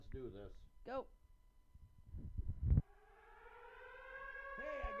do this. Go. Hey,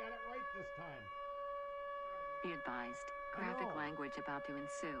 I got it right this time. Be advised, graphic language about to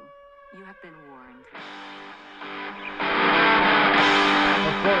ensue. You have been warned.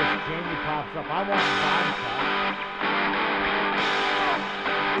 Of course, Jamie pops up. I want vodka.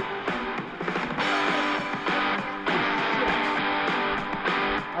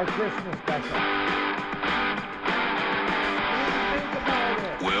 Our Christmas special.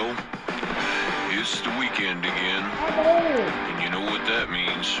 Well, it's the weekend again. I'm old. And you know what that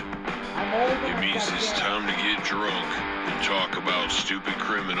means. I'm old. It means it's time to get drunk and talk about stupid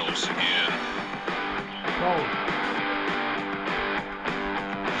criminals again. Go.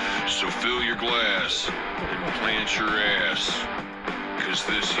 So fill your glass and plant your ass. Cause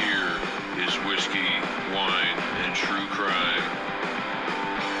this here is whiskey, wine, and true crime.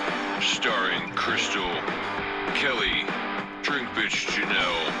 Starring Crystal, Kelly, Drink Bitch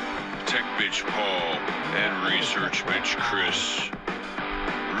Janelle, Tech Bitch Paul, and Research Bitch Chris.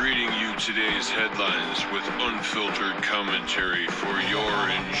 Reading you today's headlines with unfiltered commentary for your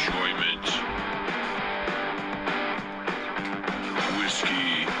enjoyment.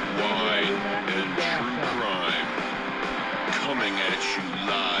 Whiskey, wine, and true crime. Coming at you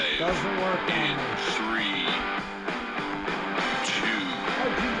live Doesn't work in 3, 2,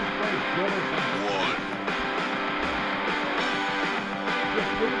 1.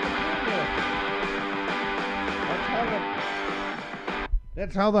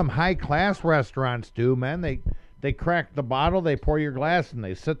 That's how them high class restaurants do, man. They crack the bottle, they pour your glass, and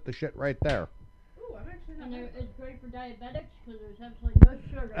they sit the shit right there. Ooh, I'm actually not. And Mad. it's great for diabetics because there's absolutely no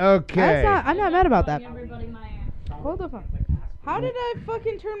sugar. Okay. I'm not mad about that. Everybody my ass. Hold the phone. How did I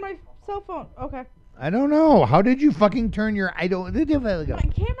fucking turn my cell phone? Okay. I don't know. How did you fucking turn your My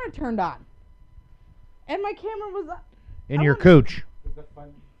camera turned on. And my camera was in your cooch?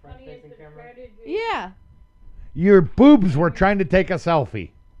 Funniest strategy. Yeah. Your boobs were trying to take a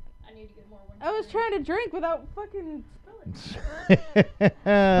selfie. I need to get more one. I was trying to drink without fucking spilling. But But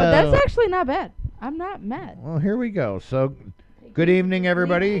that's actually not bad. I'm not mad. Well, here we go. So, good evening,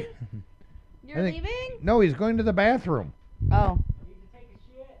 everybody. You're I think- leaving? No, he's going to the bathroom. Oh.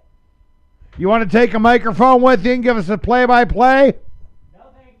 You want to take a microphone with you and give us a play-by-play?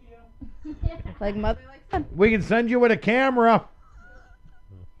 Like mother like son. We can send you with a camera.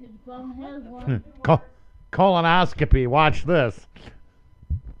 His phone has one. Colonoscopy. Watch this.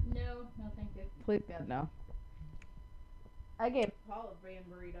 No, thank you. Please God no. I gave Paul a brand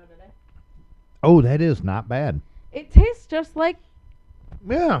burrito today. Oh, that is not bad. It tastes just like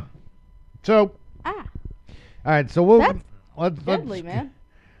Yeah. So, ah. all right. So we'll That's let's deadly, man.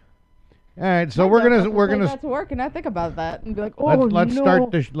 All right. So My we're dad gonna has to we're take gonna that to work, and I think about that and be like, oh let's no.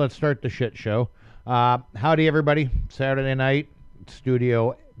 start the shit show. Howdy, everybody. Saturday night,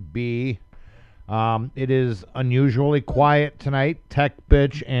 Studio B. It is unusually quiet tonight. Tech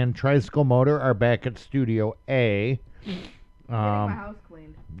Bitch and Tricycle Motor are back at Studio A. Getting my house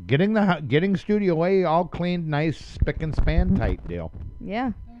cleaned. Getting Studio A all cleaned, nice, spick and span type deal.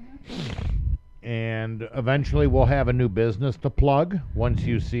 Yeah. And eventually we'll have a new business to plug once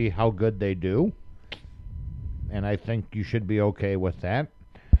you see how good they do. And I think you should be okay with that.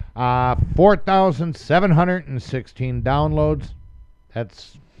 4,716 downloads.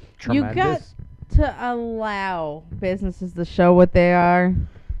 That's tremendous. You got to allow businesses to show what they are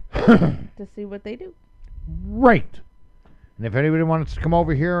to see what they do. Right. And if anybody wants to come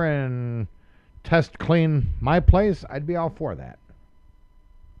over here and test clean my place, I'd be all for that.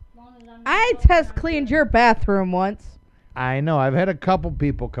 As long as I'm I not test going cleaned to- your bathroom once. I know. I've had a couple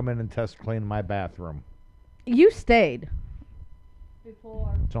people come in and test clean my bathroom. You stayed.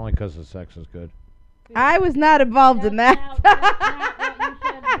 Before. It's only because the sex is good. I was not involved in that. That's not what you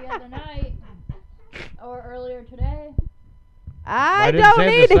said the other night. Or earlier today. I didn't don't say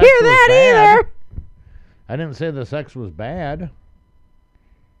need the to sex hear was that bad. either. I didn't say the sex was bad.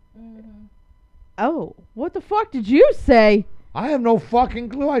 Mm-hmm. Oh, what the fuck did you say? I have no fucking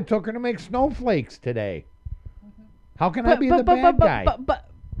clue. I took her to make snowflakes today. How can I be the bad guy?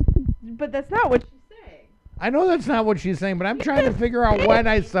 But that's not what she's saying. I know that's not what she's saying, but I'm trying to figure out when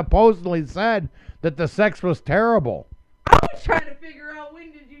I supposedly said that the sex was terrible. I was trying to figure out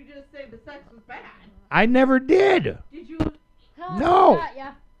when did you just say the sex was bad? I never did. Did you? Ha, No. got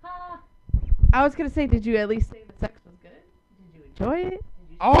ya. Ha. I was gonna say, did you at least say the sex was good? Did you enjoy it? Did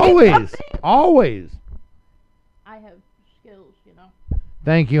you say Always. something? Always. I have skills, you know.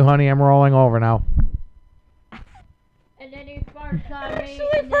 Thank you, honey. I'm rolling over now. And then he farts on me.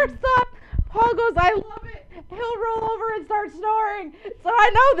 Actually, and first thought, Paul goes, I love it. He'll roll over and start snoring. So I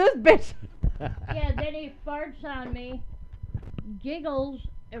know this bitch. then, yeah, then he farts on me, giggles,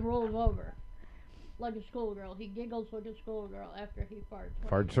 and rolls over like a schoolgirl. He giggles like a schoolgirl after he farts.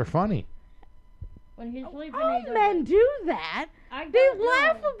 Farts are funny. When he's sleeping, All he does men it. do that. I They don't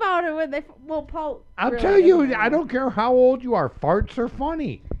laugh know. about it when they. Well, Paul. I'll really tell you, doesn't I know. don't care how old you are. Farts are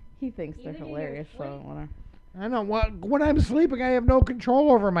funny. He thinks they're Even in your hilarious, so sleep. whatever. I know. When I'm sleeping, I have no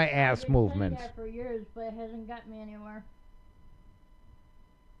control over my I've ass been saying movements. that for years, but it hasn't got me anywhere.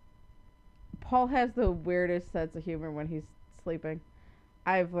 Paul has the weirdest sense of humor when he's sleeping.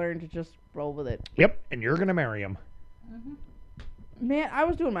 I've learned to just roll with it. Yep, and you're gonna marry him. Man, I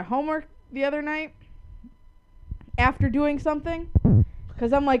was doing my homework the other night after doing something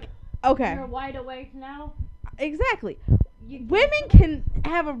because I'm like, okay, You're wide awake now. exactly. You can't Women sleep. can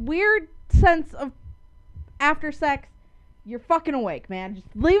have a weird sense of after sex. You're fucking awake, man. Just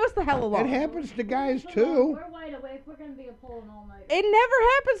leave us the hell alone. It happens to guys Come on, too. We're wide awake. We're gonna be a pulling all night. It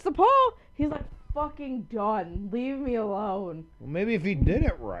never happens to Paul. He's like, fucking done. Leave me alone. Well, maybe if he did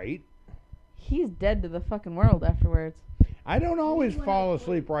it right. He's dead to the fucking world afterwards. I don't always when fall I-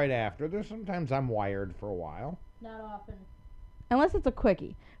 asleep right after. There's sometimes I'm wired for a while. Not often. Unless it's a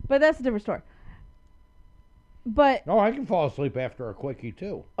quickie. But that's a different story. But, Oh, I can fall asleep after a quickie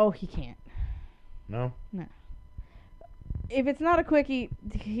too. oh, he can't. No? If it's not a quickie,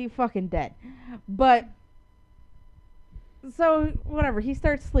 he fucking dead. But, so, whatever. He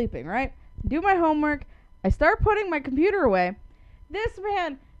starts sleeping, right? Do my homework. I start putting my computer away. This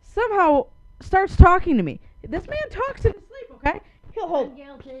man somehow starts talking to me. This man talks in his sleep, okay? He'll hold I'm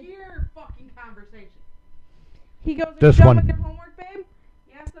guilty. pure fucking conversation. He goes, "Are you This done one. with your homework, babe?"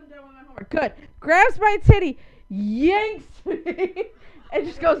 Yes, I'm done with my homework. Good. Grabs my titty, yanks me, and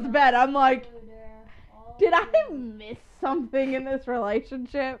just goes to bed. I'm like, did I miss something in this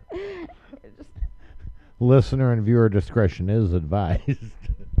relationship? It just, Listener and viewer discretion is advised.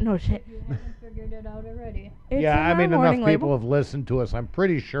 no shit. You haven't figured it out already. It's yeah, in I our mean, enough warning people label. have listened to us. I'm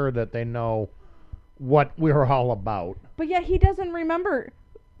pretty sure that they know what we're all about. But yet he doesn't remember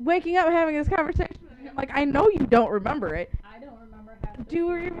waking up having this conversation. I'm like, I know you don't remember it. I don't remember half the Do shit you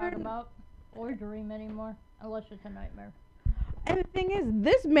we talk remember- about or dream anymore, unless it's a nightmare. And the thing is,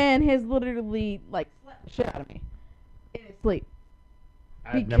 this man has literally like slapped the shit out of me in his sleep.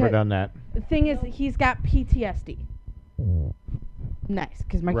 I've never Because- done that. The thing is, he's got PTSD. Nice,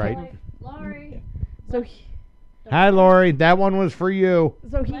 because my Right. kid. Laurie. So he, Hi, Lori. That one was for you.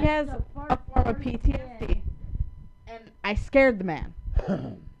 so he Let has the a fart form of burst PTSD, in. and I scared the man.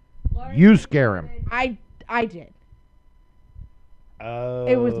 Laurie You was scare him. good. I did. Oh.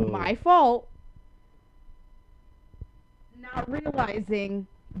 It was my fault. Not realizing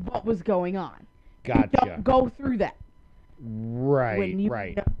what was going on. You Gotcha. don't go through that. Right, when you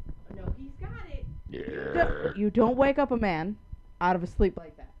right. know he's got it. You don't wake up a man out of a sleep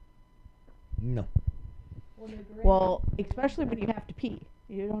like that. No. When the grin- Well, especially when you have to pee.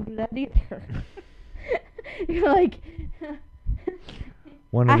 You don't do that either. You're like,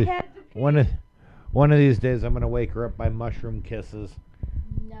 One I of the, had to pee. one of these days, I'm gonna wake her up by mushroom kisses.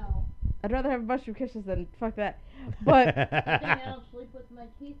 No. I'd rather have mushroom kisses than fuck that. But I think I don't sleep with my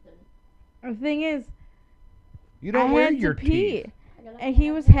teeth in. the thing is, you don't I wear had your to pee, teeth. I gotta and he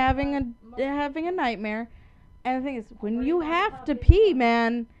have was my having mouth- a nightmare. And the thing is, when Worry you about have to puppy pee, love.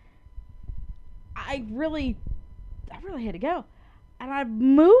 man, I really had to go, and I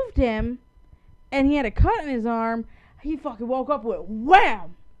moved him, and he had a cut in his arm. He fucking woke up with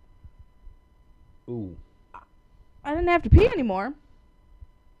wham. Ooh. I didn't have to pee anymore.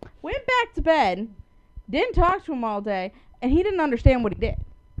 Went back to bed, didn't talk to him all day, and he didn't understand what he did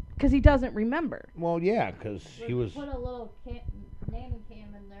because he doesn't remember. Well, yeah, because he was. Put a little nanny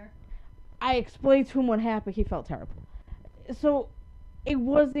cam in there. I explained to him what happened. He felt terrible. So it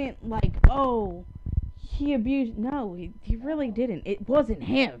wasn't like, oh, he abused. No, he really didn't. It wasn't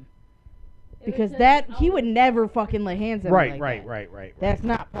him. It was Because just that, an he would outward- never fucking lay hands on me Right, like right, that. right. That's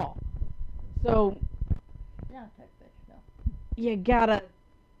not Paul. So No, tech bitch, no. you gotta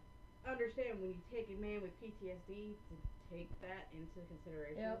understand when you take a man with PTSD to take that into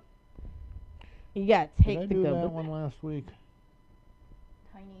consideration. Yep. You gotta Did take I the do good that with one it. last week?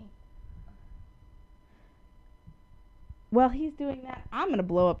 Tiny. While he's doing that, I'm gonna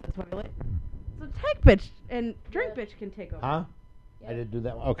blow up the toilet. So tech bitch and drink Yeah. bitch can take over. Huh? I Yep. did do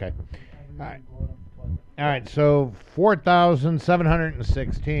that one. Okay. All right. All right. So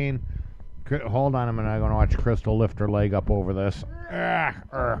 4,716. Hold on a minute. I'm going to watch Crystal lift her leg up over this.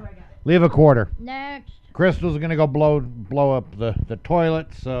 Leave a quarter. Next. Crystal's going to go blow up the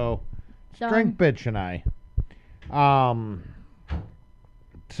toilet. So it's Done. Drink Bitch and I.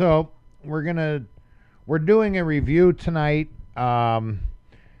 So we're doing a review tonight.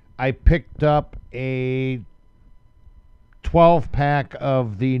 I picked up a 12-pack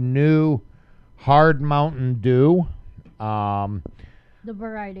of the new Hard Mountain Dew. The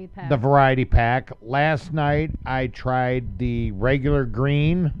variety pack. The variety pack. Last night I tried the regular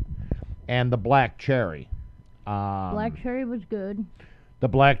green and the black cherry. Black cherry was good. The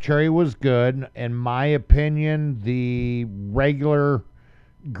black cherry was good. In my opinion, the regular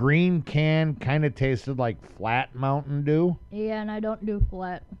green can kind of tasted like flat Mountain Dew. Yeah, and I don't do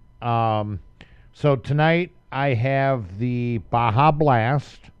flat. So tonight I have the Baja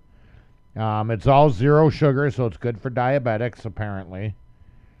Blast. It's all zero sugar, so it's good for diabetics, apparently.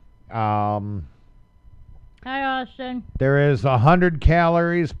 Hi, Austin. There is 100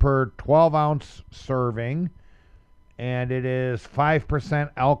 calories per 12-ounce serving, and it is 5%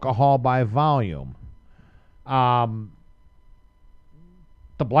 alcohol by volume. The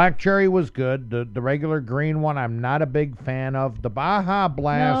black cherry was good. The regular green one I'm not a big fan of. The Baja No,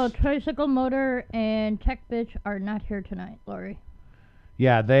 Blast... Tricycle Motor and Tech Bitch are not here tonight, Lori.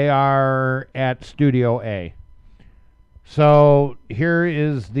 Yeah, they are at Studio A. So here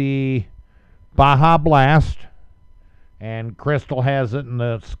is the Baja Blast. And Crystal has it, and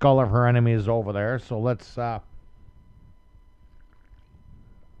the skull of her enemy is over there. So let's... Now,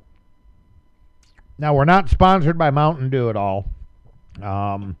 we're not sponsored by Mountain Dew at all.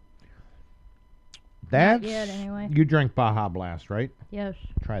 That's... Not yet, anyway. You drink Baja Blast, right? Yes.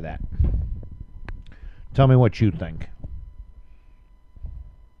 Try that. Tell me what you think.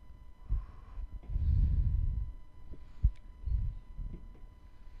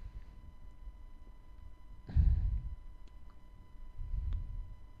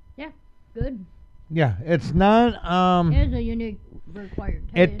 Good. Yeah, it's not... It is a unique required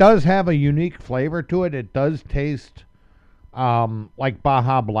taste. It does have a unique flavor to it. It does taste like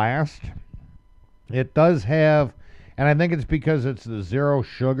Baja Blast. It does have, and I think it's because it's the zero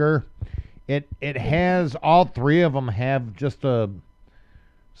sugar. It has, all three of them have just a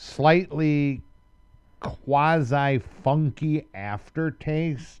slightly quasi-funky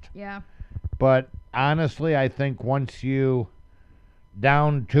aftertaste. Yeah. But honestly, I think once you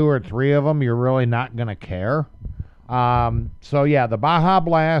down 2 or 3 of them, you're really not going to care. So yeah, the Baja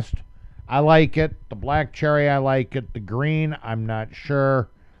Blast, I like it. The black cherry, I like it. The green, I'm not sure.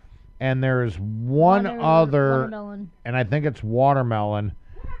 And there's one other, Watermelon. and I think it's watermelon.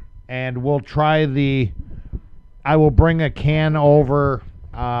 And we'll try I will bring a can over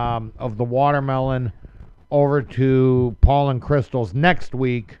of the watermelon over to Paul and Crystal's next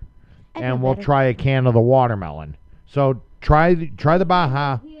week, and we'll try a can of the watermelon. So try the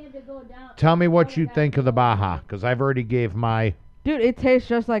Baja. He had to go down. Tell me what you think of the Baja, because I've already gave my... Dude, it tastes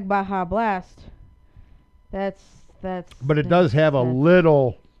just like Baja Blast. But it does have a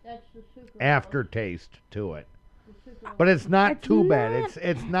little That's the sucralose. aftertaste to it. The sucralose. But it's not It's too bad. not-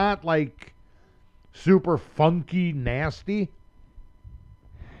 It's not like super funky nasty.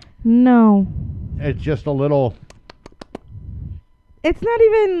 No. It's just a little... It's not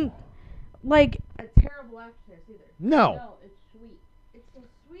even like a terrible aftertaste either. No. No, it's sweet. It's a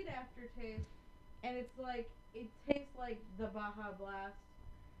sweet aftertaste, and it's like, it tastes like the Baja Blast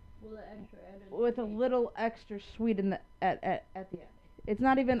With the extra added with a sweet. little extra sweet in the at the end. It's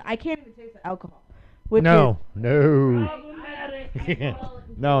not even, I can't even taste the alcohol. Which No. No.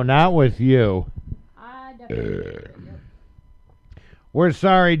 No, not with you. I definitely. Yep. We're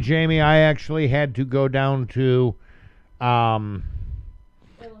sorry, Jamie. I actually had to go down to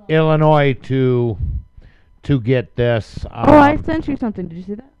Illinois to get this. oh, I sent you something. Did you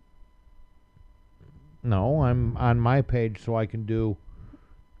see that? No, I'm on my page so I can do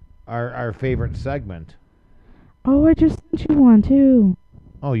our favorite segment. Oh, I just sent you one too.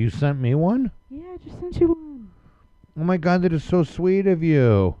 Oh, you sent me one? Yeah, I just sent you one. Oh my God, that is so sweet of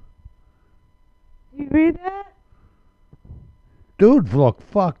you. You read that? Dude, look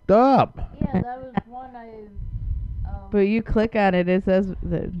fucked up. Yeah, that was one I. But you click on it, it says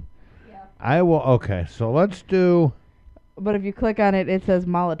the. Yeah. I will. Okay, so let's do. But if you click on it, it says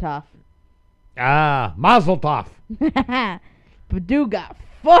Molotov. Mazel tov. But dude got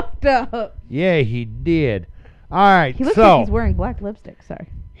fucked up. Yeah, he did. All right, He looks so like he's wearing black lipstick. Sorry.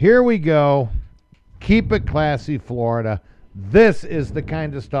 here we go. Keep it classy, Florida. This is the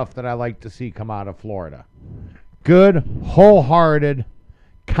kind of stuff that I like to see come out of Florida. Good, wholehearted,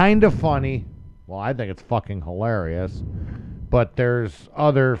 kind of funny. Well, I think it's fucking hilarious. But there's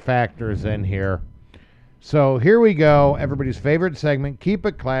other factors in here. So here we go. Everybody's favorite segment, Keep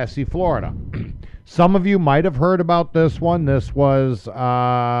It Classy, Florida. Some of you might have heard about this one. This was,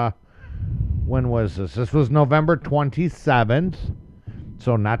 when was this? This was November 27th.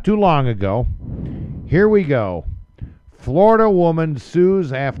 So not too long ago. Here we go. Florida woman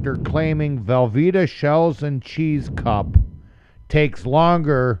sues after claiming Velveeta shells and cheese cup takes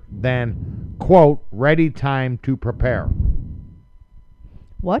longer than, quote, ready time to prepare.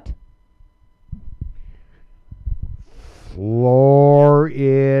 What? Florida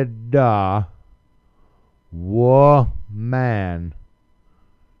woman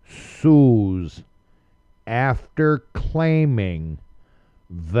sues after claiming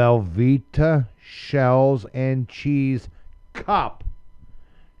Velveeta shells and cheese cup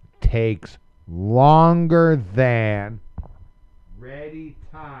takes longer than ready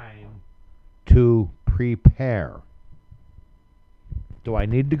time to prepare. Do I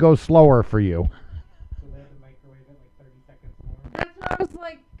need to go slower for you? So they have to microwave it like 30 seconds more. That's what I was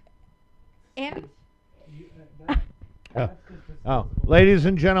like. And That's just Oh, ladies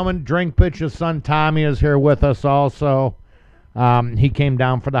and gentlemen, Drink Bitch's son Tommy is here with us also. He came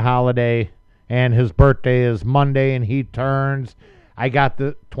down for the holiday, and his birthday is Monday, and he turns, I got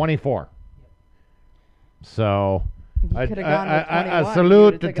the 24. So, you a could have gone with 21. a You salute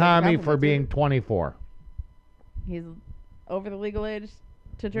would've to took it as a Tommy for compliment, being too. 24. He's over the legal age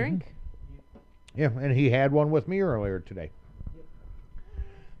to drink. Yeah, and he had one with me earlier today.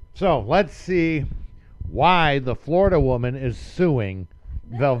 So, let's see why the Florida woman is suing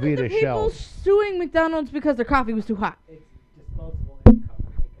Velveeta the people shells. suing McDonald's because their coffee was too hot. it's disposable income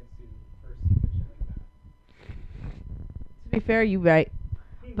if they can sue for stupid shit like that. To be fair, you right.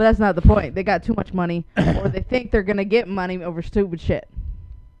 But that's not the point. They got too much money, or they think they're gonna get money over stupid shit.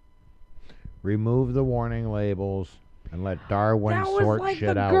 Remove the warning labels and let Darwin That was sort like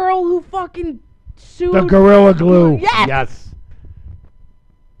shit the out. girl who fucking sued. The Gorilla Glue. Yes!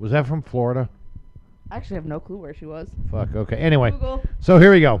 Was that from Florida? I actually have no clue where she was. Fuck. Okay. Anyway, Google. so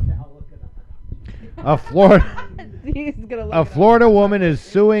here we go. I'll look it up. A Florida He's gonna look a it up. Florida woman is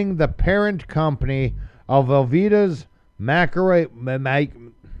suing the parent company of Velveeta's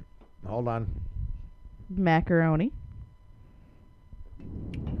hold on. Macaroni.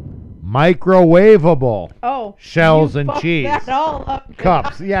 Microwavable Oh. shells you and fucked cheese that all up.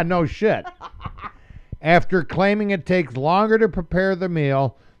 cups. Yeah, no shit. After claiming it takes longer to prepare the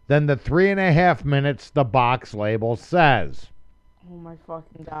meal than the 3.5 minutes the box label says. Oh my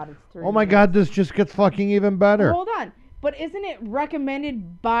fucking god, it's 3 Oh my minutes. god, this just gets fucking even better. Hold on. But isn't it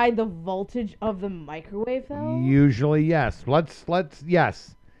recommended by the voltage of the microwave though? Usually, yes.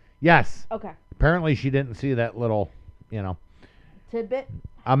 Yes. Yes. Okay. Apparently she didn't see that little, Tidbit.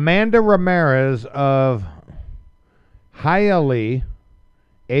 Amanda Ramirez of Hialeah,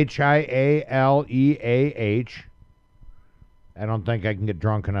 Hialeah. I don't think I can get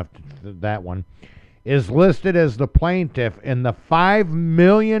drunk enough to that one. Is listed as the plaintiff in the $5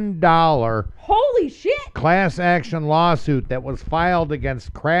 million Holy shit! class action lawsuit that was filed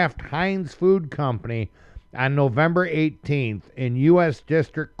against Kraft Heinz Food Company on November 18th in U.S.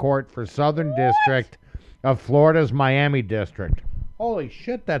 District Court for Southern District of Florida's Miami District. Holy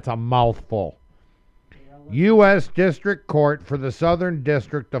shit, that's a mouthful. U.S. District Court for the Southern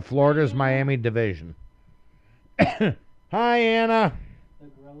District of Florida's Miami Division. Hi, Anna. The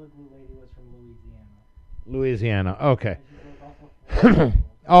Gorilla Glue lady was from Louisiana. Louisiana. Okay. And she was also Florida.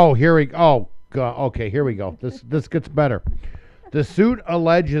 Oh, here we go. Okay, here we go. This gets better. The suit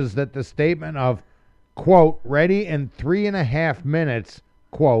alleges that the statement of, quote, ready in 3.5 minutes,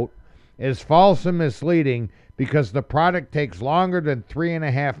 quote, is false and misleading because the product takes longer than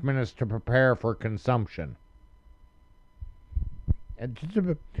 3.5 minutes to prepare for consumption.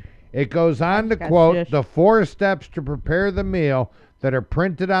 It goes on to Got quote, shish. the 4 steps to prepare the meal that are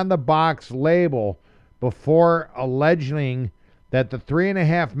printed on the box label before alleging that the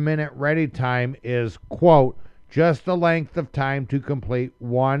 3.5 minute ready time is, quote, just the length of time to complete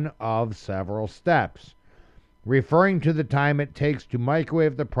one of several steps, referring to the time it takes to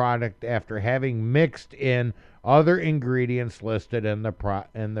microwave the product after having mixed in other ingredients listed in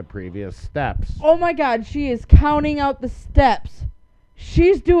the previous steps. Oh my god, she is counting out the steps.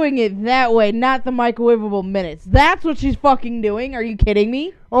 She's doing it that way, not the microwavable minutes. That's what she's fucking doing. Are you kidding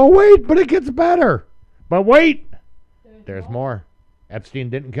me? Oh, wait, but it gets better. But wait, there's more.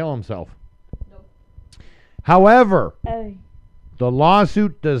 Epstein didn't kill himself. However, the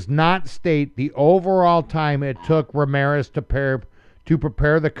lawsuit does not state the overall time it took Ramirez to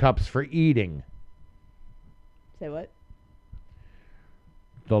prepare the cups for eating. Say what?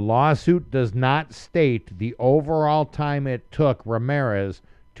 The lawsuit does not state the overall time it took Ramirez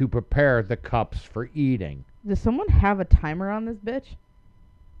to prepare the cups for eating. Does someone have a timer on this bitch?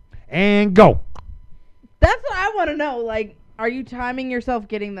 And go. That's what I want to know. Like, are you timing yourself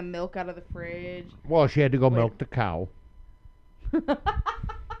getting the milk out of the fridge? Well, she had to go Wait. milk the cow. I'm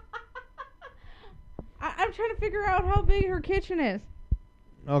trying to figure out how big her kitchen is.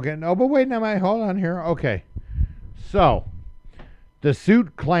 Okay, no, but wait, hold on here. Okay. So, The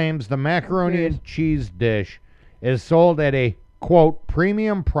suit claims the macaroni and cheese dish is sold at a, quote,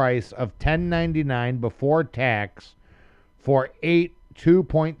 premium price of $10.99 before tax for 8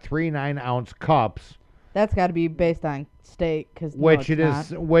 2.39-ounce cups, That's got to be based on state, because which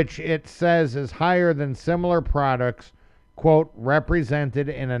it says is higher than similar products, quote, represented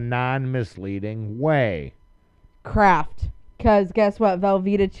in a non-misleading way. Kraft, because guess what?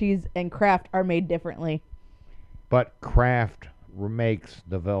 Velveeta cheese and Kraft are made differently. But Kraft makes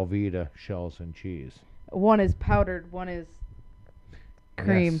the Velveeta shells and cheese. One is powdered, one is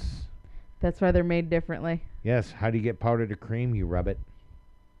cream. Yes. That's why they're made differently. Yes. How do you get powder to cream? You rub it.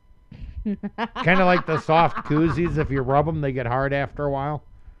 Kind of like the soft koozies. If you rub them, they get hard after a while.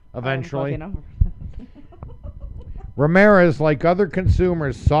 Eventually. Ramirez, like other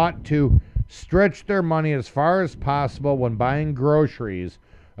consumers, sought to stretch their money as far as possible when buying groceries,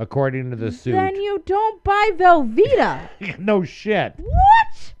 according to the suit. Then you don't buy Velveeta. No shit.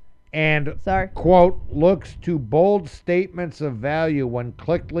 What? And, Sorry. quote, looks to bold statements of value when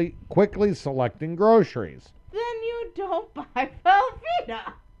quickly selecting groceries. Then you don't buy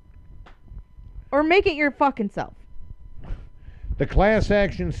Velveeta. Or make it your fucking self. The class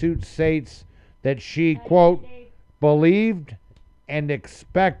action suit states that she, quote, believed and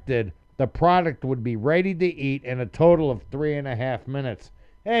expected the product would be ready to eat in a total of 3.5 minutes.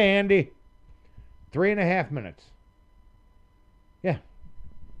 Hey, Andy. 3.5 minutes. Yeah.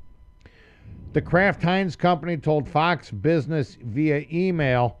 The Kraft Heinz Company told Fox Business via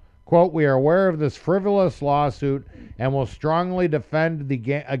email, quote, we are aware of this frivolous lawsuit and will strongly defend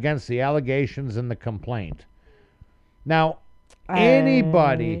against the allegations in the complaint. Now,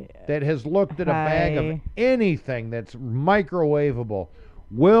 anybody that has looked at a bag of anything that's microwavable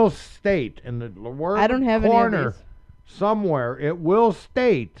will state in the word I don't have corner any of these. Somewhere, it will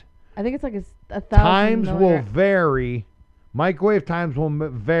state I think it's like a 1,000 times will milligram. vary. Microwave times will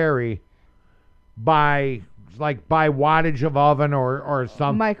vary by wattage of oven or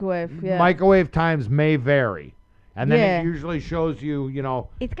something. Microwave, yeah. Microwave times may vary. And then Yeah. it usually shows you,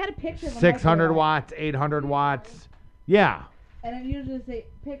 It's got a picture of a 600 microwave. watts, 800 watts. Yeah. And it usually say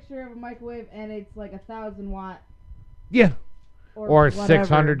picture of a microwave, and it's like 1,000 watt. Yeah. Or whatever.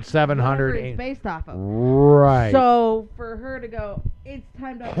 600, 700. Whatever it's based off of. Right. So for her to go, it's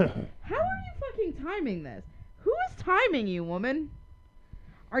timed out. How are you fucking timing this? Who is timing you, woman?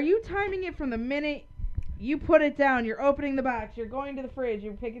 Are you timing it from the minute you put it down, you're opening the box, you're going to the fridge,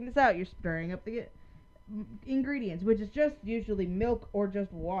 you're picking this out, you're stirring up the ingredients, which is just usually milk or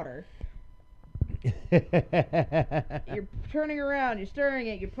just water. You're turning around, you're stirring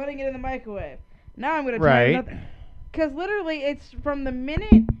it, you're putting it in the microwave. Now I'm going to turn Right. another. Because literally, it's from the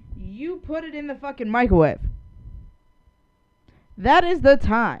minute you put it in the fucking microwave. That is the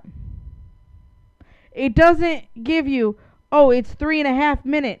time. It doesn't give you, oh, it's 3.5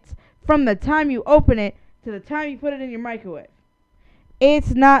 minutes from the time you open it to the time you put it in your microwave.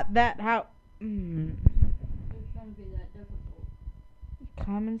 It's not that how. It shouldn't be that difficult.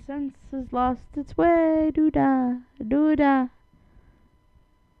 Common sense has lost its way. Doo-da, doo-da.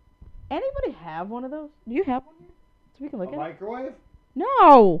 Anybody have one of those? Do you have one here? So we can look at it. microwave?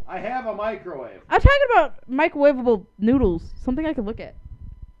 No! I have a microwave. I'm talking about microwavable noodles. Something I could look at.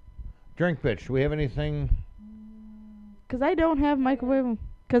 Drink bitch, do we have anything? Because I don't have microwavable.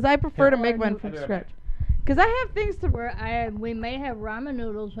 Because I prefer to make mine from scratch. Because I have things to. We may have ramen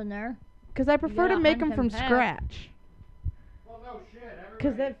noodles in there. Because I prefer to gotta make them hunt from and pack. scratch. Well, no shit.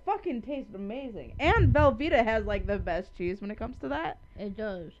 Because that fucking tastes amazing. And Velveeta has like the best cheese when it comes to that. It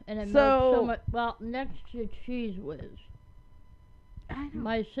does. And it So- makes so much. Well, next to Cheese Whiz. I don't,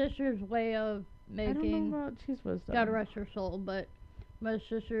 My sister's way of I don't making. know about cheese whiz though. God rest her soul, but my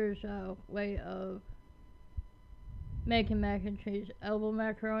sister's way of making mac and cheese. Elbow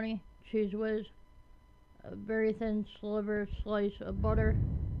macaroni, Cheese Whiz, a very thin slice of butter,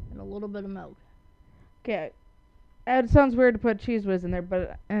 and a little bit of milk. Okay. It sounds weird to put cheese whiz in there,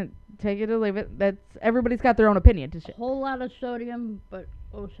 but take it or leave it. That's everybody's got their own opinion to A shit. whole lot of sodium, but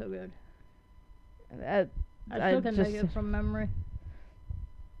oh so good. I still can make it from memory.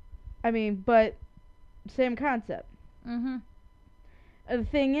 I mean, but same concept. Mm-hmm. The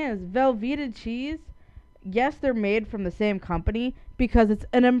thing is, Velveeta cheese, yes, they're made from the same company because it's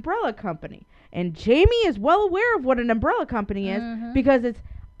an umbrella company. And Jamie is well aware of what an umbrella company is Mhm. because it's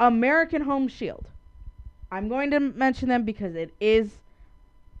American Home Shield. I'm going to mention them because it is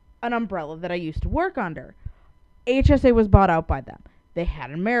an umbrella that I used to work under. HSA was bought out by them. They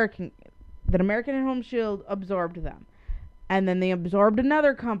had American Home Shield absorbed them. And then they absorbed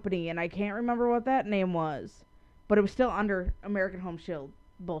another company, and I can't remember what that name was. But it was still under American Home Shield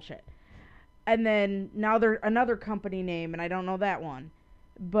bullshit. and then now they're another company name, and I don't know that one.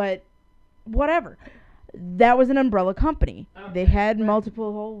 But whatever. That was an umbrella company. They had multiple.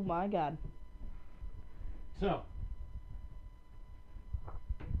 Oh my God. So,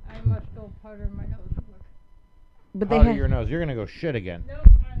 I must go powder my nose. But they powder had. your nose. You're gonna go shit again. Nope,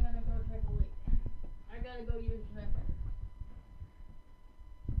 I'm gonna go take a leak. I gotta go use that.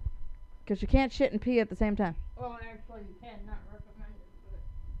 Because you can't shit and pee at the same time. Well, actually, you can, not recommend it,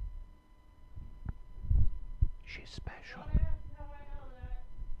 She's special. but that's how I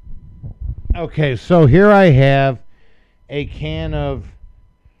know that. Okay, so here I have a can of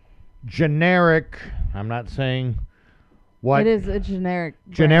generic. I'm not saying what. It is a generic.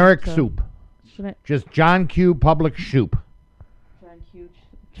 Generic brand, so- soup. Gener- Just John Q. Public Soup. John Q.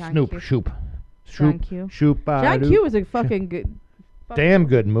 John Snoop. Q. Soup. John Soup. Q. Soup. John Q was a fucking good. Damn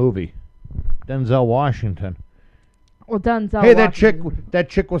good movie. Denzel Washington. Well, Denzel. Hey, that chick. Washington. That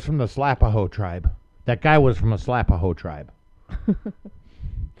chick was from the Slapaho tribe. That guy was from the Slapaho tribe. All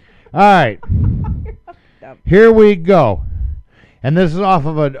right. Here we go. And this is off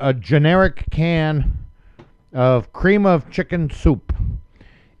of a generic can of cream of chicken soup.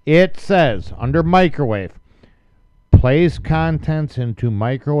 It says, under microwave, place contents into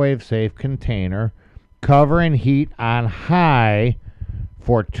microwave safe container, cover and heat on high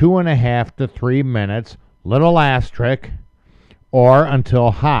for 2.5 to 3 minutes, little asterisk, or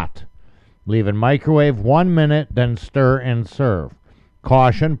until hot. Leave in microwave 1 minute, then stir and serve.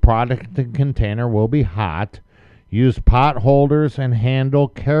 Caution, product and container will be hot. Use pot holders and handle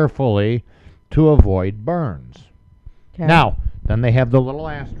carefully to avoid burns. 'Kay. Now, then they have the little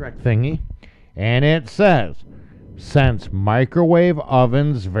asterisk thingy, and it says, since microwave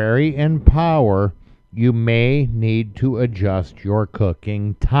ovens vary in power, you may need to adjust your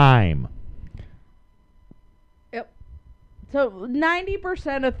cooking time. So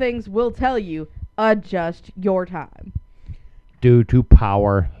 90% of things will tell you adjust your time. Due to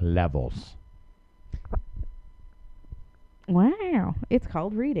power levels. Wow, it's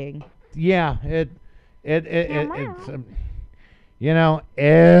called reading. Yeah, it's you know,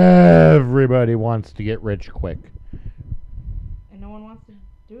 everybody wants to get rich quick. And no one wants to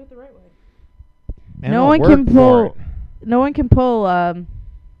do it the right way. And No I'll one work can for pull- it. No one can pull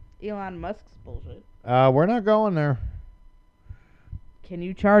Elon Musk's bullshit. We're not going there. Can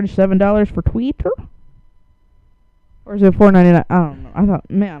you charge $7 for Twitter? Or is it $4.99? I don't know. I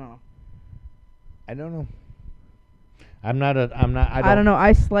don't know. I don't know. I'm not. I don't know.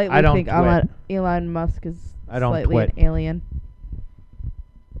 I slightly I don't think Elon Musk is I don't slightly twit. an alien.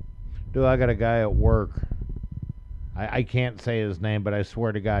 Dude, I got a guy at work. I can't say his name, but I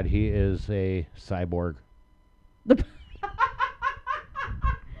swear to God, he is a cyborg.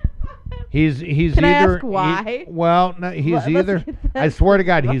 He's Can I either ask why? well, no, he's Let's either. get that I swear to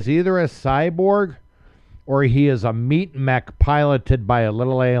God, straight. he's either a cyborg, or he is a meat mech piloted by a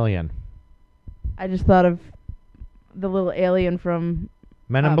little alien. I just thought of the little alien from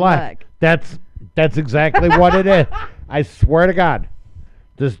Men in Black. That's exactly what it is. I swear to God.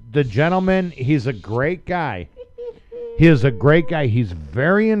 The gentleman, he's a great guy. He is a great guy. He's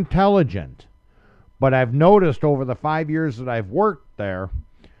very intelligent. But I've noticed over the 5 years that I've worked there,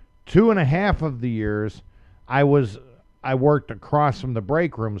 2.5 of the years I worked across from the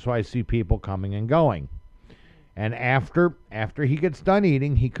break room, so I see people coming and going. And after he gets done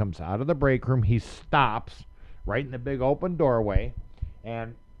eating, he comes out of the break room, he stops right in the big open doorway,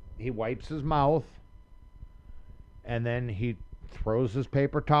 and he wipes his mouth, and then he throws his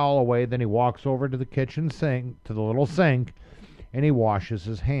paper towel away, then he walks over to the kitchen sink, to the little sink, and he washes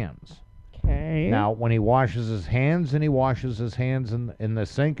his hands. Okay. Now, when he washes his hands and he washes his hands in the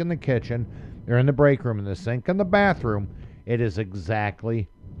sink in the kitchen, or in the break room, in the sink in the bathroom, it is exactly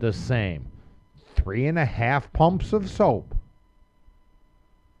the same. 3.5 pumps of soap.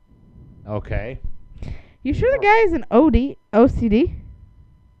 Okay. You sure the guy is an OCD?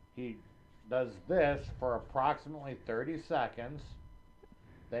 He does this for approximately 30 seconds.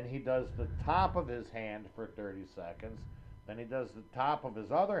 Then he does the top of his hand for 30 seconds. Then he does the top of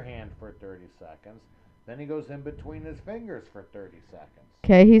his other hand for 30 seconds. Then he goes in between his fingers for 30 seconds.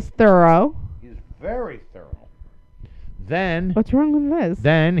 Okay, he's thorough. He's very thorough. Then What's wrong with this?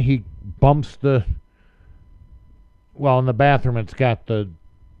 Then he bumps the. Well, in the bathroom, it's got the.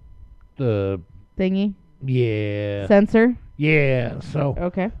 Thingy? Yeah. Sensor? Yeah. So,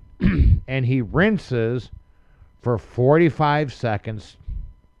 Okay. and he rinses for 45 seconds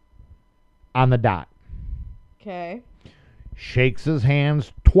on the dot. Okay. Shakes his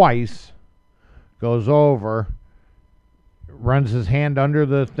hands twice. Goes over. Runs his hand under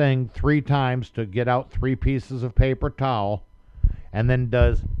the thing 3 times to get out 3 pieces of paper towel. And then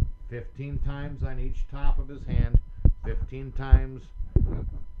does 15 times on each top of his hand, 15 times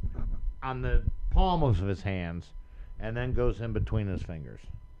on the palm of his hands, and then goes in between his fingers,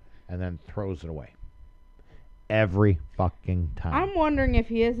 and then throws it away. Every fucking time. I'm wondering if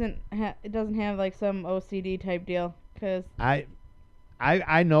he it doesn't have like some OCD type deal, because I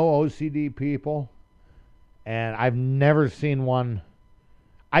know OCD people, and I've never seen one.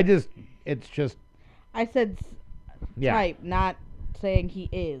 It's just I said yeah. type, not saying he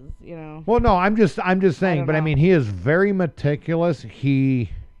is, you know. Well, no, I'm just saying, don't but I know. mean, he is very meticulous. But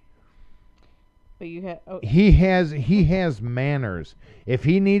you have He has manners. If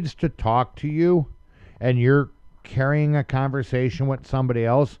he needs to talk to you, and you're carrying a conversation with somebody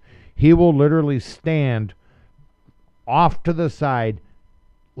else, he will literally stand off to the side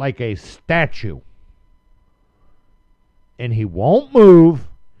like a statue. And he won't move,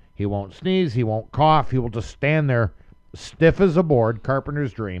 he won't sneeze, he won't cough, he will just stand there stiff as a board,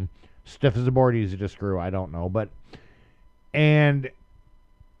 carpenter's dream. Stiff as a board, easy to screw, I don't know, and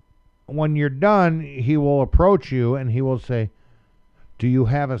when you're done, he will approach you and he will say, "Do you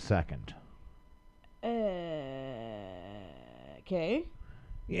have a second?" okay.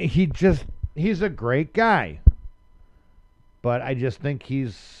 He's a great guy. But I just think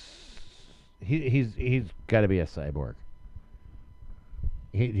he's got to be a cyborg.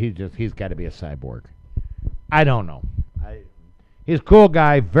 He's got to be a cyborg. I don't know. He's a cool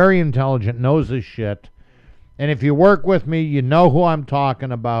guy, very intelligent, knows his shit. And if you work with me, you know who I'm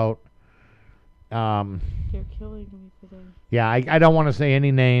talking about. You're killing me today. Yeah, I don't want to say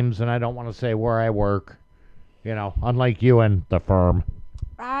any names, and I don't want to say where I work. You know, unlike you and the firm.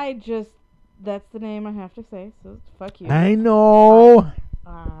 That's the name I have to say, so fuck you. I know.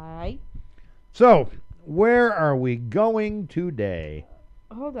 Alright. So, where are we going today?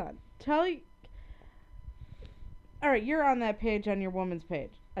 Hold on. Alright, you're on that page on your woman's page.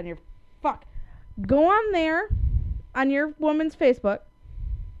 Go on there, on your woman's Facebook.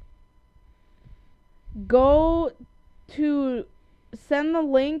 Go to send the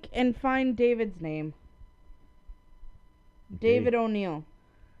link and find David's name. David O'Neill.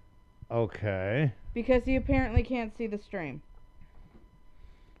 Okay. Because he apparently can't see the stream.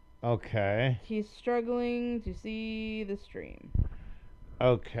 Okay. He's struggling to see the stream.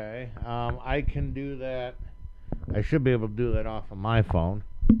 Okay. I can do that. I should be able to do that off of my phone.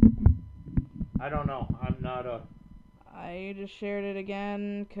 I don't know. I'm not a... I just shared it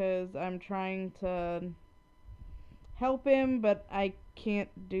again because I'm trying to help him, but I can't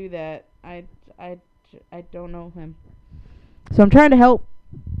do that. I don't know him. So I'm trying to help.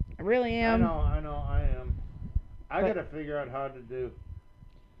 I really am. I know, I am. I gotta figure out how to do...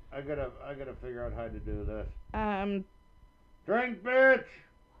 I gotta figure out how to do this. Drink, bitch!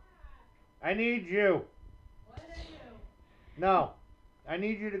 I need you. What did I do? No. I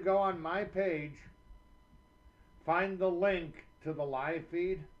need you to go on my page, find the link to the live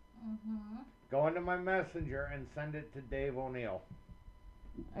feed, go into my messenger, and send it to Dave O'Neill.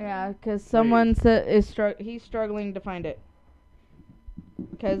 Yeah, because someone he's struggling to find it.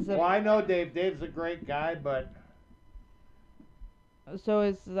 Well, I know Dave. Dave's a great guy, but so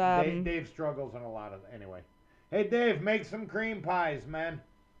is Dave struggles in a lot of... Anyway. Hey, Dave, make some cream pies, man.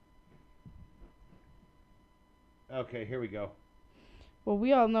 Okay, here we go. Well,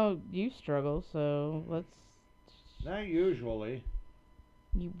 we all know you struggle, so let's... Not usually.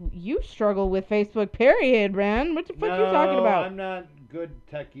 You struggle with Facebook, period, man. What the fuck you talking about? I'm not good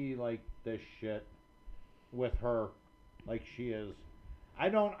techie like this shit with her like she is.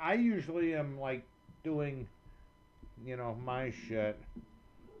 I usually am like doing, my shit.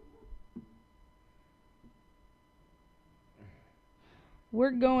 We're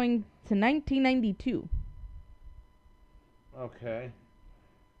going to 1992. Okay.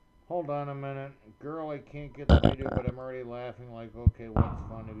 Hold on a minute. Girl, I can't get the video, but I'm already laughing like, okay, what's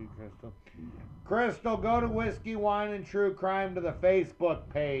fun to be Crystal? Crystal, go to Whiskey, Wine, and True Crime to the Facebook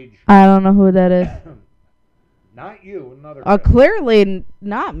page. I don't know who that is. Not you, another Crystal. Clearly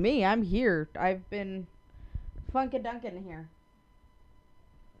not me. I'm here. I've been funky-dunkin' here.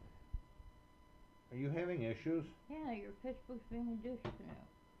 Are you having issues? Yeah, your Facebook's being a douche canoe.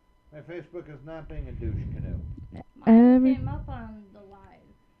 My Facebook is not being a douche canoe. Mine came up on the live.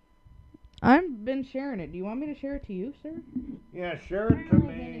 I've been sharing it. Do you want me to share it to you, sir? Yeah, share it to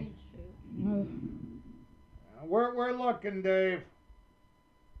Apparently he me. needs to. We're looking, Dave.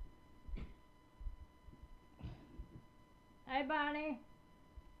 Hey, Bonnie.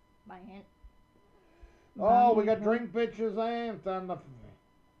 My aunt. Oh, we got Drink Bitches Aunt on the...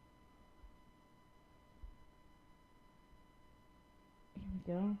 Here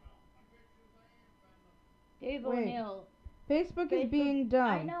we go. Dave Wait. O'Neill. Facebook is being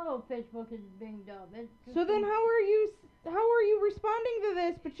I dumb. know Facebook is being dumb. So then how are you responding to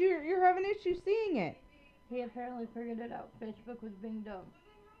this? But you're having issues seeing it. He apparently figured it out. Facebook was being dumb.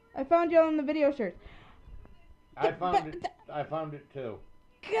 I found y'all in the video shirts. I found it too.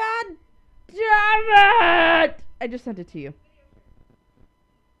 God damn it! I just sent it to you.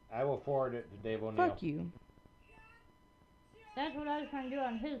 I will forward it to Dave O'Neill. Fuck you. That's what I was trying to do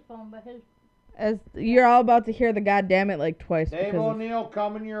on his phone, but his As you're all about to hear the goddamn it like twice. Dave because of- O'Neill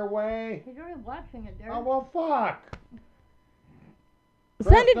coming your way. he's already watching it, Derek. Oh, well, fuck.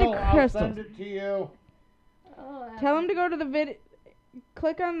 Send it Crystal, to I'll Crystal. send it to you. Oh, Tell him to go to the vid.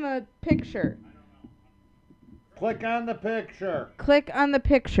 Click on the picture. Click on the picture. Click on the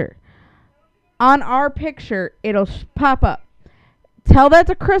picture. On our picture, it'll pop up. Tell that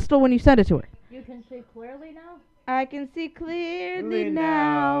to Crystal when you send it to her. You can see clearly now? I can see clearly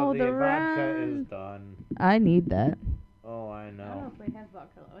now the the vodka round. is done. I need that. Oh, I I don't know. know if we have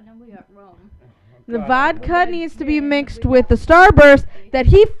vodka, and then we got rum. The God, vodka got needs to be gin, mixed we with the got- Starburst that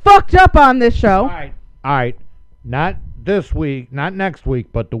he fucked up on this show. All right. Not this week, not next week,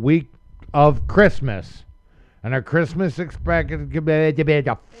 but the week of Christmas. And our Christmas expected to be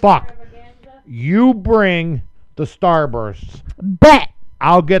fuck. Extravaganza? You bring the Starbursts. Bet.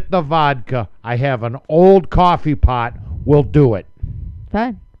 I'll get the vodka. I have an old coffee pot. We'll do it.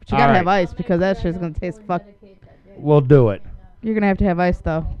 Fine. But you All gotta right. have ice I'll make because that sure I shit's don't gonna taste fully fuck. dedicate that day. We'll do it. You're gonna have to have ice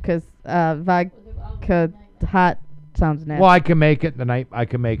though, because vodka hot sounds nasty. Well, I can make it the night. I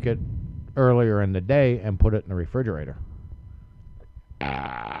can make it earlier in the day and put it in the refrigerator.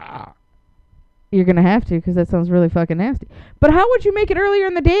 You're gonna have to, because that sounds really fucking nasty. But how would you make it earlier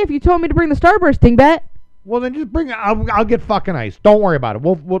in the day if you told me to bring the Starburst thing, Bet? Well, then just bring it. I'll get fucking ice. Don't worry about it.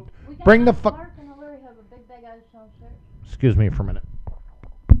 We'll We got bring the ice. fuck. Mark and Hillary have a big bag of ice downstairs. Excuse me for a minute.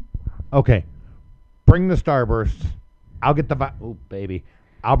 Okay. Bring the Starbursts. I'll get the oh baby.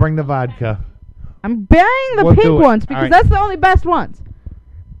 I'll bring the vodka. I'm buying the We'll do pink it. ones All because right. that's the only best ones.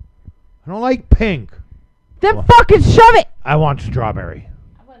 I don't like pink. Then Well- fucking shove it. I want strawberry.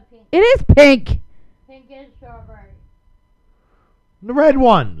 I want pink. It is pink. Pink is strawberry. The red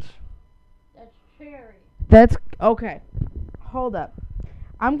ones. That's cherry. That's okay. Hold up.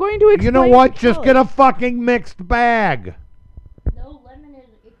 I'm going to explain. You know to what? Just Kelly. get a fucking mixed bag. No, lemon is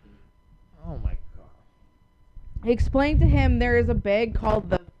icky. Oh my god. Explain to him there is a bag called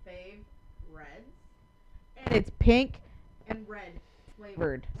the Fave Reds, and it's pink and red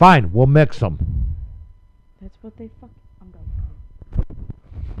flavored. Fine, we'll mix them. That's what they fuck. I'm going.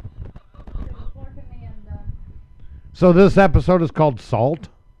 Fork and me and So this episode is called Salt.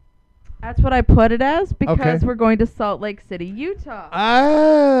 That's what I put it as because Okay. we're going to Salt Lake City, Utah.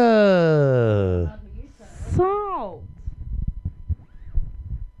 Oh. Salt.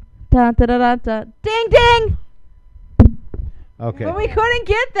 Da da da da da. Ding ding. Okay. But we couldn't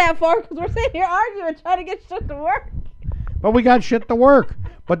get that far because we're sitting here arguing, trying to get shit to work. But we got shit to work.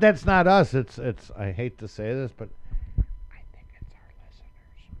 But that's not us. It's. I hate to say this, but I think it's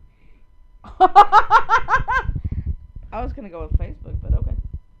our listeners. I was gonna go with Facebook, but okay.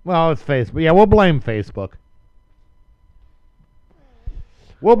 Well, it's Facebook. Yeah, we'll blame Facebook.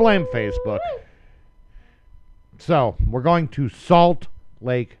 We'll blame Facebook. So we're going to Salt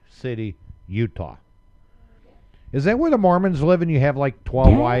Lake City, Utah. Is that where the Mormons live and you have like 12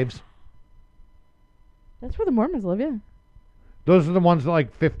 Yeah. wives? That's where the Mormons live, yeah. Those are the ones that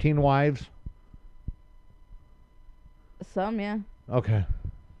like 15 wives? Some, yeah. Okay.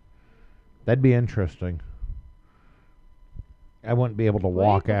 That'd be interesting. I wouldn't be able to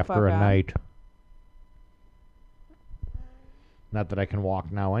walk the after fuck a on. night. Not that I can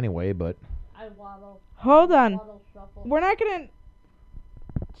walk now anyway, but I waddle. Hold on. Waddle shuffle. We're not gonna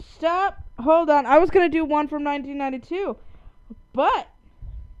stop. Hold on. I was gonna do one from 1992, but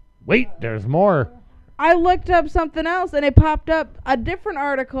wait, there's more. I looked up something else and it popped up a different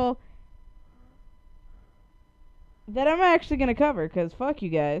article that I'm actually gonna cover because fuck you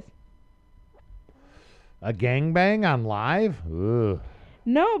guys. A gangbang on live? Ugh.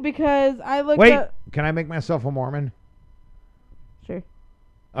 No, because I looked Wait, up. can I make myself a Mormon? Sure,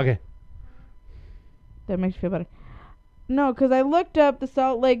 Okay. that makes you feel better. No, because I looked up the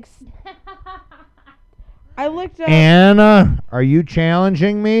Salt Lakes. I looked up. Anna, are you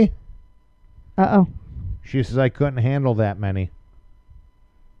challenging me? Oh. She says I couldn't handle that many.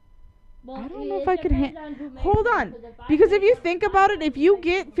 Well, I don't know it if I could depends on who makes Hold them, on, 'cause I because if make you them, think I about it, make if them you like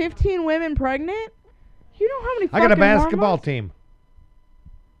get them. 15 women pregnant, you know how many I got a fucking basketball hormones? team.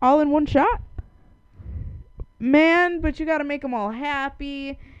 All in one shot. Man, but you got to make them all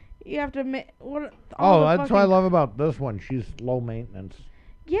happy. You have to make what? Oh, that's what I love about this one. She's low maintenance.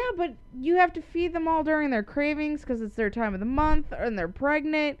 Yeah, but you have to feed them all during their cravings because it's their time of the month, and they're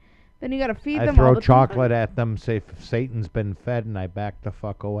pregnant. Then you got to feed I them all throw the chocolate time. at them, say Satan's been fed, and I back the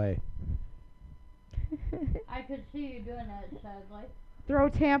fuck away. I could see you doing that, sadly. Throw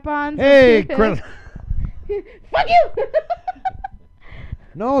tampons. Hey, Chris. Fuck you!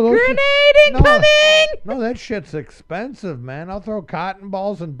 No, those Grenade no. incoming! No, that shit's expensive, man. I'll throw cotton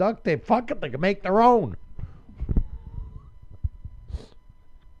balls and duct tape. Fuck it, they can make their own.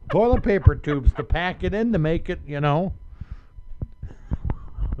 Toilet paper tubes to pack it in to make it, you know.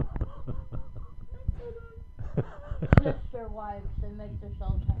 Sister wives, they make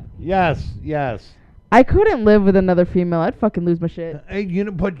themselves happy. Yes. I couldn't live with another female. I'd fucking lose my shit. Hey,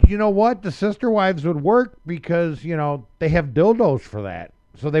 but you know what? The sister wives would work because, you know, they have dildos for that.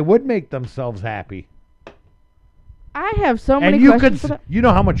 So they would make themselves happy. I have so many And you questions. could, for that. you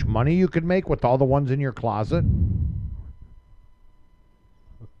know how much money you could make with all the ones in your closet?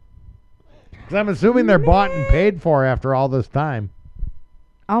 'Cause I'm assuming they're bought and paid for after all this time.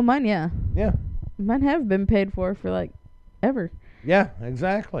 All mine, yeah. Yeah. Mine have been paid for like ever. Yeah,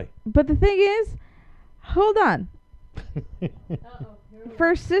 exactly. But the thing is, hold on. Uh-oh, here we go.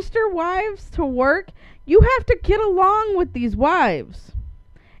 For sister wives to work, you have to get along with these wives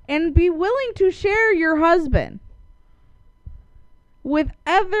and be willing to share your husband with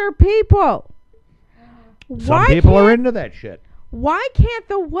other people. Some people are into that shit. Why can't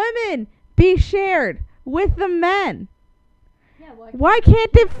the women be shared with the men? Yeah, Why can't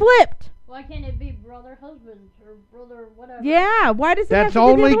it flipped? why can't it be brother husband or brother whatever? Yeah, why does it That's have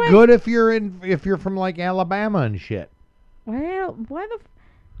to be only the other way? good if you're from like Alabama and shit. Well, why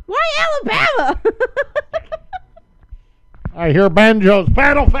Alabama? I hear banjos.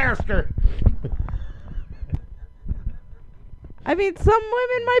 Paddle faster. I mean, some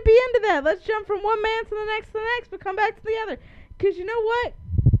women might be into that. Let's jump from one man to the next, but come back to the other. Because you know what?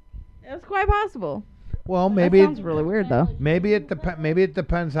 It's quite possible. Well, That maybe sounds really weird, though. maybe it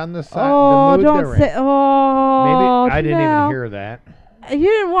depends on the Oh, the mood don't they're say. in. Oh, Maybe I didn't no. even hear that. You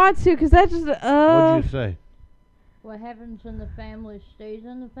didn't want to, because that just. What'd you say? What happens in the family stays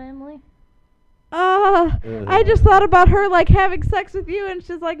in the family? I just thought about her like having sex with you, and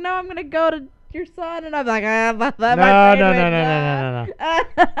she's like, "No, I'm gonna go to your son," and I'm like, "Ah, that No, might no, be no, it, no, no,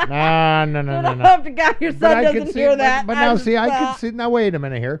 nah." no. I hope to God your But son I doesn't could see, hear that. but now see, I could see. Now wait a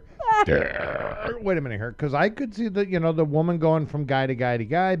minute here. Wait a minute here, because I could see the the woman going from guy to guy to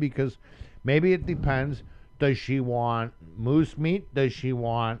guy, because maybe it depends. Does she want moose meat? Does she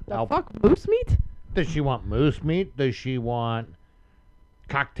want The fuck, moose meat? Does she want moose meat? Does she want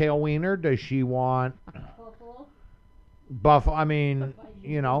cocktail wiener? Does she want Buffalo? buffalo? I mean,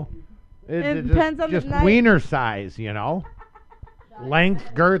 It depends on the just night. wiener size,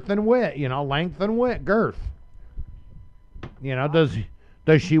 length, girth, and width. Length and width, girth.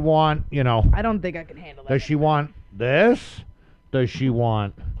 Does she want I don't think I can handle that. Does she want this? Does she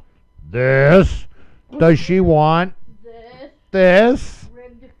want this? Does she want This this?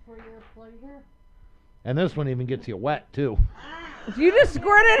 rigged for your pleasure? And this one even gets you wet too. You just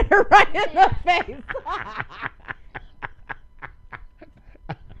squirted her right in the face.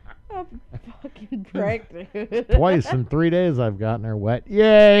 Oh, fucking prick, dude. Twice in 3 days I've gotten her wet.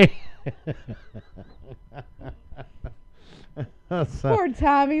 Yay! So- Poor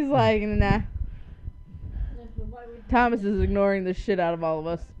Tommy's like, nah. This is why we Thomas is ignoring the shit out of all of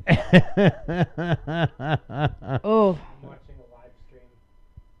us. Oh, I'm watching a live stream.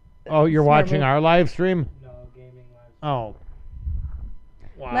 Oh, you're Smart watching move. our live stream? No, gaming live stream. Oh.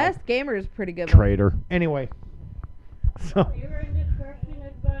 Wow. Last Gamer is pretty good. Traitor. Anyway. So, You're in discretion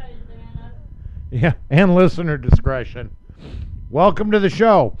advised, Anna. yeah, and listener discretion. Welcome to the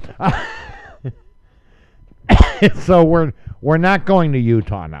show. So we're not going to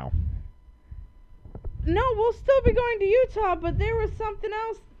Utah now. No, we'll still be going to Utah, but there was something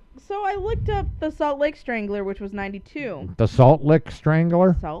else. So I looked up the Salt Lake Strangler, which was 92. The Salt Lick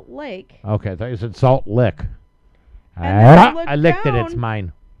Strangler? Salt Lake. Okay, I thought you said Salt Lick. And then I looked I licked it, it's down.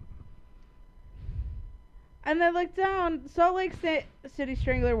 mine. And I looked down. Salt Lake City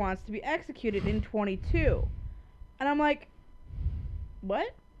Strangler wants to be executed in 22. And I'm like,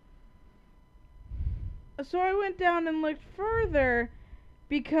 what? So I went down and looked further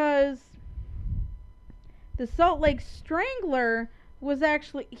because the Salt Lake Strangler was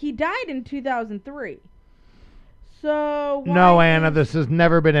actually, he died in 2003. So why No, Anna, is- this has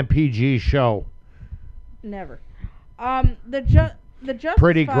never been a PG show. Never. The Justice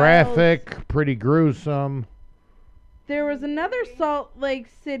Pretty Files, graphic, pretty gruesome. There was another Salt Lake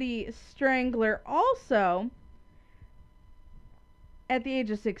City Strangler also at the age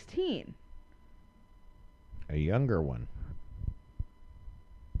of 16. A younger one.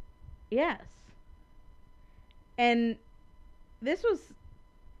 Yes. And this was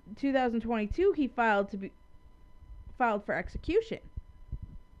 2022. He filed for execution.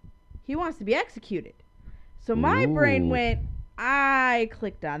 He wants to be executed. So my brain Ooh. went, I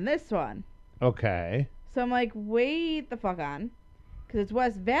clicked on this one. Okay. So I'm like, wait the fuck on. Because it's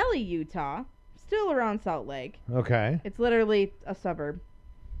West Valley, Utah. Still around Salt Lake. Okay. It's literally a suburb.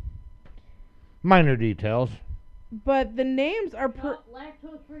 Minor details. But the names are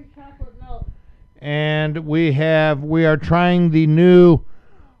Lactose-free chocolate milk. And we are trying the new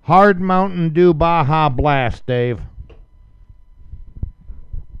Hard Mountain Dew Baja Blast, Dave.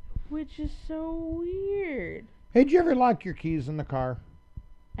 which is so weird. Hey, did you ever lock your keys in the car?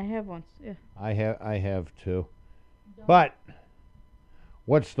 I have once, yeah. I have too. But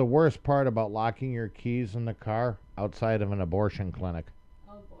what's the worst part about locking your keys in the car outside of an abortion clinic?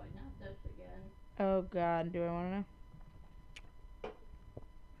 Oh boy, not this again. Oh God, do I want to know?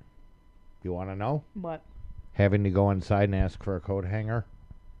 You want to know? What? Having to go inside and ask for a coat hanger?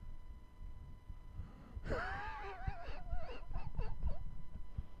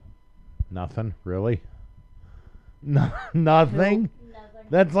 Nothing, really? No, nothing? Nothing.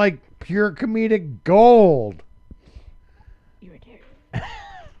 That's like pure comedic gold. You were there.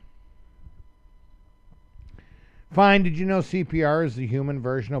 Fine, did you know CPR is the human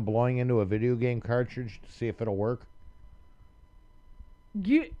version of blowing into a video game cartridge to see if it'll work?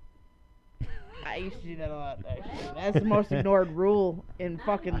 I used to do that a lot, actually. That's the most ignored rule in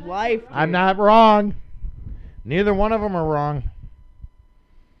fucking life. I'm dude. not wrong. Neither one of them are wrong.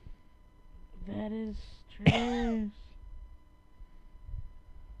 That is trash.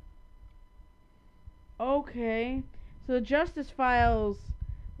 Okay. So the Justice Files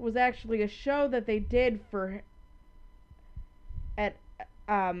was actually a show that they did for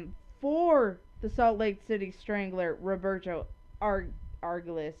the Salt Lake City Strangler, Roberto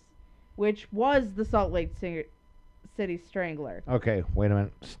Arguelles, which was the Salt Lake City Strangler. Okay, wait a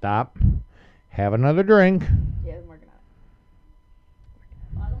minute. Stop. Have another drink. Yeah, I'm working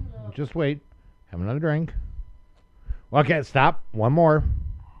on Bottoms up. Just wait. Have another drink. Okay, stop. One more. it.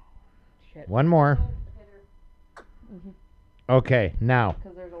 Shit. One more. Mm-hmm. Okay, now.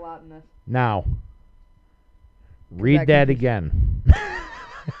 Because there's a lot in this. Now. Read that again.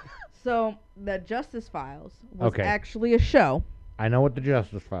 So, the Justice Files was Okay. actually a show. I know what the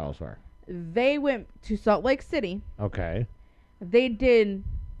Justice Files are. They went to Salt Lake City. Okay. They did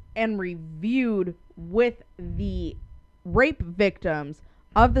and reviewed with the rape victims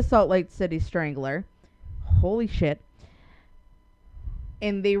of the Salt Lake City Strangler. Holy shit.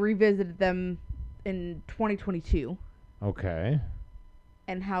 And they revisited them in 2022 Okay.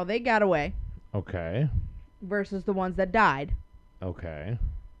 and how they got away Okay. versus the ones that died. Okay.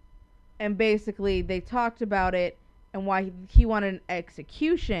 And basically, they talked about it and why he wanted an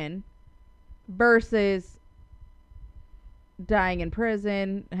execution versus dying in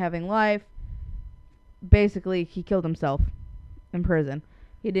prison, having life. Basically, he killed himself in prison.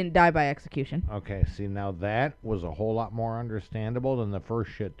 He didn't die by execution. Okay. See, now that was a whole lot more understandable than the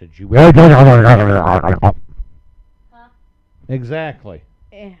first shit that you. Exactly.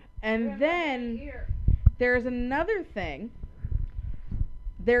 And then there's another thing.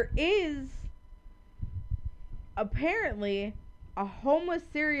 There is apparently a homeless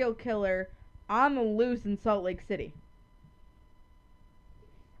serial killer on the loose in Salt Lake City.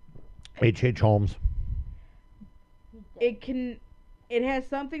 H.H. Holmes. It has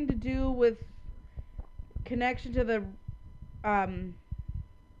something to do with connection to the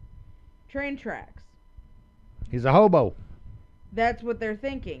train tracks. He's a hobo. That's what they're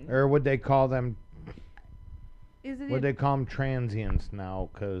thinking. Or would they call them? Is it? Would they call them transients now?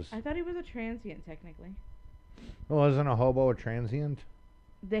 Because I thought he was a transient technically. well, isn't a hobo a transient?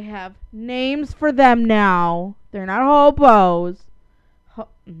 They have names for them now. They're not hobos.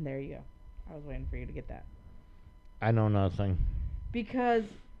 There you go. I was waiting for you to get that. I know nothing. Because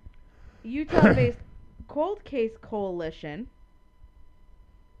Utah-based Cold Case Coalition.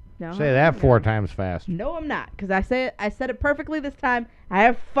 No, Say that 4 times fast. No, I'm not, because I said it perfectly this time. I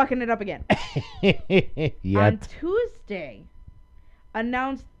have fucking it up again. On Yet. Tuesday,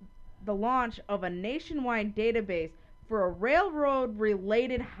 announced the launch of a nationwide database for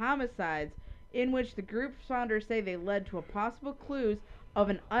railroad-related homicides, in which the group's founders say they led to a possible clues of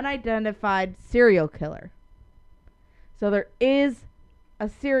an unidentified serial killer. So there is a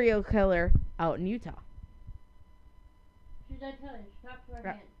serial killer out in Utah. She's Italian. She talks to her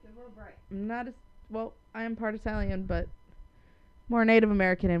Right. hands. Give her a break. I'm not as well. I am part Italian, but more Native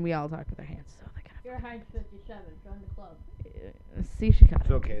American, and we all talk with our hands. So they kind You're Heinz 57. Join the club. of see Chicago.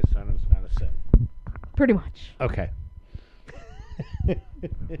 It's okay, son. It's not a sin. Pretty much. Okay.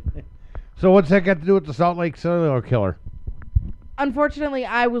 So what's that got to do with the Salt Lake serial killer? Unfortunately,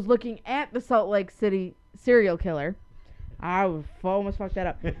 I was looking at the Salt Lake City serial killer. Almost fucked that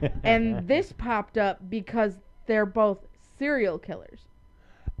up. And this popped up because they're both serial killers.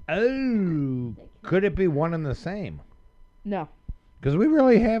 Oh, could it be one and the same? No, Because we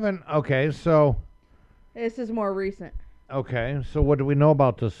really haven't. Okay, so this is more recent. what do we know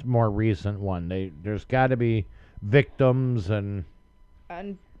about this more recent one? There's got to be victims and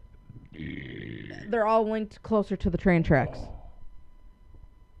And they're all linked closer to the train tracks.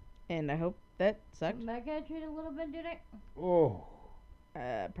 And I hope that sucked. Back at you a little bit, did it? oh,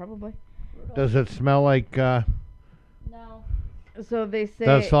 Probably. does it smell like? No. So they say.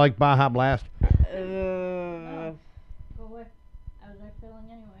 Does it smell like Baja Blast? Uh, Go away. I was there feeling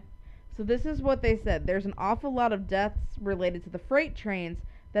anyway. So this is what they said. There's an awful lot of deaths related to the freight trains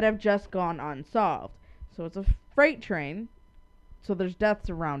that have just gone unsolved. So it's a freight train. So there's deaths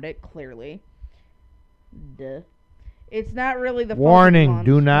around it, clearly. Duh. It's not really the fault of the Warning: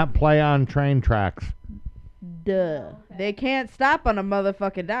 Do launch. not play on train tracks. Duh. Okay. They can't stop on a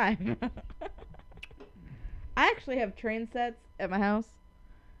motherfucking dime. I actually have train sets at my house.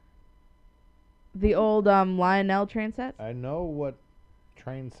 The old Lionel train sets. I know what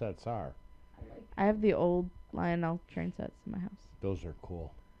train sets are. I have the old Lionel train sets in my house. Those are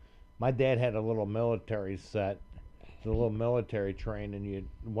cool. My dad had a little military set. It's a little military train, and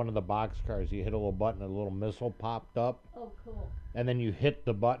one of the boxcars, you hit a little button, and a little missile popped up, Oh, cool. and then you hit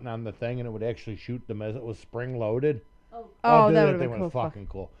the button on the thing, and it would actually shoot the missile. It was spring loaded. Oh, Oh, dude, that would have thing been cool. was fucking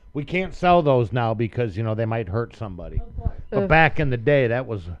cool. We can't sell those now because they might hurt somebody. of course. But Ugh. back in the day,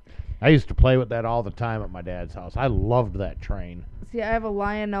 I used to play with that all the time at my dad's house. I loved that train. See, I have a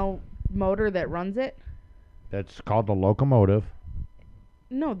Lionel motor that runs it. That's called the locomotive.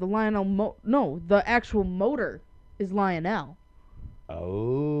 No, the Lionel the actual motor is Lionel.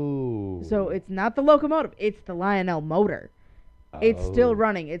 Oh. So it's not the locomotive, it's the Lionel motor. It's Oh. still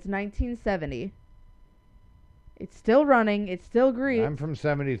running. It's 1970. It's still running. It's still green. I'm from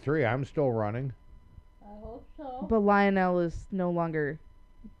 73. I'm still running. I hope so. But Lionel is no longer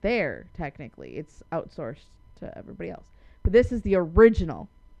there, technically. It's outsourced to everybody else. But this is the original.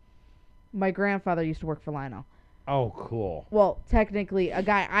 My grandfather used to work for Lionel. Oh, cool. Well, technically, a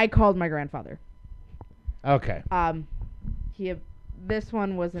guy I called my grandfather. Okay. This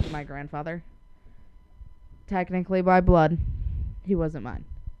one wasn't my grandfather. Technically, by blood, he wasn't mine.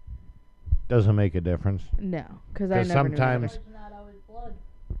 Doesn't make a difference. No, because I 'Cause never knew sometimes- It's not always blood.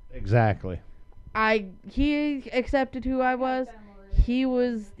 Exactly. He accepted who I was.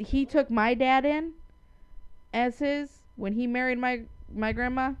 He took my dad in as his when he married my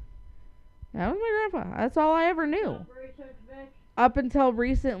grandma. That was my grandpa. That's all I ever knew. Research, bitch. Up until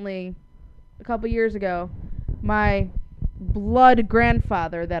recently, a couple years ago, my blood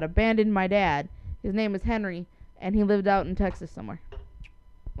grandfather that abandoned my dad, his name is Henry, and he lived out in Texas somewhere.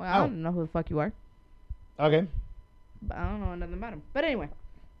 Well, I Oh. don't know who the fuck you are, Okay. but I don't know nothing about him. But anyway,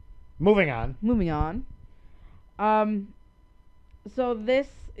 Moving on. moving on. So this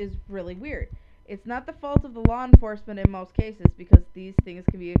is really weird. It's not the fault of the law enforcement in most cases because these things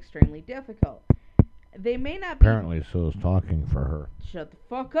can be extremely difficult. They may not be. Apparently, Sue's talking for her. Shut the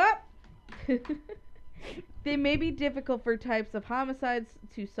fuck up. They may be difficult for types of homicides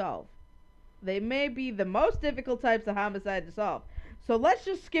to solve. They may be the most difficult types of homicide to solve. So let's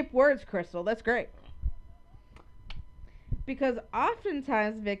just skip words, Crystal. That's great. Because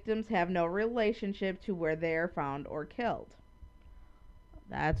oftentimes victims have no relationship to where they are found or killed.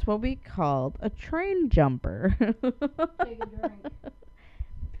 That's what we called a train jumper. Take a drink.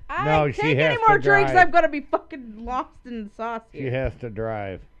 No, I she take has any to more drinks, drive. I'm gonna be fucking lost in the sauce She here. has to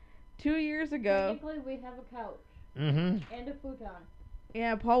drive. 2 years ago. Technically, we have a couch Mm-hmm. and a futon.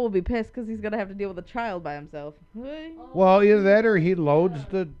 Yeah, Paul will be pissed because he's gonna have to deal with a child by himself. Oh, Well, either that or he loads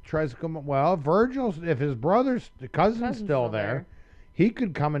the tricycle. Well, Virgil's, if his the cousin's still there, he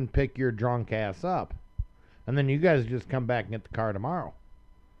could come and pick your drunk ass up. And then you guys just come back and get the car tomorrow.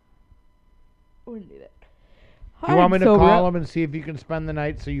 Wouldn't do that. Do you want me to call him and see if you can spend the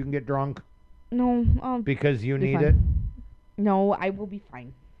night so you can get drunk? No, I'll Because you Be need fine. it? no, I will be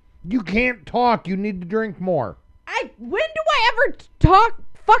fine. You can't talk. You need to drink more. When do I ever talk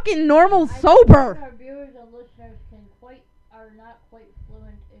fucking normal I think sober? Our viewers and listeners are not quite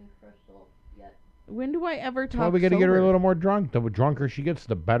fluent in crystal yet. When do I ever That's talk why we got to get her a sober? little more drunk. The drunker she gets,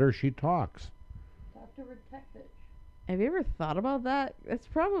 the better she talks. Dr. Tech Bitch. Have you ever thought about that? That's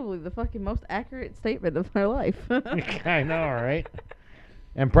probably the fucking most accurate statement of my life. I know, right?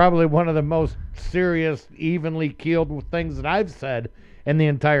 And probably one of the most serious, evenly keeled things that I've said in the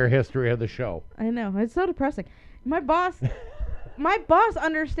entire history of the show. I know. It's so depressing. My boss my boss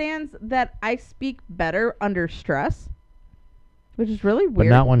understands that I speak better under stress, which is really But weird.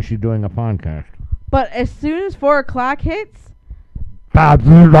 not when she's doing a podcast. But as soon as 4 o'clock hits, I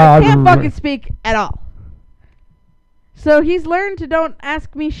I can't fucking speak at all. So he's learned to don't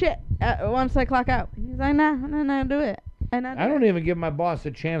ask me shit once I clock out. He's like, nah, do it. And I don't even give my boss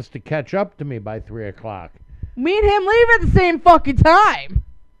a chance to catch up to me by 3 o'clock. Me and him leave at the same fucking time.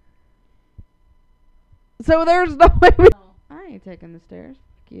 So there's no way we... I ain't taking the stairs.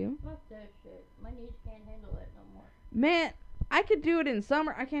 Fuck you. Fuck that shit. My knees can't handle it no more. Man, I could do it in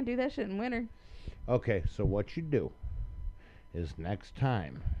summer. I can't do that shit in winter. Okay, so what you do is next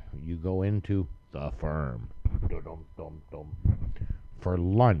time you go into the firm for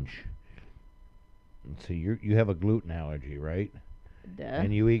lunch. And so you have a gluten allergy, right? Duh.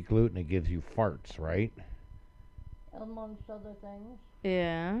 And you eat gluten, it gives you farts, right? Amongst other things.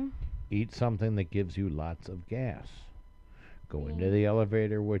 Yeah. Eat something that gives you lots of gas. Go into the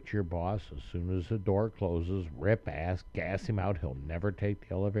elevator with your boss. As soon as the door closes, rip ass, gas him out. He'll never take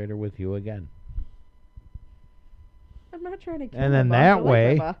the elevator with you again. I'm not trying to kill And my then boss. I that like my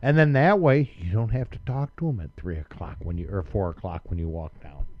way, boss. you don't have to talk to him at 3 o'clock or 4 o'clock when you walk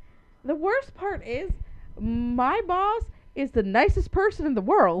down. The worst part is, my boss is the nicest person in the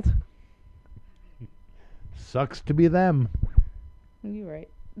world. Sucks to be them. You're right.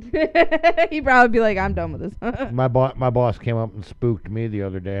 He'd probably be like, I'm done with this. My boss came up and spooked me the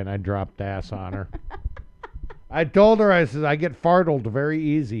other day, and I dropped ass on her. I told her, I said, I get fartled very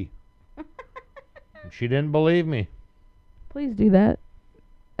easy. And she didn't believe me. Please do that.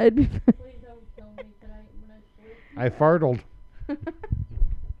 I'd be Please don't kill me tonight when I sleep. I fartled.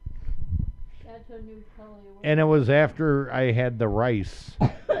 That's a new color. And it was after I had the rice.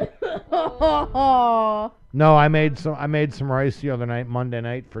 Oh. No, I made some rice the other night, Monday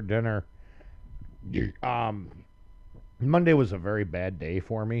night for dinner. Monday was a very bad day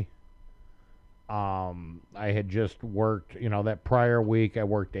for me. I had just worked, that prior week I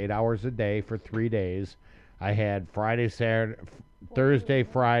worked 8 hours a day for 3 days. I had Thursday,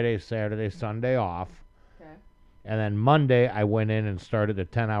 Friday, Saturday, Sunday off. Okay. And then Monday I went in and started a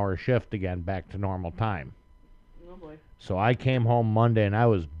 10-hour shift again, back to normal time. Oh boy. So I came home Monday and I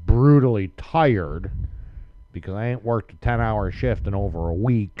was brutally tired because I ain't worked a 10-hour shift in over a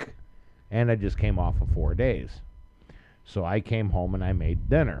week, and I just came off of 4 days. So I came home and I made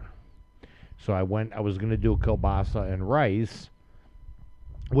dinner. So I was going to do kielbasa and rice,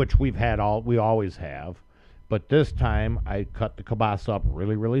 which we always have, but this time I cut the kielbasa up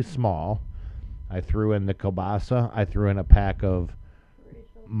really, really small. I threw in the kielbasa. I threw in a pack of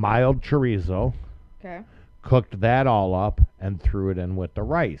mild chorizo. Okay. Cooked that all up and threw it in with the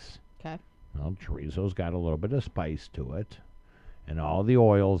rice. Okay. Well, chorizo's got a little bit of spice to it, and all the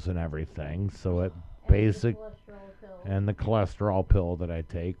oils and everything. So it and the cholesterol pill that I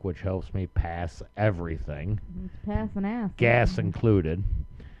take, which helps me pass everything, It's passing ass. gas included.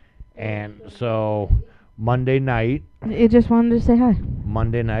 And so Monday night It just wanted to say hi.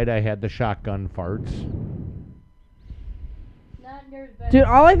 I had the shotgun farts. Not near as bad. Dude,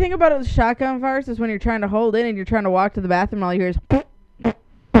 all I think about is shotgun farts is when you're trying to hold in and you're trying to walk to the bathroom and all you hear is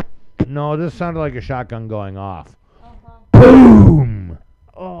No, this sounded like a shotgun going off. Uh-huh. Boom!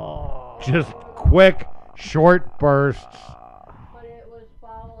 oh. Just quick, short bursts. But it was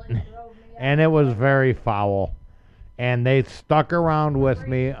foul and drove me out. And it was very foul. And they stuck around with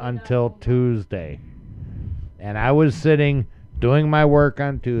me until Tuesday. And I was sitting doing my work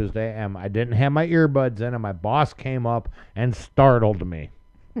on Tuesday, and I didn't have my earbuds in, and my boss came up and startled me.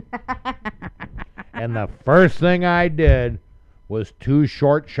 And the first thing I did was 2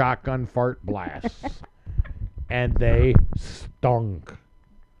 short shotgun fart blasts. And they stunk.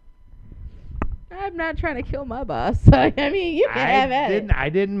 I'm not trying to kill my boss. I mean, you can have at it. I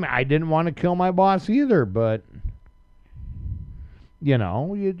didn't want to kill my boss either, but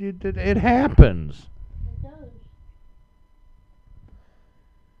it happens. It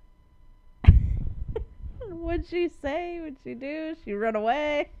does. What'd she say? What'd she do? She run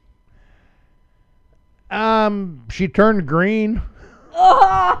away? She turned green,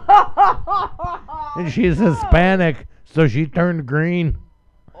 Oh! and she's Hispanic, so she turned green,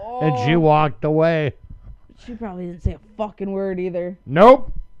 and she walked away. She probably didn't say a fucking word either.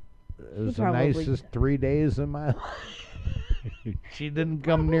 Nope. It was the probably- nicest 3 days of my life. She didn't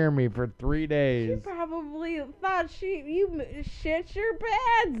come near me for 3 She days. probably thought you shit your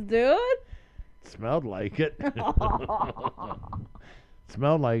pants, dude. Smelled like it.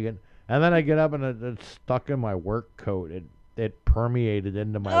 Smelled like it. And then I get up and it's stuck in my work coat. It permeated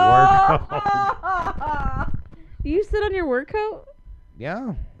into my work coat. You sit on your work coat?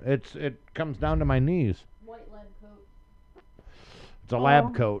 Yeah, it comes down to my knees. White lab coat. It's a lab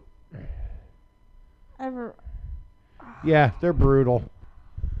Oh. coat. Ever. Yeah, they're brutal.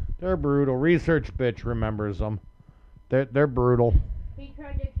 They're brutal. Research bitch remembers them. They're brutal. He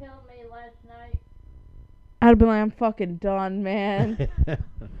tried to kill me last night. I'd be like, I'm fucking done, man.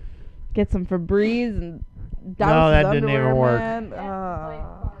 Get some Febreze and douse No, his that didn't underwear, even work. man. That's white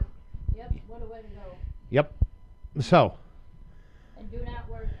fart. Yep, what a way to go. Yep. So, And do not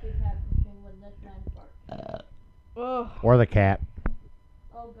work CPAP machine when this man farts. Ugh. or the cat.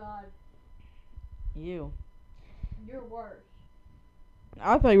 Oh God, You. you're worse.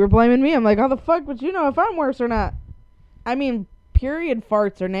 I thought you were blaming me. I'm like, how the fuck would you know if I'm worse or not? I mean, period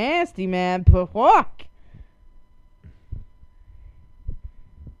farts are nasty, man. But fuck.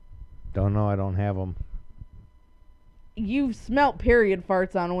 Don't know. I don't have them. You've smelt period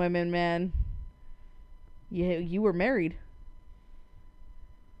farts on women, man. You were married.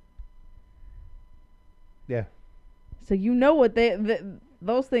 Yeah. So you know what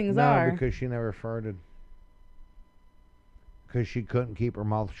those things No, are. because she never farted. Because she couldn't keep her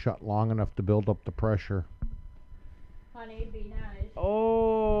mouth shut long enough to build up the pressure. Honey, be nice.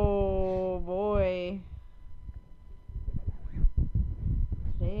 Oh boy.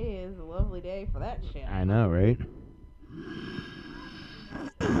 Today is a lovely day for that shit. I know, right?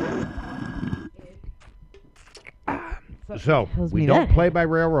 So, Tells we me don't that. play by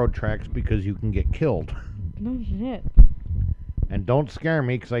railroad tracks because you can get killed. No shit. And don't scare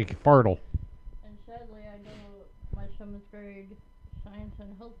me because I fartle. And sadly, I know my 7th grade science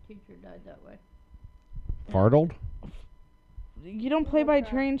and health teacher died that way. Fartled? You don't play by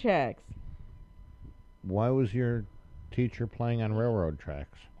train tracks. Why was your teacher playing on railroad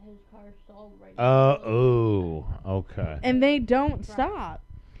tracks? His car stalled right Oh, okay. And they don't stop.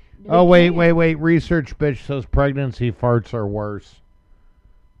 Oh, wait. can't. Research bitch says pregnancy farts are worse.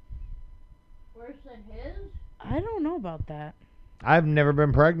 Worse than his? I don't know about that. I've never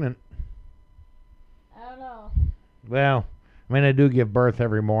been pregnant. I don't know. Well, I mean, I do give birth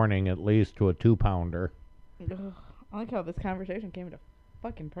every morning at least to a 2-pounder. Ugh, I like how this conversation came to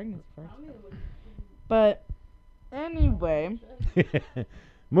fucking pregnancy first. Tommy would But anyway,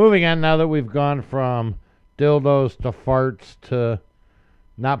 Moving on now that we've gone from dildos to farts to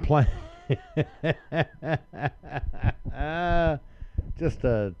not playing. Just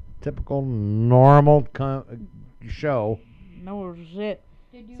a typical normal show. no shit.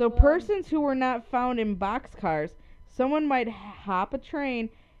 Did you, So persons who were not found in boxcars, someone might hop a train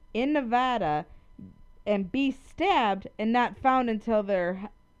in Nevada and be stabbed and not found until they're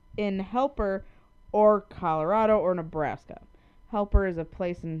in Helper or Colorado or Nebraska. Helper is a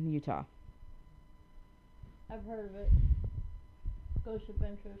place in Utah. I've heard of it. Ghost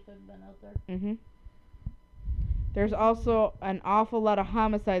Adventures have been out there. Mhm. There's also an awful lot of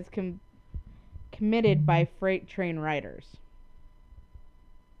homicides committed by freight train riders.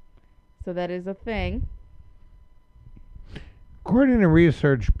 So that is a thing. According to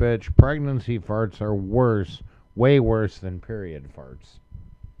research, bitch, pregnancy farts are worse, way worse than period farts.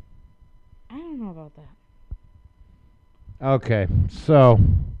 I don't know about that. Okay, so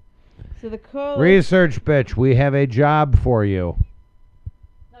So the code. research, bitch, we have a job for you.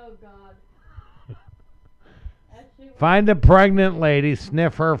 Oh God. Actually, Find a pregnant lady,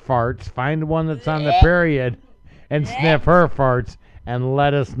 sniff her farts, find one that's on the period, and sniff her farts, and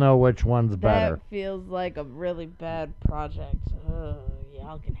let us know which one's better. That feels like a really bad project. Oh,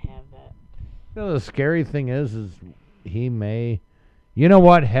 y'all can have that. You know, the scary thing is he may, you know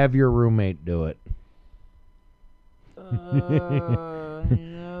what? Have your roommate do it.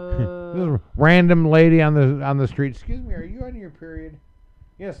 No. This random lady on the street. Excuse me, are you on your period?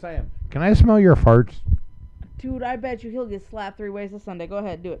 Yes, I am. Can I smell your farts? Dude, I bet you he'll get slapped 3 ways this Sunday. Go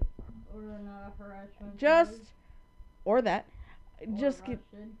ahead, do it. or not a harassment. Just, charge, or that. or Just get,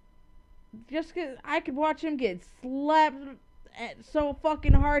 arrested. I could watch him get slapped so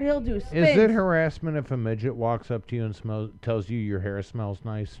fucking hard he'll do spins. Is it harassment if a midget walks up to you and tells you your hair smells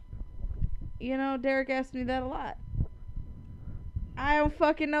nice? You know, Derek asked me that a lot. I don't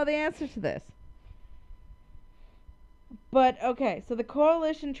fucking know the answer to this. But, okay, so the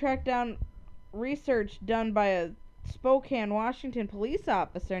coalition tracked down research done by a Spokane, Washington police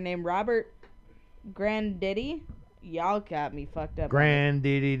officer named Robert Granditti. Y'all got me fucked up. Grand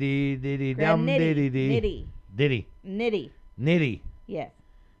diddy dee diddy dum diddy dee. Nitty. Diddy. Nitty. Nitty. Yes.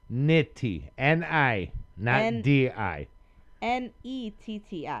 Nitty. N-I. Not N- D-I.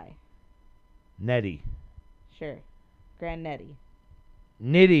 Netti. Netty. Sure. Granditti.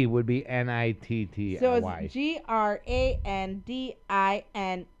 Nitty would be N-I-T-T-Y. So it's Grandinetti.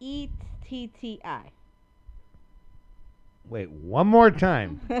 Wait, one more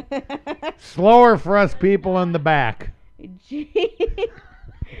time. Slower for us people in the back. Grandetti.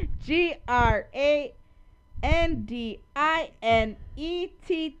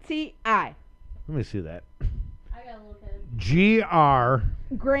 Let me see that. I gotta look at it. G-R.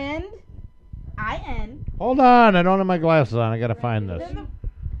 Grand. I-N. Hold on, I don't have my glasses on. I gotta find this.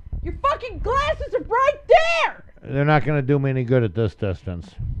 Your fucking glasses are right there! They're not gonna do me any good at this distance.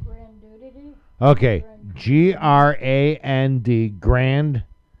 Grandudity. Okay, G-R-A-N-D. Grand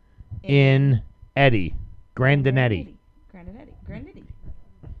in Eddie. Grandinetti. Grandinetti. Grandinetti.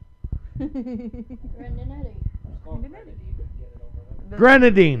 Let's call him Grenadine and get it over with.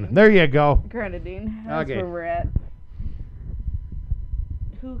 Grenadine. There you go. Grenadine. That's Okay. where we're at.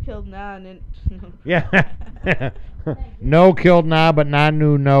 Who killed Nan and Yeah. No killed Na, but Na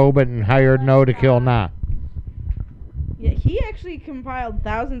knew no, but hired no to kill Na. Yeah, he actually compiled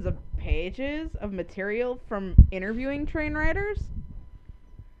thousands of pages of material from interviewing train riders.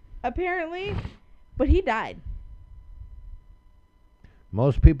 Apparently, but he died.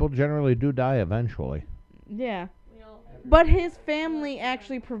 Most people generally do die eventually. Yeah. We all But his family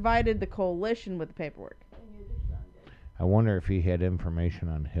actually provided the coalition with the paperwork. and you're just done. I wonder if he had information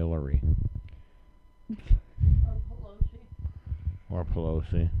on Hillary Or Pelosi. or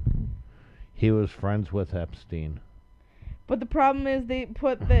Pelosi. He was friends with Epstein. But the problem is they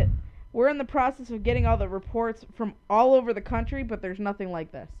put that we're in the process of getting all the reports from all over the country, but there's nothing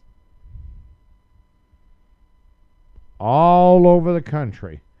like this. All over the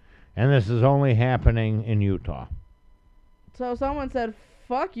country. And this is only happening in Utah. So someone said,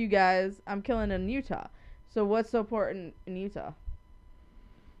 fuck you guys, I'm killing in Utah. So what's so important in Utah?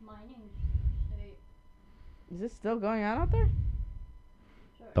 Mining state. Is this still going on out there?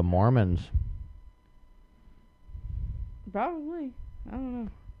 Sorry. The Mormons. Probably. I don't know.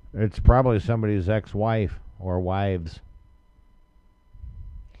 It's probably somebody's ex-wife or wives.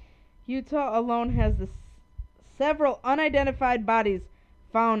 Utah alone has several unidentified bodies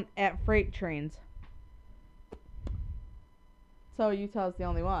found at freight trains. So Utah's the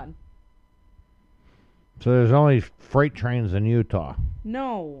only one. So there's only freight trains in Utah.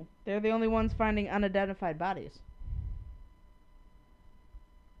 No, they're the only ones finding unidentified bodies.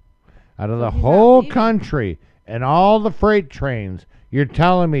 Out of So the he's not whole leaving. country and all the freight trains, you're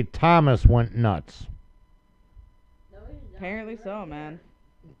telling me Thomas went nuts. No, he's not. Apparently so, man.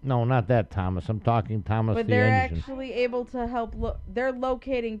 No, not that Thomas. I'm talking Thomas But the they're engine. actually able to help. They're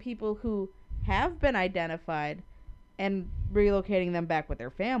locating people who have been identified and relocating them back with their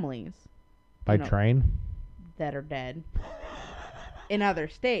families By no. train? that are dead in other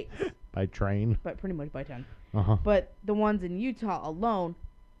states, By train. but pretty much by 10. Uh-huh. But the ones in Utah alone,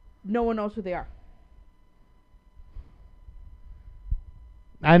 no one knows who they are.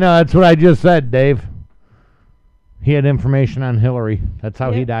 I know, that's what I just said, Dave. He had information on Hillary. That's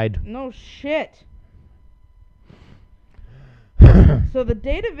how he Yep. died. No shit. So the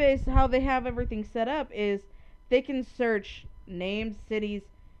database, how they have everything set up is they can search names, cities,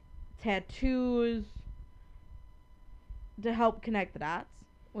 tattoos to help connect the dots,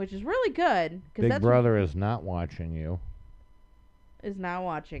 which is really good because Big that's Brother is not watching you. is not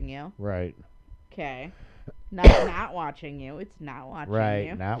watching you. Right. Okay. Not watching you. It's not watching Right,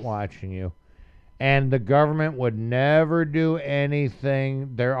 you. not watching you. And the government would never do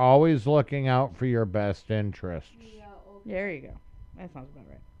anything. They're always looking out for your best interest. Yeah, okay. There you go. That sounds about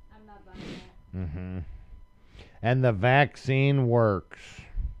right. I'm not buying that. Mm-hmm. And the vaccine works.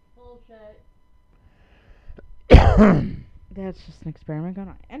 Bullshit. That's just an experiment going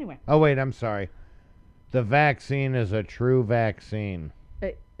on. Anyway, Oh, wait, I'm sorry. The vaccine is a true vaccine.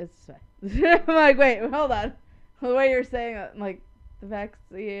 it's I'm like, wait, hold on. The way you're saying it, like the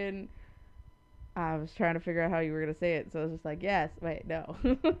vaccine. I was trying to figure out how you were gonna say it, so I was just like, yes, wait, no.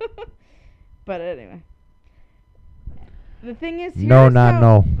 But anyway, the thing is, No, here's not how-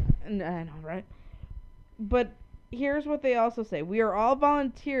 no. I know, right? But here's what they also say: we are all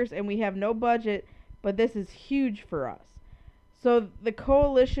volunteers and we have no budget, but this is huge for us. So the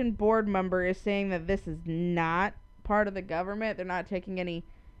coalition board member is saying that this is not part of the government. They're not taking any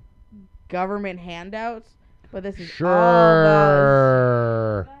government handouts, but this is all the.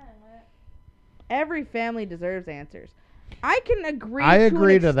 Sure. Buying that. Every family deserves answers. I can agree. I to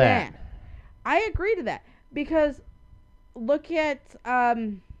agree an to that. extent. I agree to that because look at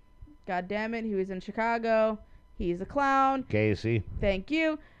God damn it, he was in Chicago. He's a clown. Casey. Thank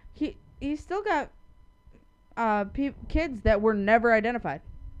you. He's still got kids that were never identified.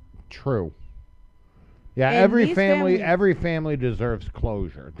 True. Yeah, And every these family families- every family deserves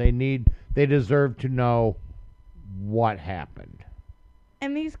closure. They deserve to know what happened.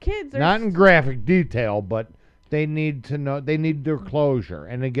 And these kids are Not in graphic detail, but They need to know. They need their closure,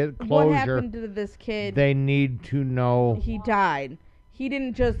 and to get What closure, happened to this kid? they need to know. He died. He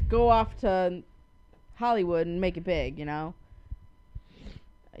didn't just go off to Hollywood and make it big, you know?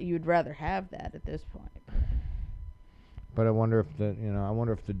 You'd rather have that at this point. But I wonder if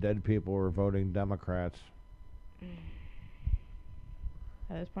the dead people were voting Democrats.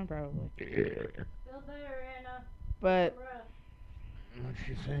 At this point, probably. Still there, Anna. But, What's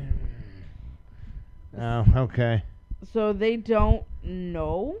she saying? Oh, okay. so they don't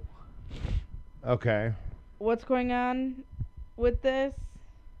know Okay. what's going on with this.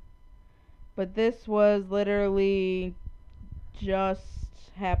 But this was literally just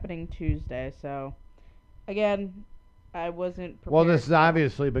happening Tuesday, so again, I wasn't prepared. Well, this has for that.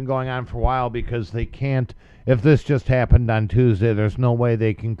 obviously been going on for a while because they can't. If this just happened on Tuesday, there's no way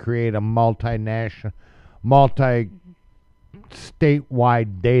they can create a multinational,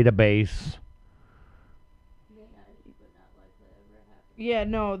 statewide database. Yeah,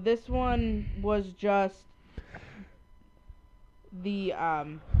 no, this one was just the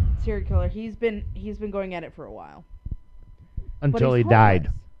serial killer. He's been going at it for a while. But Until he's he died.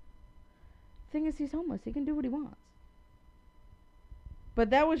 homeless. Thing is, he's homeless. He can do what he wants. But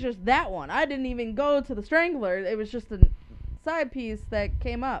that was just that one. I didn't even go to the Strangler. It was just a side piece that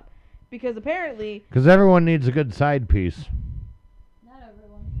came up because apparently, Because everyone needs a good side piece. Not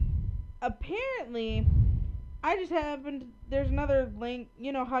everyone. apparently, I just happened. There's another link.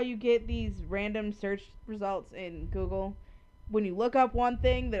 You know how you get these random search results in Google? When you look up one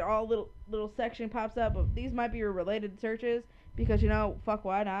thing, there all little section pops up of these might be your related searches because fuck,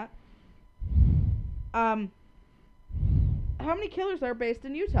 why not? How many killers are based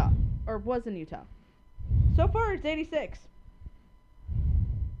in Utah or was in Utah? So far, it's 86.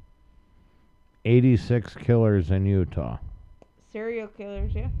 86 killers in Utah. Serial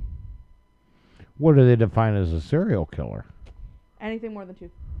killers, yeah. What do they define as a serial killer? Anything more than 2.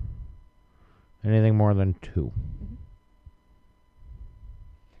 Anything more than 2.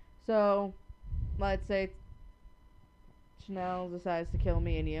 So, let's say Chanel decides to kill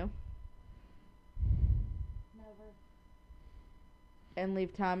me and you. Never. And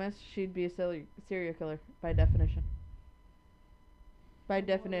leave Thomas, she'd be a serial killer by definition. By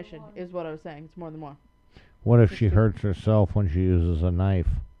definition is what I was saying. It's more than one. What if she hurts herself when she uses a knife?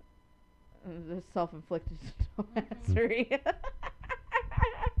 The self-inflicted dumbassery.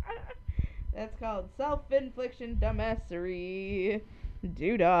 That's called self-infliction dumbassery.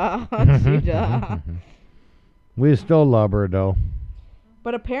 Doodah. Doodah. We still love her, though.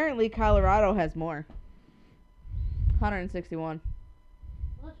 But apparently Colorado has more. 161.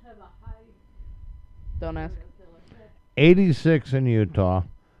 Let's have a high. Don't ask. 86 in Utah,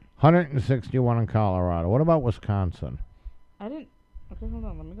 161 in Colorado. What about Wisconsin? I didn't. Okay, hold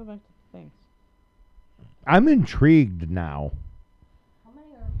on. Let me go back to the things. I'm intrigued now. How many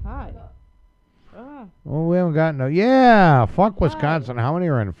are? Hi. Well, we haven't gotten no. Yeah, fuck Wisconsin. How many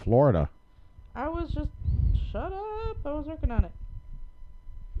are in Florida? I was just. Shut up. I was working on it.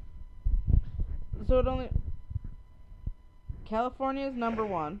 So it only. California is number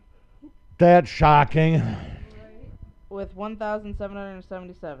 1 That's shocking. with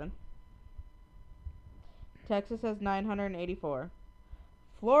 1,777. Texas has 984.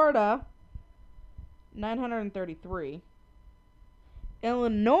 Florida, 933.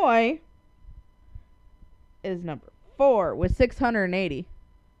 Illinois is number 4 with 680.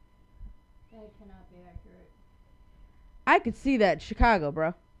 That cannot be accurate. I could see that. Chicago, bro.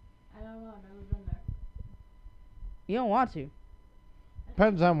 I don't know. I've never been there. You don't want to.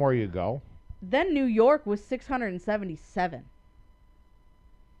 Depends on where you go. Then New York was 677.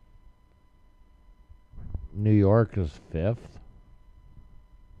 New York is 5th.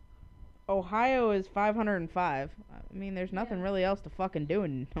 Ohio is 505. I mean, there's nothing really else to fucking do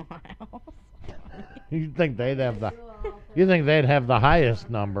in Ohio. You think they'd have the? You think they'd have the highest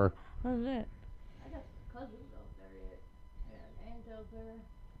number? What is it? I got cousins out there yet. I got an aunt out there.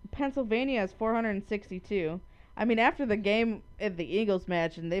 Pennsylvania is 462. I mean, after the game at the Eagles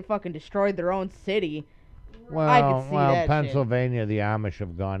match and they fucking destroyed their own city. Well, I could see that shit. Pennsylvania, the Amish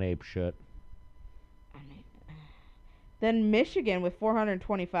have gone ape shit. I mean, then Michigan with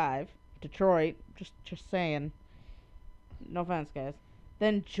 425. Detroit, just saying. No offense, guys.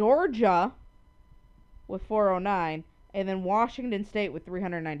 Then Georgia with 409, and then Washington State with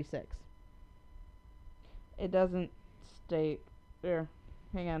 396. It doesn't state there.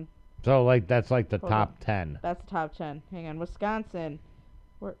 Hang on. So that's like the Hold top on. 10. That's the top 10. Hang on. Wisconsin.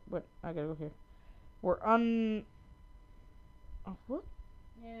 What? I gotta go here. We're Oh, what?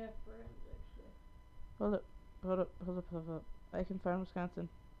 Yeah, forensics. Hold up. I can find Wisconsin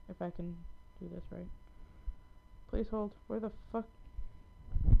if I can do this right. Please hold. Where the fuck?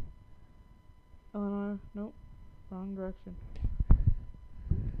 Illinois. Nope. Wrong direction.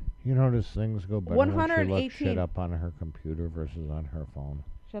 You notice things go better when she looks 118. shit up on her computer versus on her phone.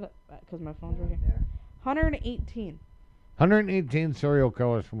 Shut up, because my phone's right here. 118. 118 serial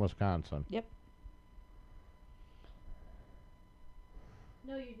killers from Wisconsin. No,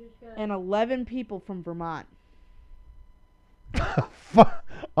 you just got. And 11 people from Vermont.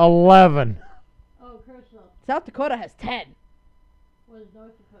 11. Oh, Crystal. South Dakota has 10. What does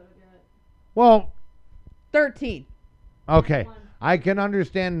North Dakota got? Well, 13. okay. One. I can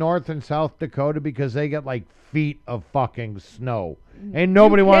understand North and South Dakota because they get like feet of fucking snow. Ain't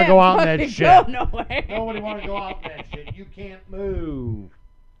nobody want to go out in that shit. Go nowhere. Nobody want to go out in that shit. You can't move.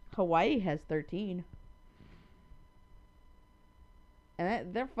 Hawaii has 13.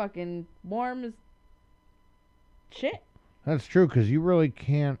 And they're fucking warm as shit. That's true because you really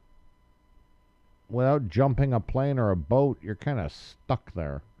can't, without jumping a plane or a boat, you're kind of stuck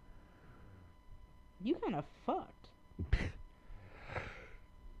there. You kind of fucked.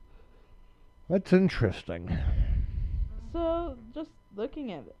 That's interesting. So, just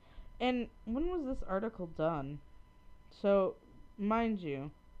looking at it. And when was this article done? So, mind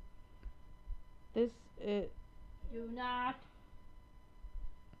you, this it Do not.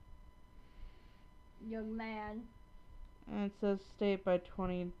 Young man. and it says state by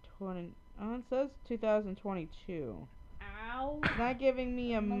 2020. Oh, it says 2022. Ow. It's not giving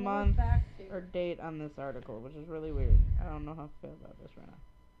me a I'm little month back or here. date on this article, which is really weird. I don't know how to feel about this right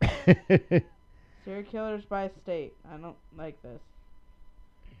now. Serial killers by state. I don't like this.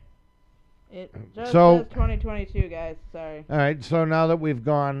 It just So- says 2022, guys. Sorry. All right, so now that we've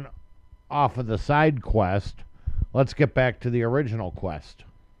gone off of the side quest, let's get back to the original quest.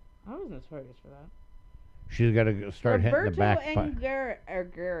 I was notorious for that. She's got to start hitting the Roberto back.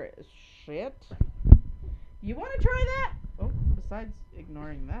 Shit. You want to try that? Oh, besides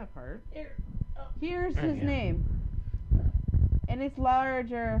ignoring that part. Here. Here's his Yeah. name. And it's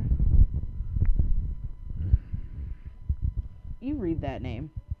larger. You read that name.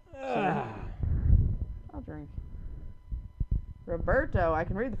 I'll drink. Roberto, I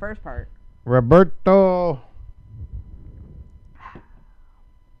can read the first part. Roberto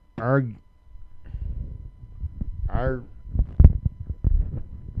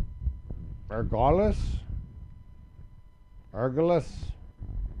Argalis?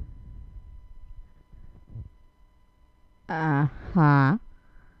 Uh-huh.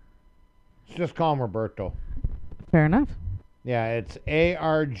 Let's just call him Roberto. Fair enough. Yeah, it's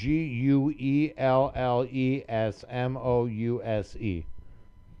Arguellesmouse.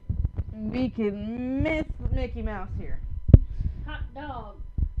 We can miss Mickey Mouse here. Hot dog.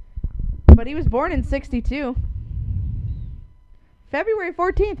 But he was born in 62. February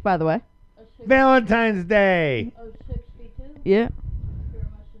 14th, by the way. Valentine's Day. Oh, 62. Yeah. Here my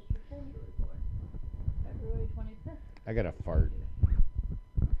sister Cindy was born. February 25th. I got to fart.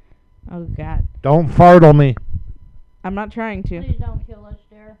 Oh, God. Don't fartle me. I'm not trying to. Please don't kill us,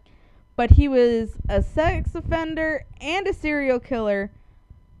 dear. But he was a sex offender and a serial killer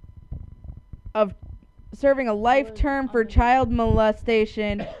of serving a life term for child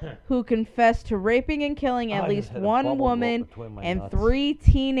molestation who confessed to raping and killing at least one woman and 3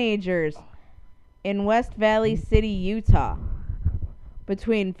 teenagers in West Valley City, Utah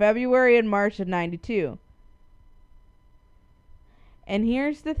between February and March of 92. And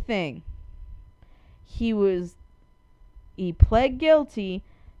here's the thing. He pled guilty,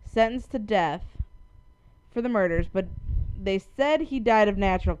 sentenced to death for the murders, but they said he died of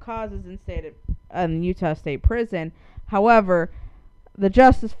natural causes in Utah State Prison. However, the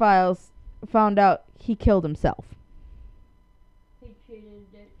Justice Files found out he killed himself. He cheated.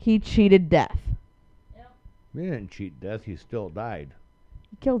 He cheated death. Yep. He didn't cheat death. He still died.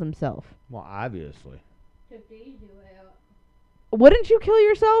 He killed himself. Well, obviously. Took the easy way out. Wouldn't you kill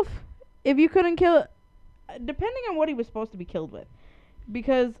yourself if you couldn't kill? Depending on what he was supposed to be killed with,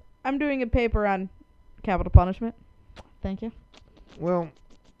 because I'm doing a paper on capital punishment. Thank you. Well,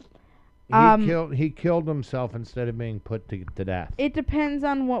 he killed himself instead of being put to death. It depends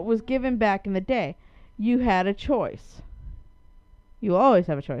on what was given back in the day. You had a choice. You always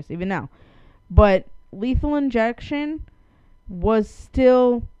have a choice, even now. But lethal injection was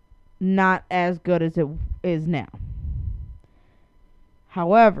still not as good as it is now.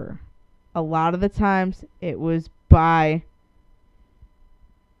 However, a lot of the times it was by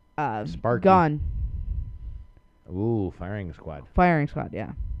Sparky. gun. Ooh, firing squad. Firing squad,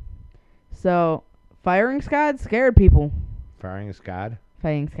 yeah. So, firing squad scared people. Firing squad?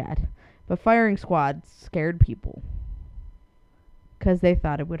 Firing squad. But firing squad scared people. Because they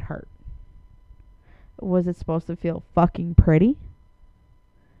thought it would hurt. was it supposed to feel fucking pretty?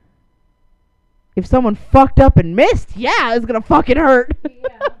 If someone fucked up and missed, yeah, it's gonna fucking hurt.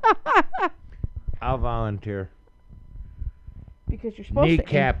 Yeah. I'll volunteer. Because you're supposed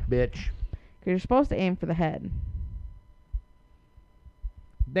Kneecap, bitch. Because you're supposed to aim for the head.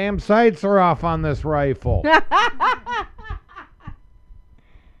 Damn sights are off on this rifle. It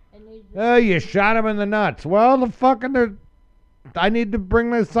needs to Oh, you shot him in the nuts. Well, the fucking... I need to bring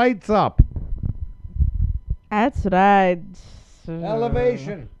my sights up. That's what I.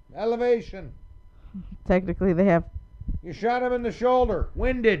 Elevation. Elevation. Technically, they have. You shot him in the shoulder.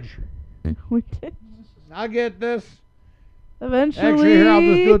 Windage. We did. I'll get this. Eventually. Actually, here, I'll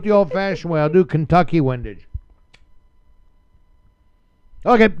just do it the old-fashioned way. I'll do Kentucky windage.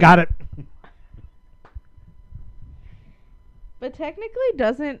 Okay, got it. But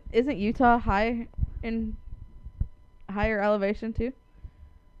technically, isn't Utah high in higher elevation too?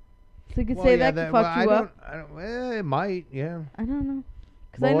 So you could say that could fuck you up. It might, yeah. I don't know.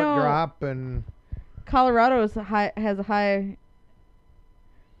 Because I Bullet know drop and... Colorado is has a high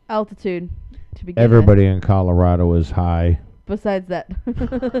altitude to begin with. Everybody in Colorado is high. Besides that.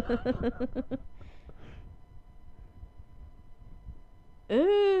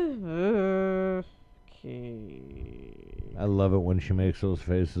 Okay. I love it when she makes those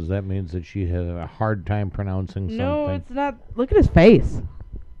faces. That means that she has a hard time pronouncing something. No, it's not. Look at his face.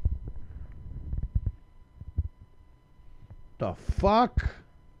 The fuck?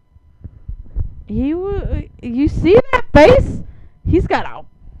 You see that face? He's got a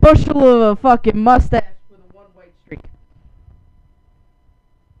bushel of a fucking mustache with a one white streak.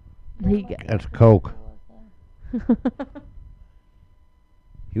 That's Coke.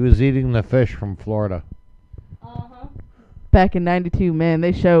 He was eating the fish from Florida. Uh-huh. Back in '92, man,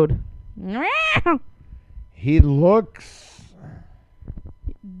 they showed. He looks...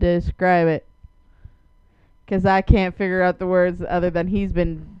 Describe it. Because I can't figure out the words other than he's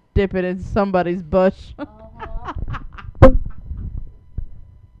been dipping in somebody's bush. Uh-huh.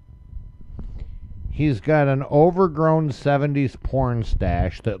 He's got an overgrown 70s porn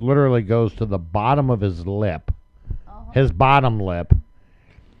stash that literally goes to the bottom of his lip. Uh-huh. His bottom lip.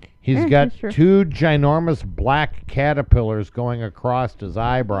 He's Yeah, got that's true. two ginormous black caterpillars going across his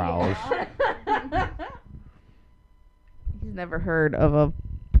eyebrows. He's never heard of a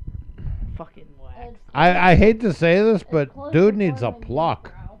fucking wax. It's- I hate to say this, it's but close dude to needs a forming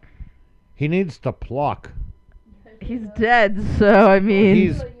pluck. unibrow. He needs to pluck. He's dead, so I mean.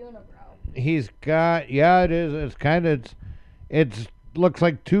 He's- To a unibrow. He's got, yeah, it is. It's kind of, it's looks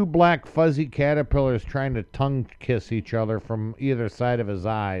like two black fuzzy caterpillars trying to tongue kiss each other from either side of his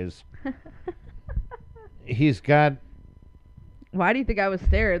eyes. He's got, Why do you think I was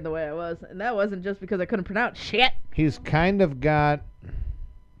staring the way I was? And that wasn't just because I couldn't pronounce shit. he's kind of got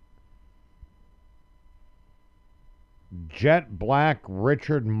jet black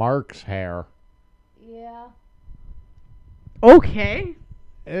Richard Marx hair. Yeah. Okay.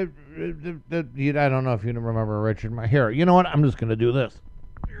 I don't know if you remember Richard Marx. Here, you know what? I'm just going to do this.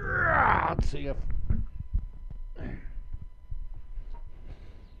 Let's see if...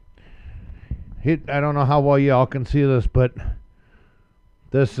 I don't know how well y'all can see this, but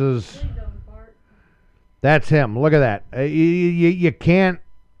this is... Please don't fart. That's him. Look at that. You can't...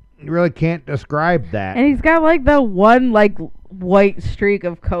 You really can't describe that. And he's got like the one like white streak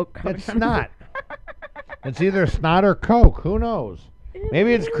of coke. It's snot. It's either snot or Coke. Who knows?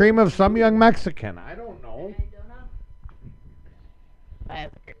 Maybe it's cream of some young Mexican. I don't know. I don't know.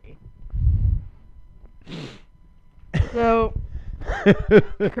 That's creepy. So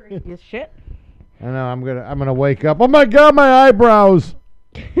creepy as shit. I know. I'm gonna wake up. Oh my God, my eyebrows.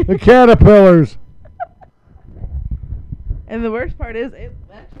 The caterpillars. And the worst part is, it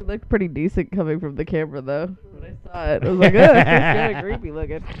actually looked pretty decent coming from the camera, though. When I saw it, I was like, "Ugh, it's kind of creepy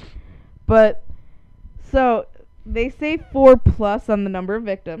looking." But so they say 4+ on the number of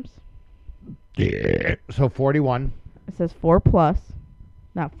victims. So 41. It says 4+,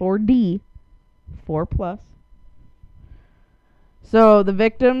 not 4D, 4+. So the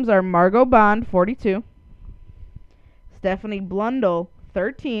victims are Margot Bond, 42, Stephanie Blundell,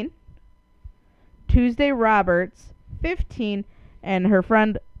 13, Tuesday Roberts, 15, and her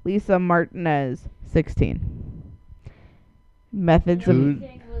friend Lisa Martinez, 16. Methods of... Tues-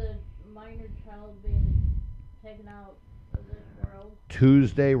 Anything with a minor child being taken out of this world.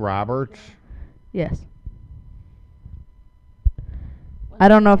 Tuesday Roberts. Yes. I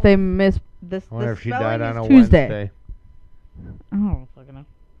don't know if they missed this. I wonder This if she spelling died on is a Tuesday. Wednesday. I don't fucking know.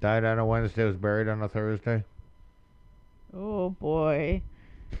 Died on a Wednesday, was buried on a Thursday. Oh boy.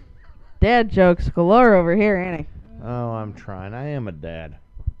 Dad jokes galore over here, ain't he? Oh, I'm trying. I am a dad.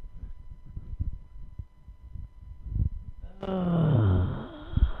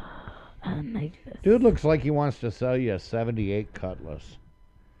 Dude looks like he wants to sell you a 78 Cutlass.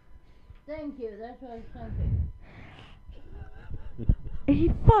 Thank you. That's what I was thinking.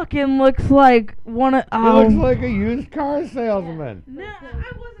 He fucking looks like one of. He looks like a used car salesman. No,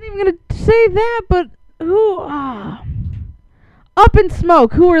 I wasn't even gonna say that, but who? Up in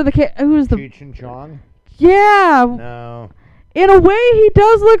Smoke. Who's the? Cheech and Chong? Yeah. No. In a way, he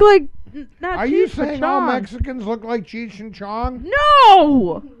does look like. Not Are Cheech, you but saying all Chong. Mexicans look like Cheech and Chong?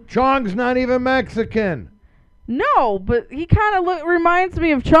 No. Chong's not even Mexican. No, but he kind of reminds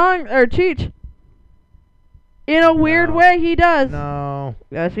me of Chong or Cheech. In a weird No. way, he does. No.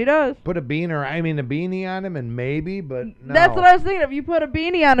 Yes, he does. Put a beanie on him and maybe, but no. That's what I was thinking. If you put a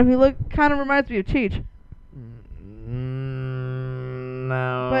beanie on him, he kind of reminds me of Cheech.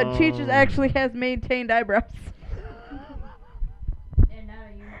 No. But Cheech actually has maintained eyebrows. And not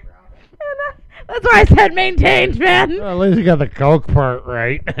a unibrow. That's why I said maintained, man. Well, at least you got the Coke part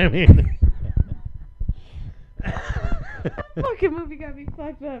right. I mean. Fucking movie got me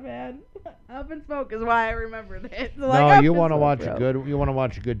fucked up, man. Up in Smoke is why I remembered it. So No, Up you in want to Smoke, watch bro. a good. You want to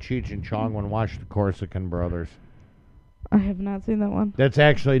watch a good Cheech and Chong one. Watch the Corsican Brothers. I have not seen that one. That's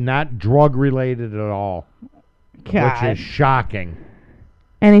actually not drug related at all, God. which is shocking.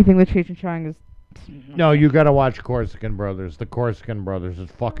 Anything with Cheech and Chong is. No, you got to watch Corsican Brothers. The Corsican Brothers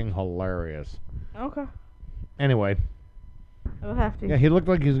is fucking hilarious. Okay. Anyway, I'll have to. yeah, he looked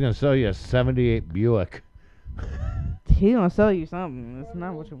like he was gonna sell you a '78 Buick. He's gonna sell you something. That's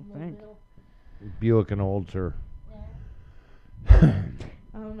not what you think. Buick and Oldsmobile. I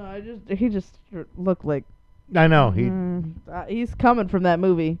don't know. He just looked like. I know He's coming from that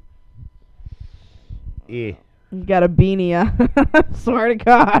movie. he. He got a beanie on. Swear to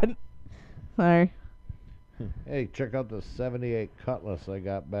God. Sorry. Hey, check out the '78 Cutlass I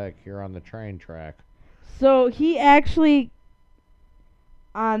got back here on the train track. So he actually,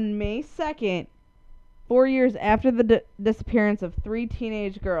 on May 2nd, 4 years after the disappearance of 3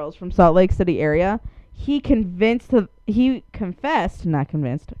 teenage girls from Salt Lake City area, confessed to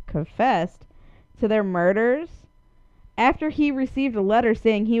their murders after he received a letter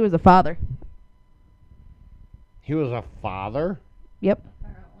saying he was a father. He was a father? Yep.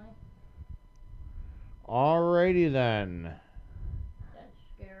 Apparently. Alrighty then. That's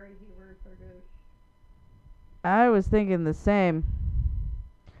scary. He reproduced. I was thinking the same.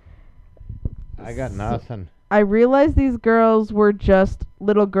 I got nothing. I realized these girls were just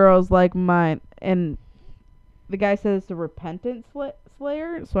little girls like mine, and the guy says it's a repentant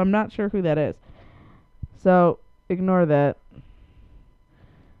slayer, so I'm not sure who that is. So ignore that.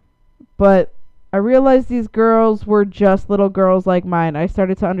 But I realized these girls were just little girls like mine. I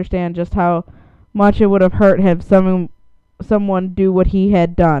started to understand just how much it would have hurt have someone do what he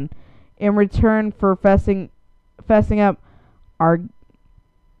had done. In return for fessing up, our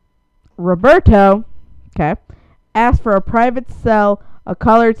Roberto, asked for a private cell, a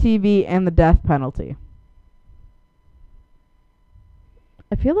color TV, and the death penalty.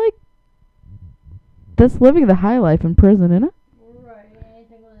 I feel like that's living the high life in prison, isn't it? Right.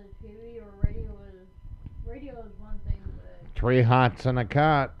 Anything with a TV or radio is one thing, but 3 hots and a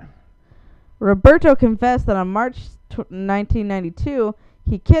cot. Roberto confessed that on March 1992,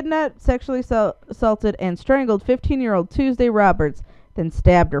 he kidnapped, sexually assaulted, and strangled 15-year-old Tuesday Roberts, then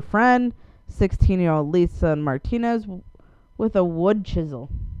stabbed her friend, 16-year-old Lisa Martinez, with a wood chisel.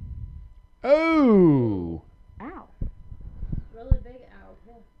 Oh! Ow. really big out.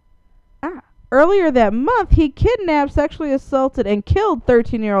 Yeah. Earlier that month, he kidnapped, sexually assaulted, and killed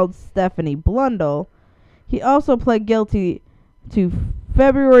 13-year-old Stephanie Blundell. He also pled guilty to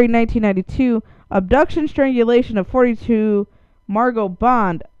February 1992 abduction strangulation of 42 Margot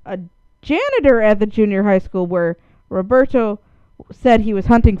Bond, a janitor at the junior high school where Roberto said he was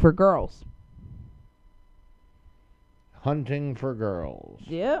hunting for girls. Hunting for girls.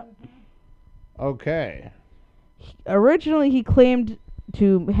 Yeah. Okay. Originally, he claimed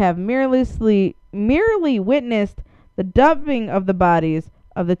to have merely witnessed the dumping of the bodies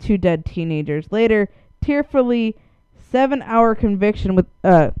of the 2 dead teenagers. Later, tearfully, 7-hour conviction with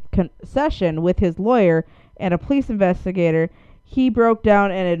session with his lawyer and a police investigator, he broke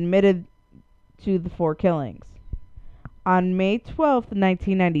down and admitted to the 4 killings. On May 12th,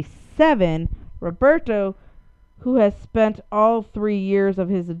 1997, Roberto, who has spent all but 3 years of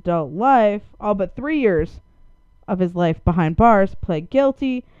his life behind bars, pled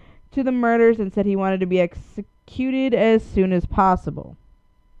guilty to the murders and said he wanted to be executed as soon as possible.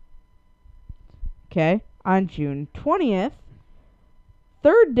 Okay. On June 20th,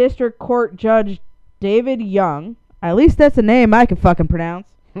 3rd District Court Judge David Young, at least that's a name I can fucking pronounce.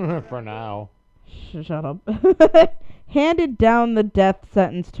 For now. Shut up. handed down the death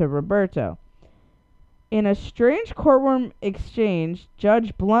sentence to Roberto. In a strange courtroom exchange,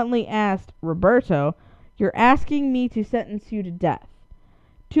 Judge bluntly asked Roberto, "You're asking me to sentence you to death?"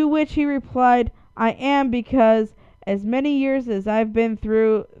 To which he replied, "I am, because as many years as I've been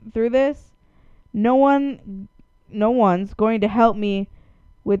through this, no one's going to help me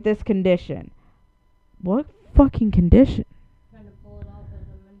with this condition." What fucking condition? Trying to pull it off as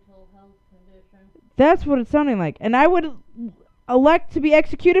a mental health condition. That's what it's sounding like. And I would elect to be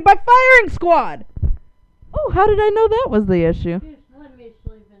executed by firing squad. Oh, how did I know that was the issue? Just let me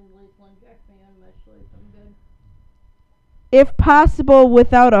sleep and lethal inject me in my sleep. I'm good. If possible,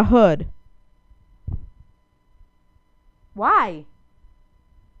 without a hood. Why?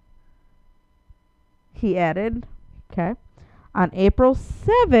 He added, okay. On April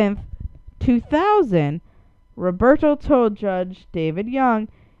 7th, 2000, Roberto told Judge David Young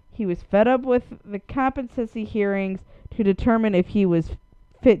he was fed up with the competency hearings to determine if he was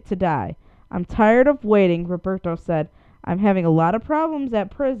fit to die. "I'm tired of waiting," Roberto said. "I'm having a lot of problems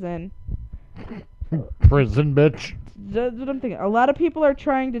at prison." Prison, bitch. That's what I'm thinking. "A lot of people are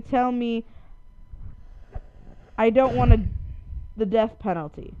trying to tell me I don't want the death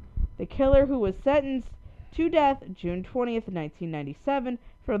penalty." The killer, who was sentenced to death June 20th, 1997,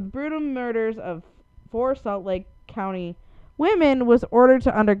 for the brutal murders of 4 Salt Lake County women, was ordered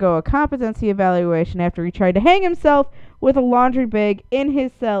to undergo a competency evaluation after he tried to hang himself with a laundry bag in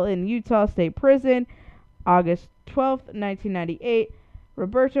his cell in Utah State Prison, August 12th, 1998.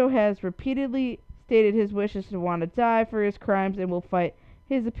 Roberto has repeatedly stated his wishes to want to die for his crimes and will fight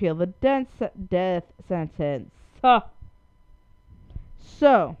his appeal the death sentence.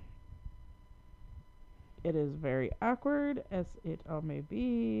 So, it is very awkward, as it all may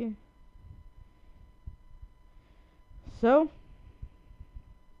be. So,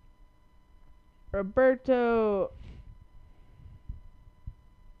 Roberto,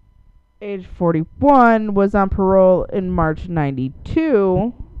 age 41, was on parole in March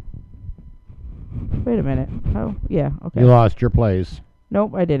 92. Wait a minute. Oh, yeah, okay. You lost your place.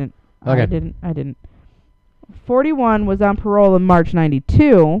 Nope, I didn't. Okay. I didn't. 41 was on parole in March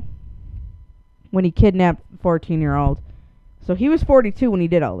 92 when he kidnapped 14-year-old. So he was 42 when he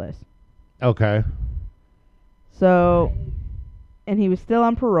did all this. Okay. So, and he was still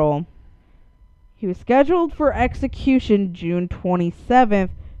on parole. He was scheduled for execution June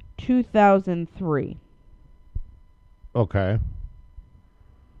 27th, 2003. Okay.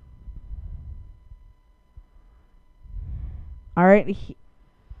 All right.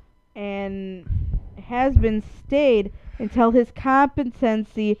 And has been stayed until his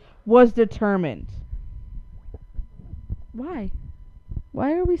competency was determined. Why?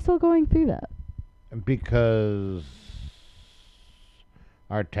 Why are we still going through that? Because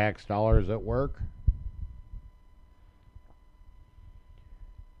our tax dollars at work.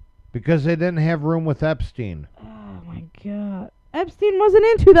 Because they didn't have room with Epstein. Oh my God. Epstein wasn't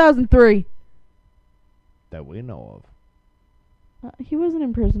in 2003. That we know of. He wasn't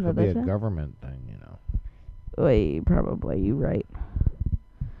in prison Could at be that a time. government thing, you know. Wait, probably. You're right.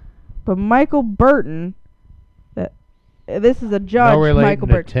 But Michael Burton, this is a judge, No relating Michael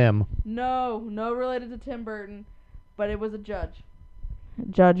to Burton. Tim. No related to Tim Burton, but it was a judge.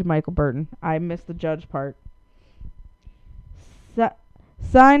 Judge Michael Burton. I missed the judge part.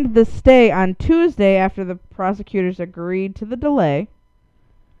 Signed the stay on Tuesday after the prosecutors agreed to the delay.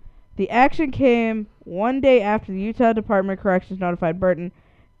 The action came one day after the Utah Department of Corrections notified Burton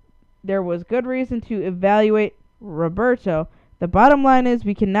there was good reason to evaluate Roberto. The bottom line is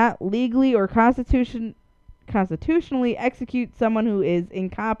we cannot legally or constitutionally execute someone who is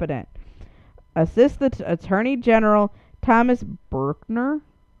incompetent. Assistant Attorney General Thomas Bunkner?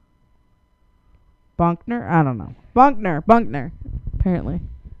 I don't know. Bunkner. Apparently.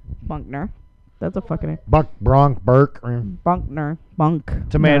 Bunkner. That's a fucking name. Bronk, Burke. Bunkner.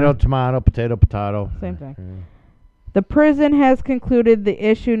 Tomato, potato, potato. Same thing. The prison has concluded the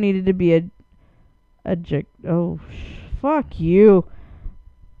issue needed to be adjudicated.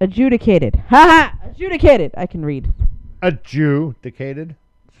 Adjudicated. I can read. Adjudicated.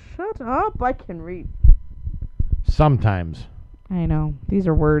 Shut up. I can read. Sometimes. I know. These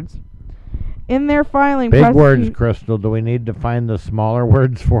are words. In their filing, Big words, Crystal. Do we need to find the smaller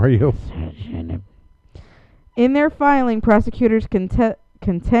words for you? In their filing, prosecutors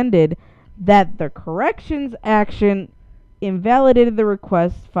contended that the corrections action invalidated the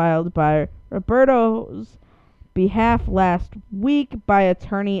request filed by Roberto's behalf last week by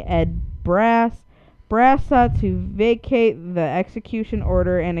attorney Ed Brass. Brass sought to vacate the execution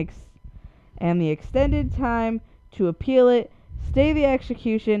order and the extended time to appeal it, stay the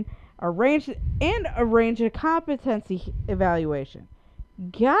execution, arranged a competency evaluation.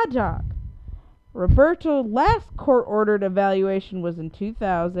 God dog. Roberto's last court-ordered evaluation was in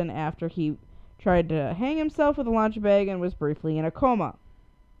 2000 after he tried to hang himself with a lunch bag and was briefly in a coma.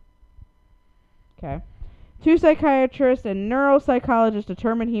 Okay. 2 psychiatrists and neuropsychologists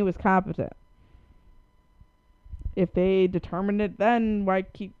determined he was competent. If they determined it then, why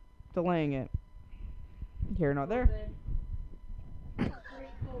keep delaying it? Here nor there.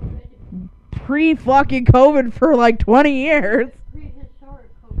 Pre-COVID. Pre-fucking COVID for like 20 years.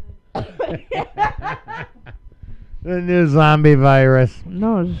 Prehistoric COVID. The new zombie virus.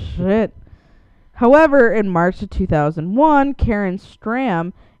 No shit. However, in March of 2001, Karen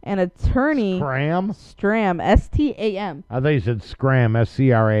Stram, an attorney... Scram? Stram, S-T-A-M. I thought you said scram,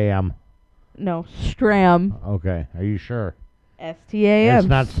 S-C-R-A-M. No, Stram, Okay, are you sure? S-T-A-M. It's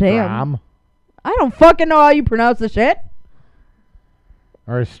not Sam. stram I don't fucking know how you pronounce the shit.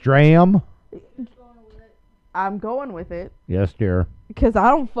 or stram? I'm going with it. Yes, dear. Because I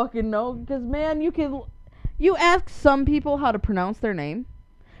don't fucking know. Because, man, you ask some people how to pronounce their name,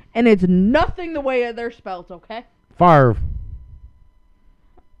 and it's nothing the way they're spelled, okay? Favre.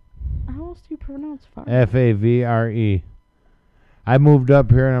 How else do you pronounce Favre? F-A-V-R-E. I moved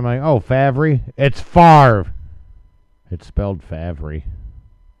up here and I'm like, oh, Favre? It's Favre. It's spelled Favre.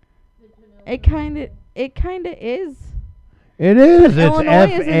 It kind of is. It is. It's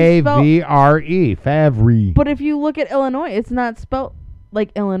Illinois isn't F-A-V-R-E. Favre. But if you look at Illinois, it's not spelled like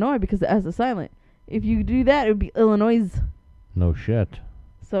Illinois because it has a silent. If you do that, it would be Illinois. No shit.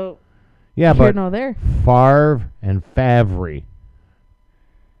 So, Yeah, here but nor there. Favre and Favre.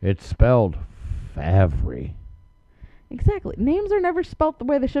 It's spelled Favre. Exactly. Names are never spelt the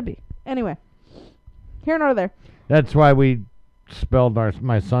way they should be. Anyway, here nor there. That's why we spelled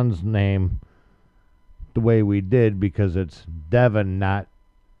my son's name the way we did, because it's Devon, not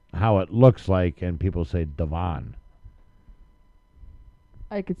how it looks like, and people say Devon.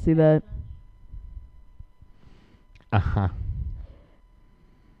 I could see that. Uh-huh.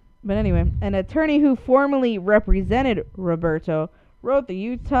 But anyway, an attorney who formerly represented Roberto wrote the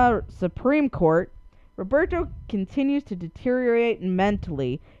Utah Supreme Court, Roberto continues to deteriorate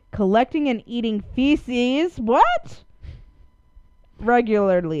mentally, collecting and eating feces. What?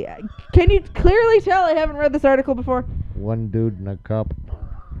 Regularly. Can you clearly tell I haven't read this article before? One dude in a cup.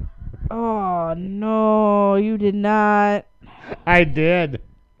 Oh, no, you did not. I did.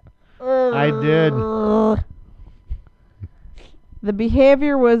 I did. Ugh. The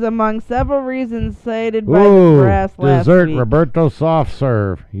behavior was among several reasons cited by the Ooh, press last dessert week. Roberto soft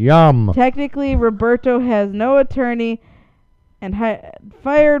serve. Yum. Technically, Roberto has no attorney and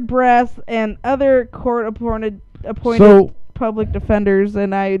fired brass and other court-appointed So- public defenders,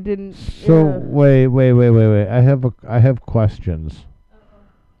 and I didn't... So wait. I have questions.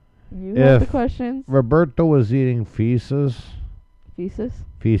 You have the if- questions? Roberto was eating feces. Feces?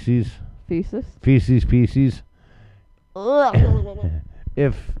 Feces. Feces? Feces. Ugh.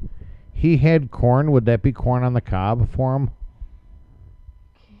 If he had corn, would that be corn on the cob for him?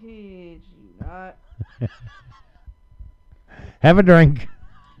 Could you not? Have a drink.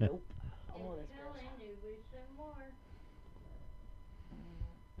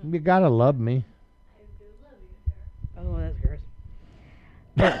 You gotta love me. Oh, that's gross.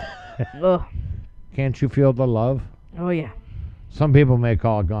 Ugh. Can't you feel the love? Oh, yeah. Some people may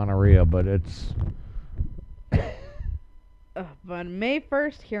call it gonorrhea, but it's... But May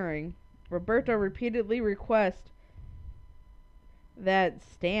 1st hearing, Roberto repeatedly requested that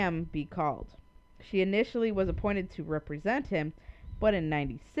Stam be called. She initially was appointed to represent him, but in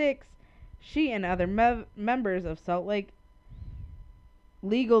 '96, she and other members of Salt Lake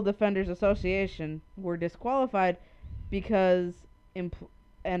Legal Defenders Association were disqualified because an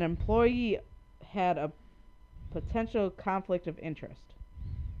employee had a potential conflict of interest.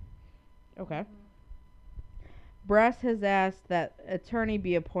 Okay. Brass has asked that attorney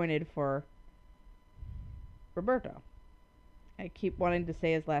be appointed for Roberto. I keep wanting to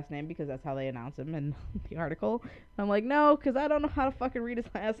say his last name because that's how they announce him in the article. I'm like, no, because I don't know how to fucking read his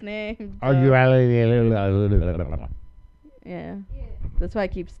last name. Are you... Yeah. That's why I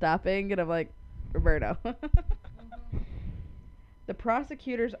keep stopping, and I'm like, Roberto. The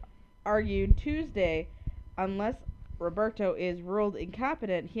prosecutors argued Tuesday, unless Roberto is ruled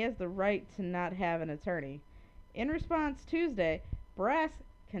incompetent, he has the right to not have an attorney. In response Tuesday, Brass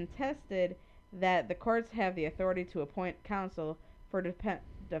contested that the courts have the authority to appoint counsel for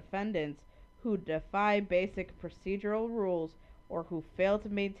defendants who defy basic procedural rules or who fail to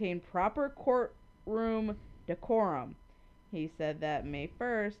maintain proper courtroom decorum. He said that May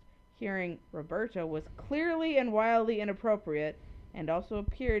 1st hearing Roberto was clearly and wildly inappropriate and also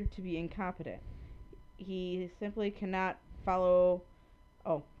appeared to be incompetent. He simply cannot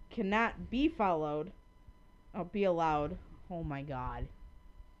be allowed. Oh my god.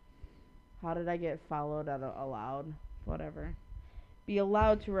 How did I get followed out of allowed? Whatever. Be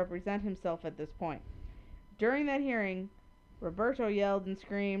allowed to represent himself at this point. During that hearing, Roberto yelled and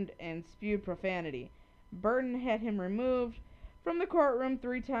screamed and spewed profanity. Burton had him removed from the courtroom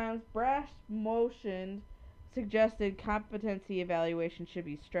 3 times. Brash motioned, suggested competency evaluation should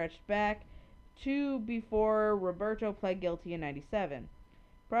be stretched back to before Roberto pled guilty in 97.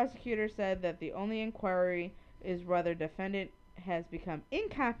 Prosecutor said that the only inquiry is whether defendant has become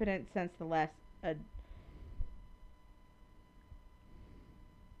incompetent since the last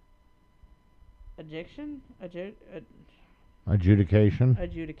adjudication,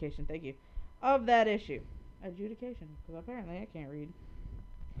 thank you, of that issue. Adjudication, because apparently I can't read.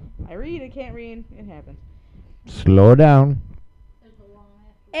 I read, I can't read, it happens. Slow down. There's a long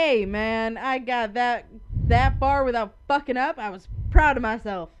ass. Hey man, I got that far without fucking up. I was proud of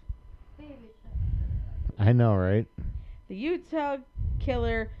myself. Baby I know, right? The Utah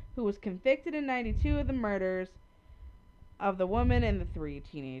killer who was convicted in 92 of the murders of the woman and the 3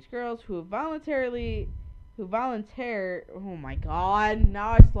 teenage girls oh my god, now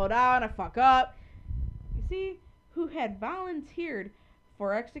I slow down, I fuck up. You see, who had volunteered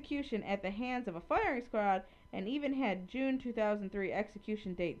for execution at the hands of a firing squad and even had June 2003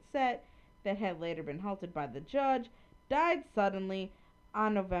 execution date set that had later been halted by the judge, died suddenly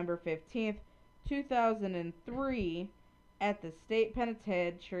on November 15th, 2003 at the state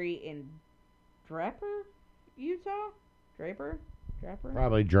penitentiary in Draper, Utah? Draper?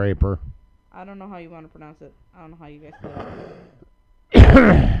 Probably Draper. I don't know how you want to pronounce it. I don't know how you guys do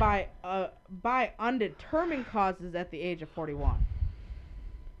it. By undetermined causes at the age of 41.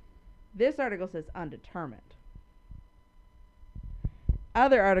 This article says undetermined.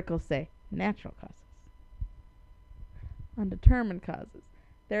 Other articles say natural causes. Undetermined causes.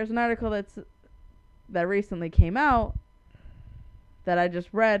 There's an article that recently came out that I just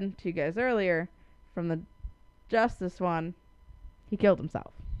read to you guys earlier from the Justice one. He killed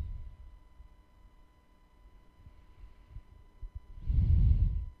himself.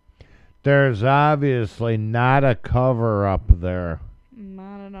 There's obviously not a cover up there.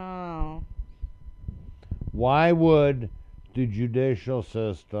 Not at all. Why would the judicial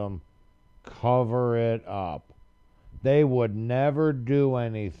system cover it up? They would never do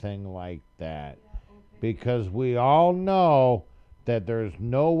anything like that. Because we all know that there's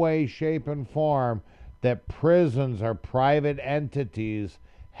no way, shape, and form that prisons are private entities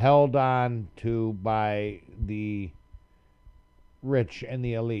held on to by the rich and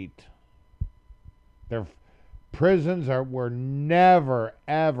the elite. Their prisons were never,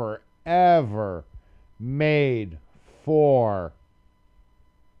 ever, ever made for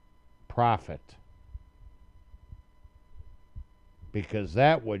profit. Because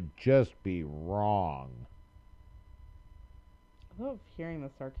that would just be wrong. I love hearing the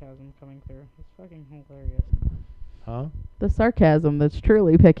sarcasm coming through. It's fucking hilarious. Huh? The sarcasm that's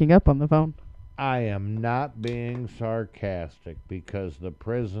truly picking up on the phone. I am not being sarcastic because the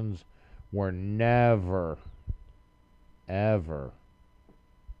prisons were never, ever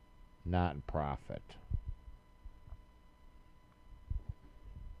not profit.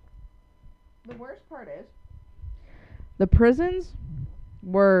 The worst part is the prisons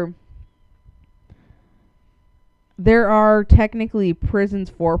were... There are technically prisons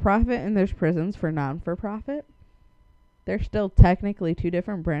for profit and there's prisons for non-for-profit. There's still technically 2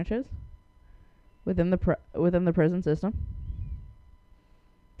 different branches within the prison system.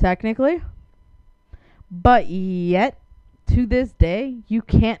 Technically. But yet, to this day, you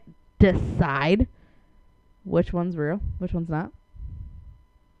can't decide which one's real, which one's not.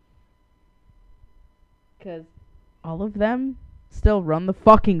 Because all of them still run the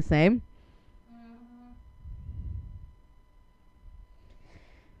fucking same.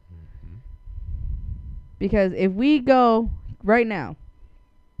 Because if we go right now,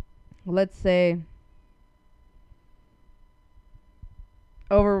 let's say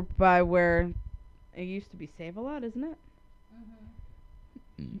over by where it used to be Save-A-Lot, isn't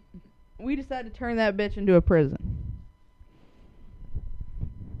it? We decide to turn that bitch into a prison.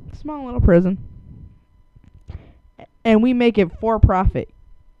 Small little prison. And we make it for profit.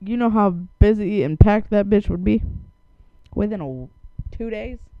 You know how busy and packed that bitch would be? Within 2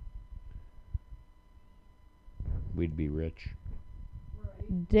 days? We'd be rich.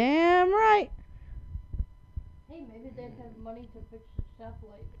 Right. Damn right. Hey, maybe they'd have money to fix the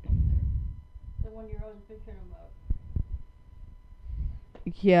stoplight up there. The one you're always bitching about.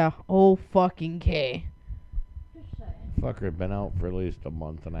 Yeah, fucking K. Just saying. Fucker had been out for at least a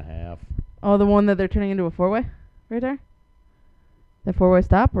month and a half. Oh, the one that they're turning into a four-way? Right there? The four-way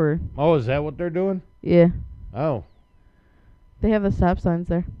stop, or? Oh, is that what they're doing? Yeah. Oh. They have the stop signs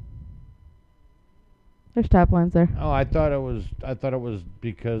there. There's stop lines there. Oh, I thought it was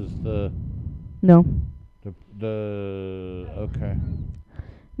because No. okay.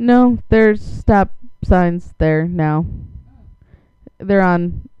 No, there's stop signs there now. They're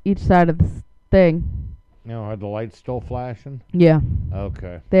on each side of the thing. No, are the lights still flashing? Yeah.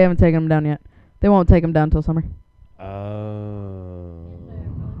 Okay. They haven't taken them down yet. They won't take them down till summer. I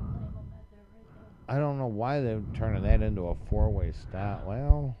don't know why they're turning that into a four-way stop.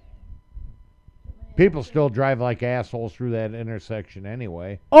 Well, people still drive like assholes through that intersection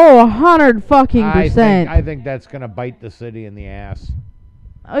anyway. Oh, 100% I think that's gonna bite the city in the ass.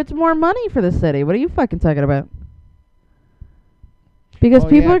 It's more money for the city. What are you fucking talking about? Because Oh,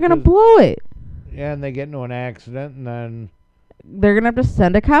 people yeah, are gonna 'cause- blow it. Yeah, and they get into an accident, and then They're gonna have to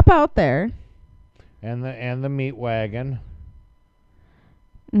send a cop out there. and the meat wagon.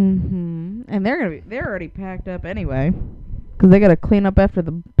 And they're already packed up anyway, because they gotta clean up after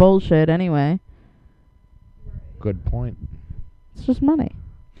the bullshit anyway. Good point. It's just money.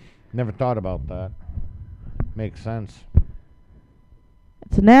 Never thought about that. Makes sense.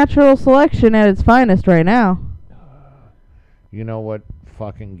 It's a natural selection at its finest right now. You know what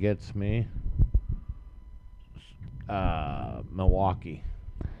fucking gets me? Milwaukee.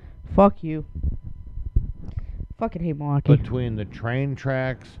 Fuck you. Fucking hate Milwaukee. Between the train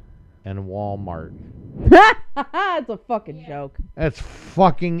tracks and Walmart. It's a fucking joke. That's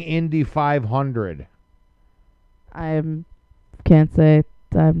fucking Indy 500. Can't say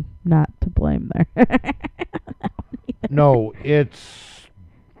I'm not to blame there. No, it's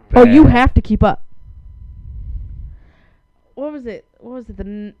Oh, you bad. have to keep up. What was it?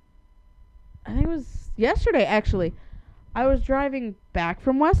 I think it was yesterday, actually. I was driving back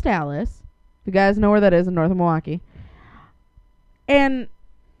from West Allis. You guys know where that is in northern Milwaukee. And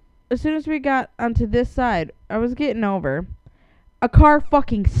as soon as we got onto this side, I was getting over. A car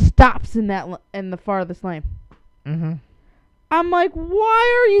fucking stops in the farthest lane. Mm-hmm. I'm like,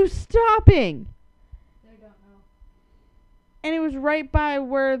 why are you stopping? They don't know. And it was right by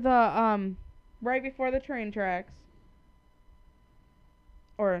where the right before the train tracks.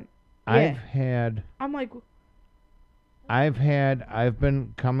 Or yeah. I've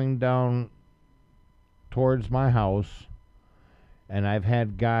been coming down towards my house, and I've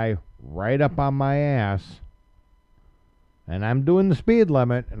had guy right up on my ass, and I'm doing the speed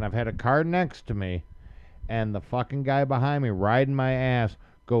limit, and I've had a car next to me, and the fucking guy behind me riding my ass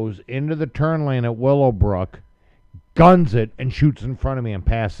goes into the turn lane at Willowbrook, guns it, and shoots in front of me and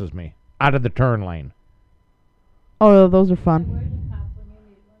passes me out of the turn lane. Oh, those are fun. Where's the cop when you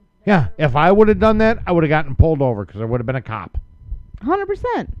need one? Yeah, if I would have done that, I would have gotten pulled over because I would have been a cop.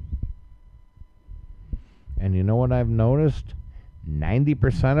 100%. And you know what I've noticed?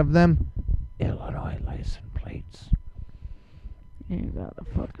 90% of them, Illinois license plates. You got the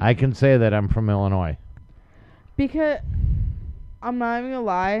fuck. I can say that I'm from Illinois. Because I'm not even gonna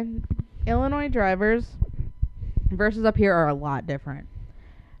lie, Illinois drivers versus up here are a lot different.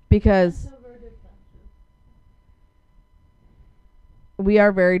 Because So we're defensive. we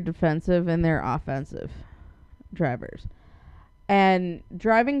are very defensive and they're offensive drivers. And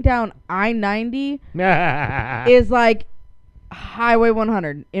driving down I-90 is like Highway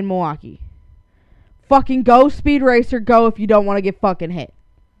 100 in Milwaukee. Fucking go, Speed Racer, go if you don't want to get fucking hit.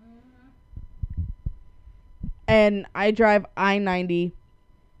 And I drive I-90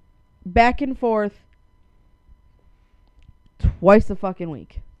 back and forth twice a fucking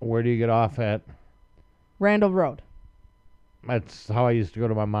week. Where do you get off at? Randall Road. That's how I used to go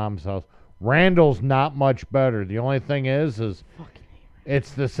to my mom's house. Randall's not much better. The only thing is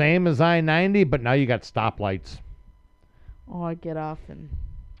it's the same as I-90, but now you got stoplights. Oh, I get off and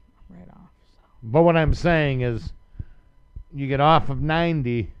I'm right off. So. But what I'm saying is you get off of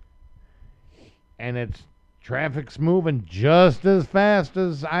 90 and it's traffic's moving just as fast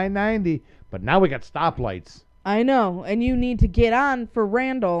as I-90, but now we got stoplights. I know, and you need to get on for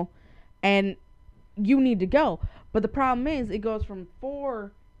Randall, and you need to go. But the problem is, it goes from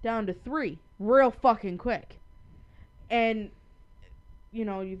 4 down to 3 real fucking quick. And, you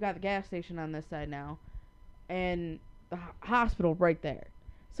know, you've got the gas station on this side now, and the hospital right there.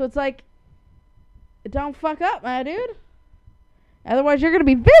 So it's like, don't fuck up, my dude. Otherwise, you're going to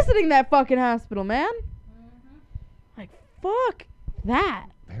be visiting that fucking hospital, man. Like, fuck that.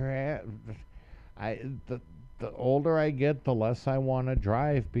 The older I get, the less I want to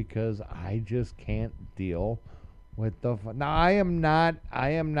drive because I just can't deal with now I am not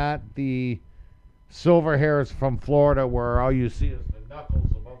the silver hairs from Florida where all you see is the knuckles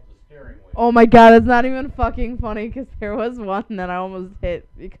above the steering wheel. Oh my god, it's not even fucking funny because there was one that I almost hit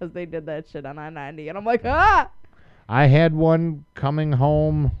because they did that shit on I-90. And I'm like, ah! I had one coming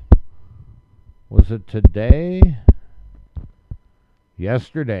home. Was it today?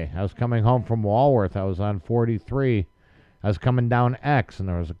 Yesterday. I was coming home from Walworth. I was on 43. I was coming down X, and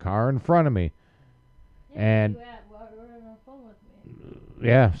there was a car in front of me. And you at while you were on the phone with me.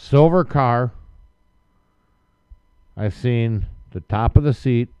 yeah, silver car. I seen the top of the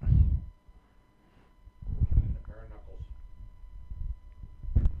seat.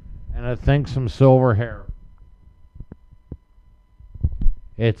 And I think some silver hair.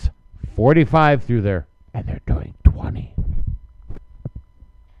 It's 45 through there, and they're doing 20.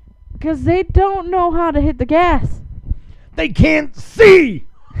 Because they don't know how to hit the gas. They can't see!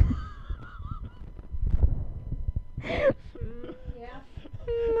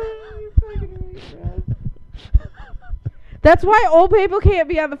 That's why old people can't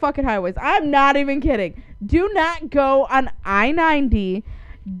be on the fucking highways. I'm not even kidding. Do not go on I-90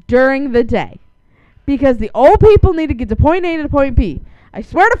 during the day. Because the old people need to get to point A to point B. I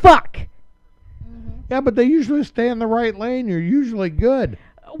swear to fuck. Yeah, but they usually stay in the right lane. You're usually good.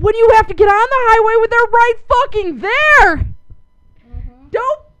 When you have to get on the highway when they're right fucking there.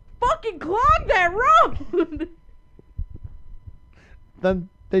 Don't fucking clog that road. Then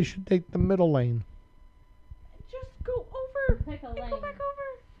they should take the middle lane. Just go over. Pick a And lane. go back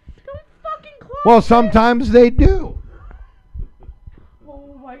over. Don't fucking clog Well, it. sometimes they do.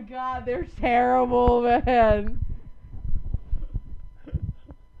 Oh my god, they're terrible, man.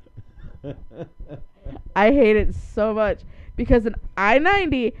 I hate it so much because in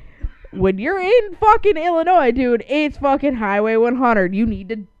I-90, when you're in fucking Illinois, dude, it's fucking Highway 100. You need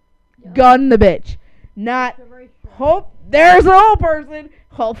to gun the bitch, not It's a racetrack. hope there's an old person.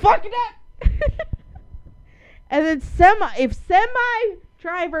 Oh, fuck it up. And then if semi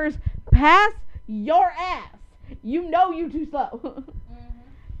drivers pass your ass, you know you too slow.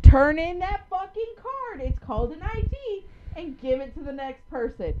 Turn in that fucking card. It's called an ID and give it to the next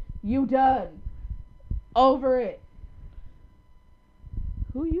person. You done. Over it.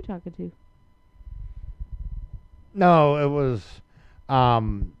 Who are you talking to? No, it was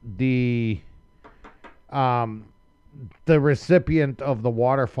the recipient of the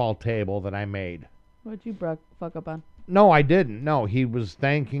waterfall table that I made. What'd you fuck up on? No, I didn't. No, he was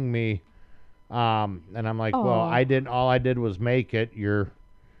thanking me, and I'm like, well, Aw. I didn't. All I did was make it. Your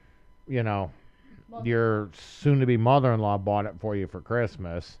soon-to-be mother-in-law bought it for you for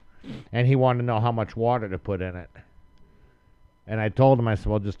Christmas, and he wanted to know how much water to put in it. And I told him, I said,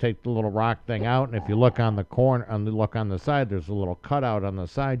 well, just take the little rock thing out, and if you look on the corner, look on the side, there's a little cutout on the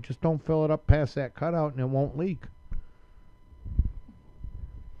side. Just don't fill it up past that cutout, and it won't leak.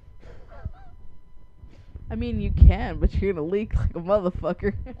 I mean, you can, but you're gonna leak like a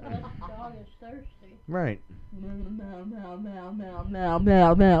motherfucker. Unless the dog is thirsty. Right. Meow, meow, meow, meow, meow,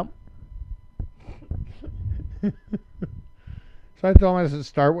 meow, meow. So I told him, I said,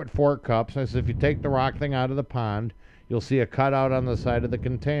 start with 4 cups. I said, if you take the rock thing out of the pond, you'll see a cutout on the side of the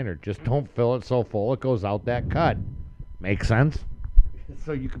container. Just don't fill it so full it goes out that cut. Make sense?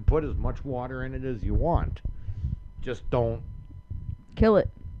 So you can put as much water in it as you want. Just don't Kill it.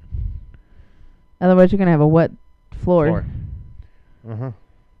 Otherwise, you're gonna have a wet floor. Uh-huh.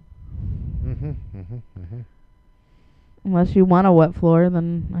 Unless you want a wet floor,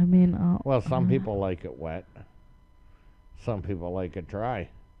 then I mean. Well, some people like it wet. Some people like it dry.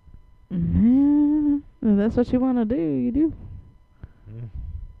 If that's what you want to do, you do.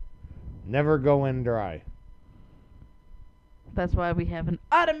 Never go in dry. That's why we have an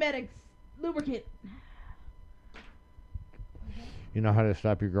automatic lubricant. You know how to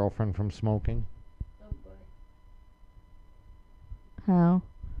stop your girlfriend from smoking? Oh boy. How?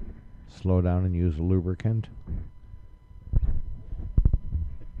 Slow down and use a lubricant.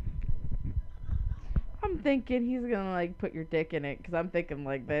 I'm thinking he's gonna like put your dick in it because I'm thinking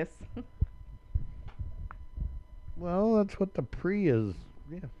like this. Well, that's what the pre is.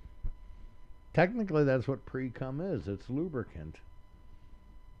 Yeah. Technically, that's what pre-cum is. It's lubricant.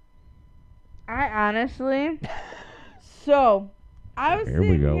 I honestly. So, I was Here we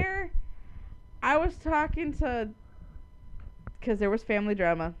sitting go. here. I was talking to. Because there was family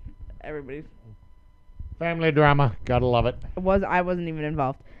drama. Everybody's. Family drama. Gotta love it. I wasn't even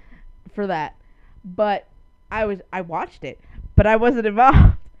involved for that. But I watched it. But I wasn't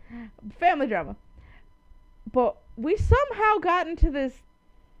involved. Family drama. But we somehow got into this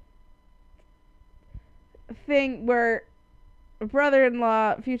thing where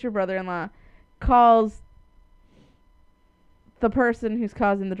future brother-in-law, calls the person who's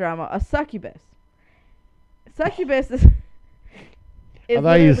causing the drama a succubus. Succubus is I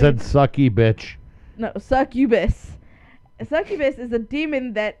thought you literally- said sucky bitch. No, succubus. A succubus is a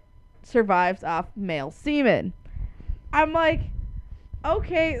demon that survives off male semen. I'm like,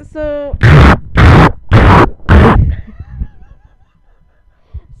 okay, so.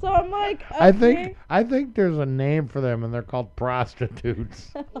 So I'm like, okay. I think there's a name for them, and they're called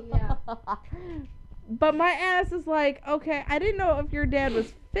prostitutes. Yeah. But my ass is like, okay, I didn't know if your dad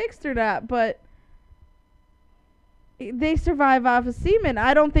was fixed or not, but they survive off of semen.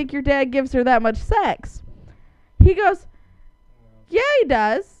 I don't think your dad gives her that much sex. He goes, yeah, he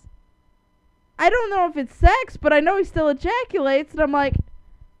does. I don't know if it's sex, but I know he still ejaculates. And I'm like,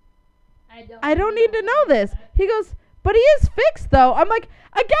 I don't need to know this. He goes, but he is fixed, though. I'm like,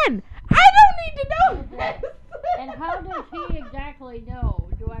 again, I don't need to know this. And how does he exactly know?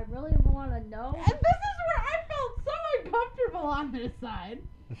 Do I really want to know? And this is where I felt so uncomfortable on this side.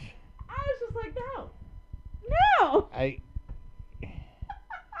 I was just like, no. No.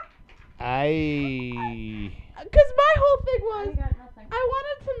 Because my whole thing I was, got nothing. I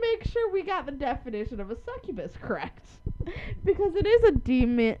wanted to make sure we got the definition of a succubus correct. Because it is a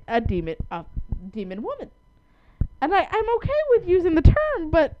demon woman. And I'm okay with using the term,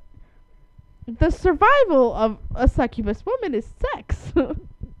 but the survival of a succubus woman is sex.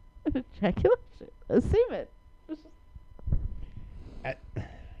 Ejaculation. A semen. Uh,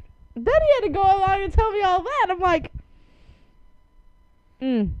 Then he had to go along and tell me all that. I'm like,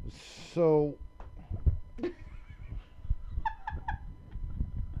 So.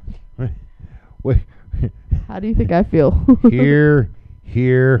 Wait. how do you think I feel? Here,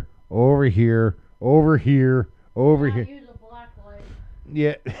 over here, over here, over Now here. use a black light.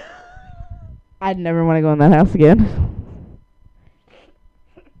 Yeah. I'd never want to go in that house again.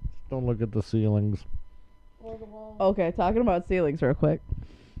 Don't look at the ceilings. Or the wall. Okay, talking about ceilings real quick.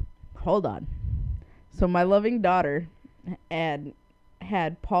 Hold on. So my loving daughter had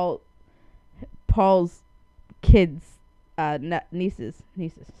Paul's kids,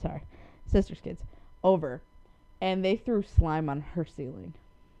 sister's kids, over, and they threw slime on her ceiling.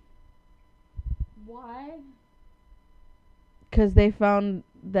 Why? Because they found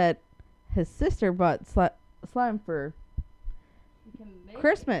that his sister bought slime for You can make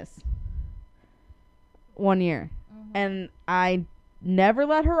Christmas one year. Mhm. And I never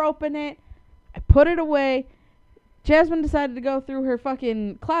let her open it. I put it away. Jasmine decided to go through her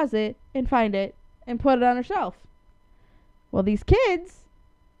fucking closet and find it and put it on her shelf. Well, these kids,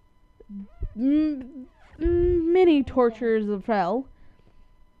 many tortures of hell,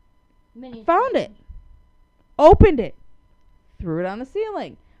 Mini found it, things. opened it, threw it on the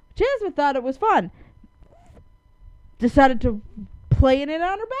ceiling. Jasmine thought it was fun. Decided to play in it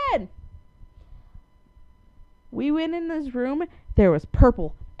on her bed. We went in this room. There was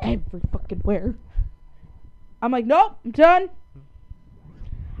purple every fucking where. I'm like, nope, I'm done.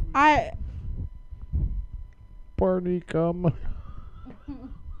 Barney, come.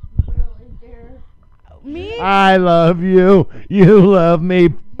 Really, dear. Me, I love you. You love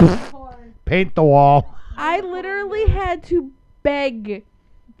me. Unicorn. Paint the wall. I literally had to beg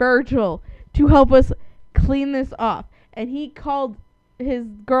Virgil to help us clean this off. And he called his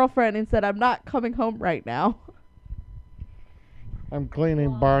girlfriend and said, I'm not coming home right now. I'm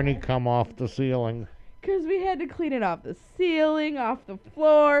cleaning Barney come off the ceiling. Because we had to clean it off the ceiling, off the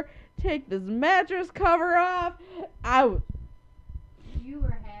floor, take this mattress cover off. You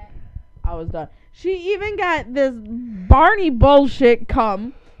were hat. I was done. She even got this Barney bullshit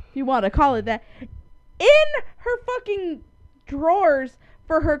if you want to call it that, in her fucking drawers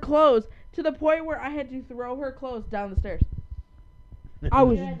for her clothes, to the point where I had to throw her clothes down the stairs. I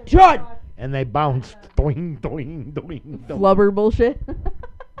was You had to done. brush. And they bounced. Doing, doing, doing, doing. Flubber bullshit.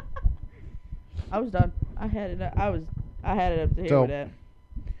 I was done. I had it up to here So- with that.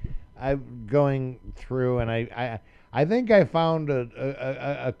 I'm going through, and I think I found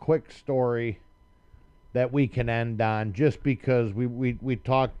a quick story that we can end on, just because we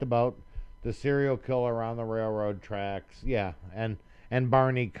talked about the serial killer on the railroad tracks, yeah, and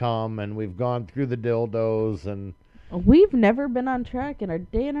Barney come, and we've gone through the dildos, and We've never been on track in our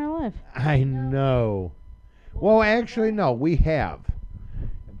day in our life. I know. Well, actually, no, we have.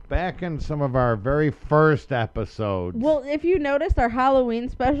 Back in some of our very first episodes. Well, if you noticed our Halloween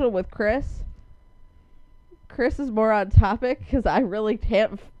special with Chris is more on topic because I really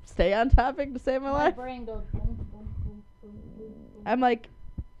can't stay on topic to save my My life. brain goes boom, boom, boom, boom, boom, boom. I'm like,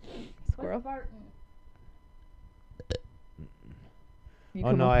 Quit squirrel. farting. You Oh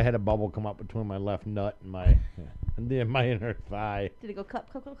come no, up- I had a bubble come up between my left nut and my my inner thigh. Did it go cup?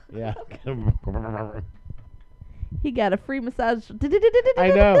 Yeah. He got a free massage. I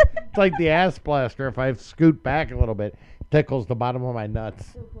know. It's like the ass blaster. If I scoot back a little bit, tickles the bottom of my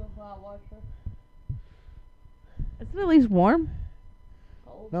nuts. Super hot water. Is it at least warm?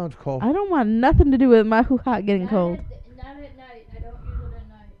 Cold. No, it's cold. I don't want nothing to do with my hoo-ha getting cold. Not at night. I don't use it at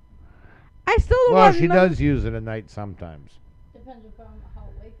night. I still don't Well, want she nothing. does use it at night sometimes. Depends upon how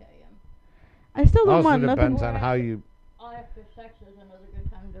awake I am. I still don't Also want nothing. depends on how you. After sex is another good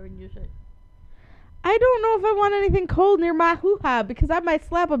time to use it. I don't know if I want anything cold near my hoo-ha because I might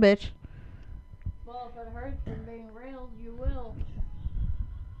slap a bitch. Well, if it hurts from being railed, you will.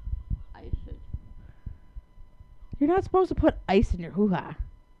 Ice it. You're not supposed to put ice in your hoo-ha.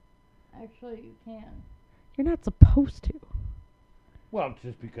 Actually, you can. You're not supposed to. Well,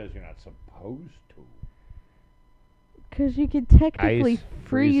 just because you're not supposed to. Because you could technically Ice,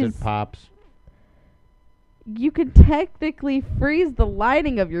 freeze freeze. it, pops. You could technically freeze the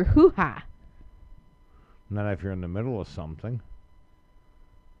lining of your hoo-ha. Not if you're in the middle of something.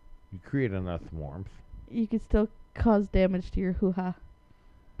 You create enough warmth. You could still cause damage to your hoo-ha.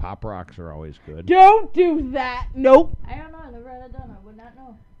 Pop rocks are always good. Don't do that. Nope. I don't know. I never had it done. I would not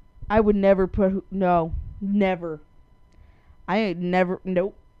know. I would never put. No. Never. I ain't never.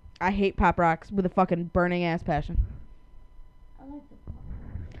 Nope. I hate pop rocks with a fucking burning ass passion. I like the pop.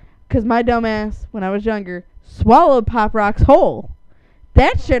 Because my dumb ass, when I was younger, swallowed pop rocks whole.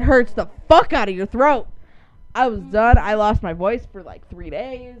 That shit hurts the fuck out of your throat. I was done. I lost my voice for like 3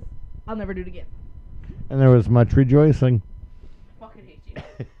 days. I'll never do it again. And there was much rejoicing. Fucking hate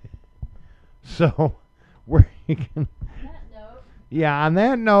you. So, we're gonna, On that note, yeah, on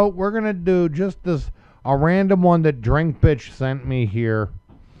that note, we're going to do just a random one that Drink Bitch sent me here.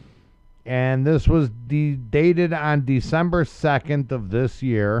 And this was dated on December 2nd of this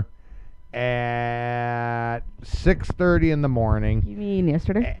year at 6:30 in the morning. You mean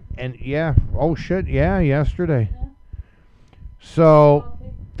yesterday? And yeah, oh shit, yeah, yesterday. yeah. So,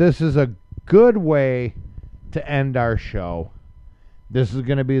 Coffee. this is a good way to end our show. This is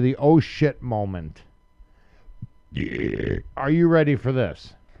going to be the oh shit moment. Are you ready for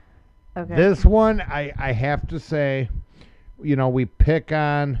this? Okay. This one, I have to say, you know, we pick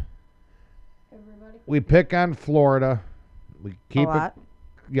on Everybody. Florida. We keep a lot.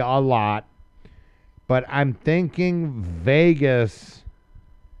 it a lot. But I'm thinking Vegas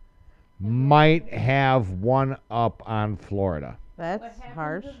might have one up on Florida. That's What happens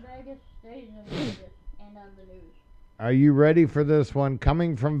harsh. in Vegas stays in Vegas and on the news. Are you ready for this one?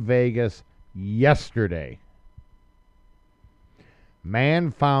 Coming from Vegas yesterday. Man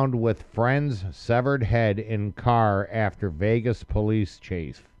found with friend's severed head in car after Vegas police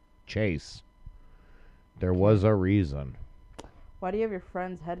chase. There was a reason. Why do you have your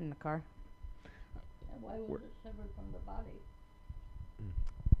friend's head in the car? And why was it severed from the body?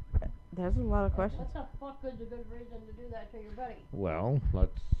 There's a lot of questions. What the fuck is a good reason to do that to your buddy? Well,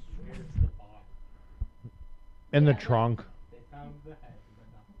 let's Where's the body? in the Yeah, trunk. They found the head, but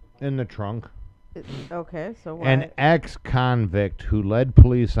not the body. In the trunk. Okay, so why? An ex-convict who led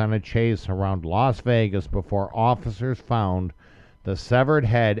police on a chase around Las Vegas before officers found the severed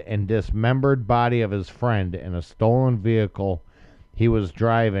head and dismembered body of his friend in a stolen vehicle he was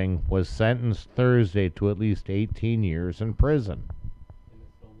driving was sentenced Thursday to at least 18 years in prison. In the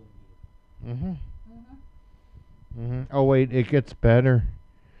stolen vehicle. Oh, wait, it gets better.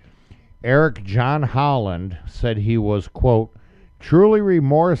 Eric John Holland said he was, quote, truly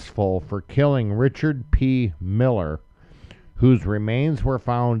remorseful for killing Richard P. Miller, whose remains were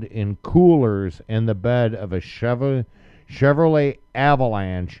found in coolers in the bed of a Chevrolet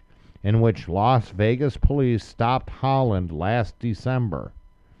Avalanche in which Las Vegas police stopped Holland last December.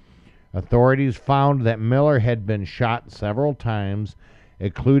 Authorities found that Miller had been shot several times,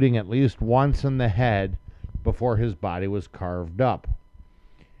 including at least once in the head, before his body was carved up.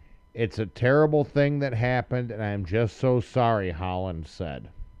 It's a terrible thing that happened, and I'm just so sorry, Holland said.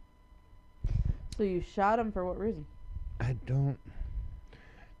 So you shot him for what reason? I don't.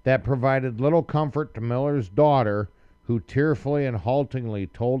 That provided little comfort to Miller's daughter, who tearfully and haltingly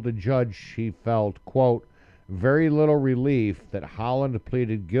told the judge she felt, quote, very little relief that Holland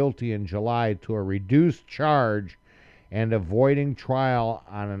pleaded guilty in July to a reduced charge and avoiding trial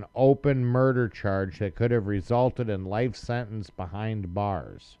on an open murder charge that could have resulted in life sentence behind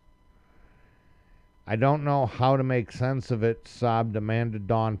bars. I don't know how to make sense of it, sobbed Amanda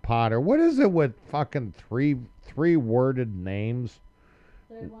Dawn Potter. What is it with fucking three worded names?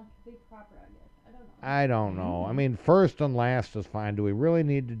 They want to be proper, I guess. I don't know. I don't know. I mean, first and last is fine. Do we really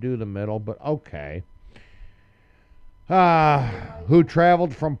need to do the middle? But okay. Who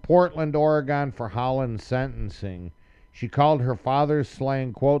traveled from Portland, Oregon for Holland's sentencing. She called her father's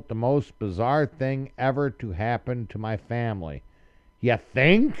slaying, quote, the most bizarre thing ever to happen to my family. You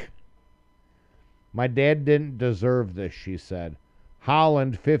think? My dad didn't deserve this, she said.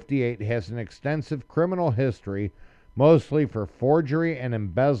 Holland, 58, has an extensive criminal history, mostly for forgery and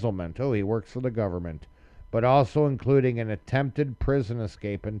embezzlement. Oh, he works for the government. But also including an attempted prison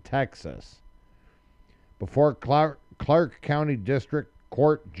escape in Texas. Before Clark County District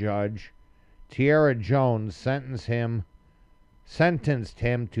Court Judge Tierra Jones sentenced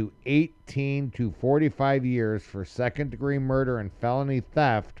him to 18 to 45 years for second-degree murder and felony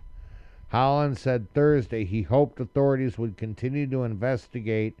theft, Holland said Thursday he hoped authorities would continue to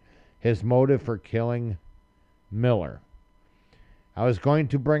investigate his motive for killing Miller. I was going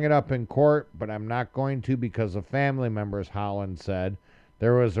to bring it up in court, but I'm not going to because of family members, Holland said.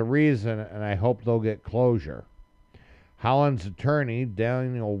 There was a reason, and I hope they'll get closure. Holland's attorney,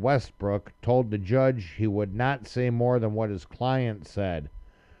 Daniel Westbrook, told the judge he would not say more than what his client said.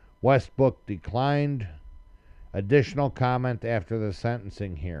 Westbrook declined additional comment after the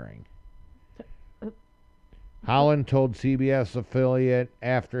sentencing hearing. Holland told CBS affiliate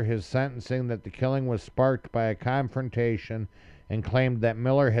after his sentencing that the killing was sparked by a confrontation and claimed that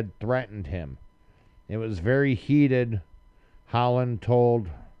Miller had threatened him. It was very heated, Holland told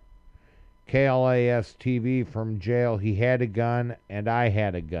KLAS TV from jail. He had a gun and I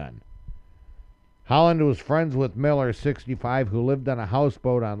had a gun. Holland was friends with Miller, 65, who lived on a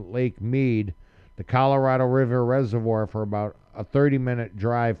houseboat on Lake Mead, the Colorado River Reservoir, for about a 30-minute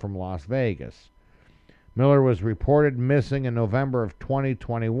drive from Las Vegas. Miller was reported missing in November of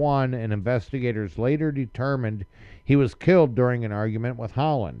 2021, and investigators later determined he was killed during an argument with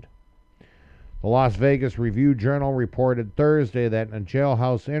Holland. The Las Vegas Review-Journal reported Thursday that in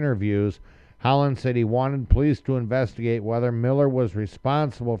jailhouse interviews, Holland said he wanted police to investigate whether Miller was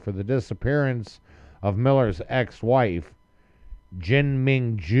responsible for the disappearance of Miller's ex-wife, Jin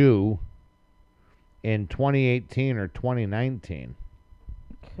Ming Ju, in 2018 or 2019.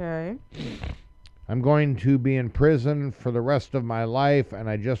 Okay. I'm going to be in prison for the rest of my life, and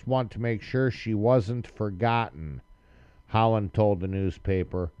I just want to make sure she wasn't forgotten, Holland told the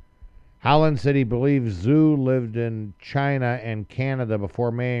newspaper. Holland said he believes Zhu lived in China and Canada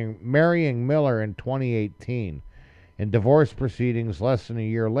before marrying Miller in 2018. In divorce proceedings less than a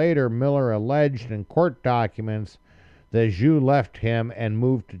year later, Miller alleged in court documents that Zhu left him and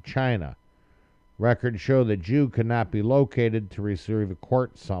moved to China. Records show that Zhu could not be located to receive a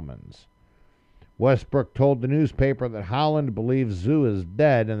court summons. Westbrook told the newspaper that Holland believes Zhu is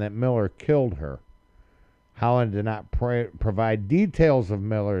dead and that Miller killed her. Holland did not provide details of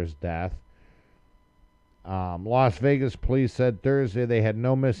Miller's death. Las Vegas police said Thursday they had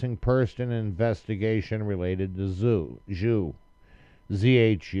no missing person investigation related to Zhu.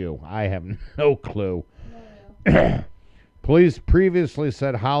 ZHU. I have no clue. Police previously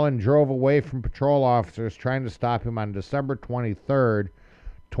said Holland drove away from patrol officers trying to stop him on December 23rd,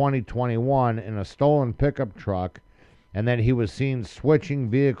 2021 in a stolen pickup truck, and that he was seen switching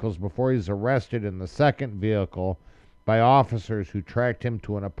vehicles before he was arrested in the second vehicle by officers who tracked him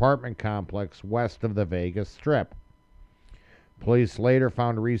to an apartment complex west of the Vegas Strip. Police later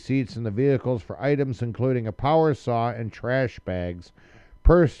found receipts in the vehicles for items including a power saw and trash bags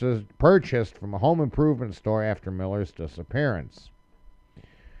purchased from a home improvement store after Miller's disappearance.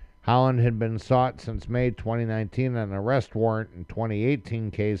 Holland had been sought since May 2019 on an arrest warrant in 2018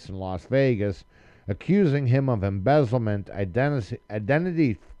 case in Las Vegas, accusing him of embezzlement,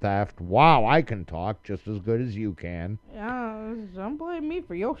 identity theft. Wow, I can talk just as good as you can. Yeah, don't blame me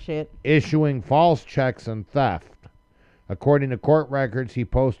for your shit. Issuing false checks and theft. According to court records, he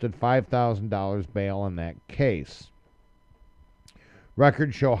posted $5,000 bail in that case.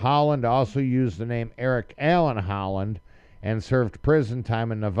 Records show Holland also used the name Eric Allen Holland and served prison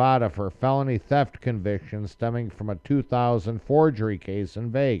time in Nevada for felony theft convictions stemming from a 2000 forgery case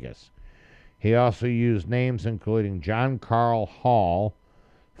in Vegas. He also used names including John Carl Hall,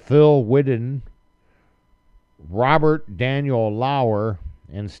 Phil Whiddon, Robert Daniel Lauer,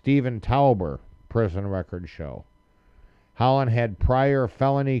 and Stephen Tauber, prison records show. Holland had prior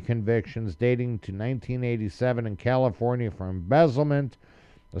felony convictions dating to 1987 in California for embezzlement,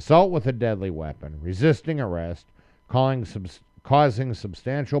 assault with a deadly weapon, resisting arrest, causing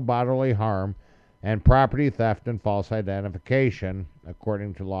substantial bodily harm, and property theft and false identification,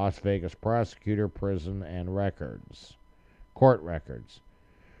 according to Las Vegas prosecutor, prison, and court records.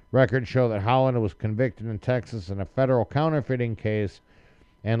 Records show that Holland was convicted in Texas in a federal counterfeiting case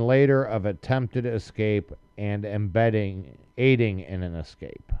and later of attempted escape and aiding in an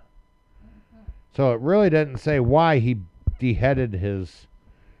escape. So it really didn't say why he beheaded his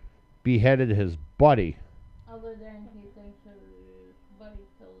buddy. Other than he buddy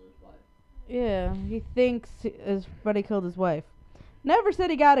killed his wife. Yeah, he thinks his buddy killed his wife. Never said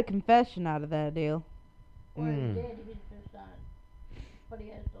he got a confession out of that deal. Or he Mm. did, he's just not. But he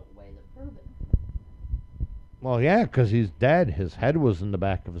has no way to prove it. Well, yeah, 'cause he's dead. His head was in the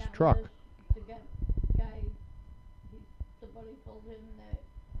back of his Now, truck. The guy, the buddy told him that,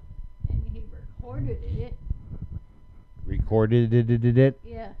 and he recorded it. Recorded it.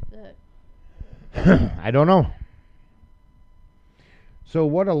 Yeah, that. I don't know. So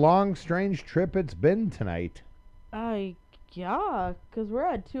what a long, strange trip it's been tonight. Yeah, 'cause we're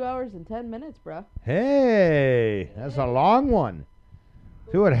at 2 hours and 10 minutes, bruh. Hey, that's a long one.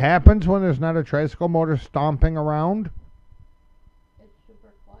 See what happens when there's not a tricycle motor stomping around? It's super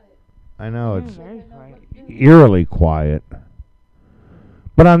quiet. I know, it's Very Like, I know quiet. what to do. eerily quiet.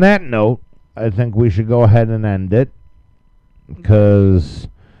 But on that note, I think we should go ahead and end it. Because,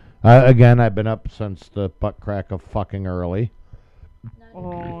 again, I've been up since the butt crack of fucking early. Not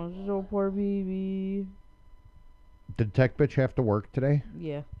Oh, so poor baby. Did Tech Bitch have to work today?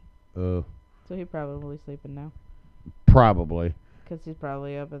 Yeah, Uh, so he probably sleeping now. probably. 'Cause he's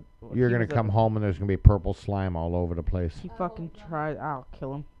probably up at... You're he going was to up come at- home and there's going to be purple slime all over the place. He I fucking will not. tried. I'll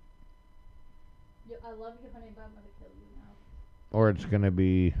kill him. I love you, honey, but I'm gonna kill you now. Or it's going to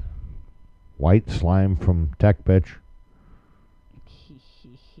be white slime from Tech Bitch.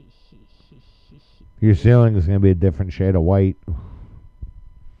 Your ceiling is going to be a different shade of white.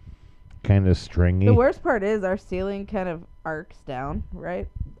 Kind of stringy. The worst part is our ceiling kind of arcs down, right?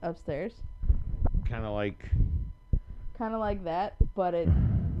 Upstairs. Kind of like... Kind of like that, but it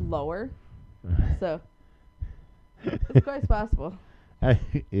lower. So, it's quite possible. And I'll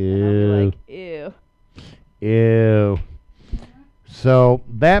be Ew. like, ew. Ew. So,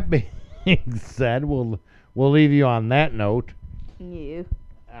 that being said, we'll leave you on that note. Ew.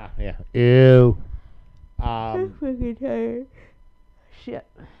 Yeah. Ew. I'm fucking tired. Shit.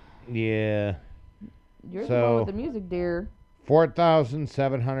 Yeah. You're the So- one with the music, dear.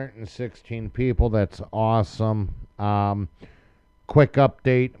 4,716 people. That's awesome. Quick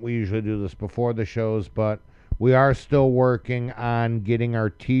update. We usually do this before the shows, but we are still working on getting our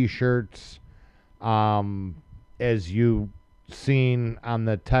T-shirts. As you seen on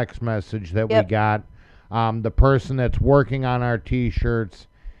the text message that we Yep. got, the person that's working on our T-shirts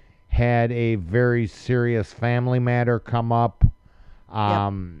had a very serious family matter come up.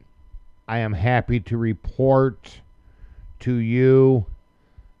 I am happy to report to you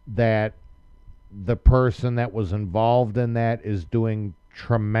that the person that was involved in that is doing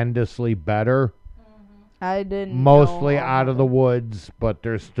tremendously better. I didn't Mostly know out of the about woods, but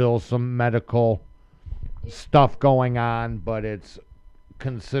there's still some medical stuff going on, but it's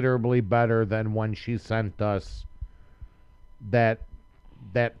considerably better than when she sent us that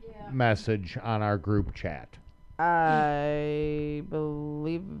Yeah. message on our group chat.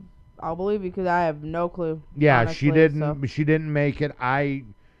 I'll believe because I have no clue. Yeah, honestly, she didn't. so- She didn't make it.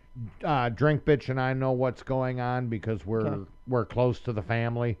 Drink Bitch and I know what's going on because Okay. we're close to the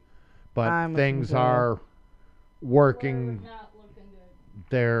family, but I'm things assuming so. are working. We're not looking good.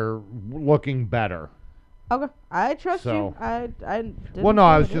 They're looking better. Okay, I trust So- you. I didn't Well, no,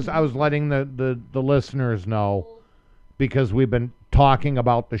 I say was didn't. letting the listeners know because we've been talking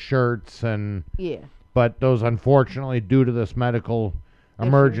about the shirts Yeah. but those unfortunately due to this medical Issue,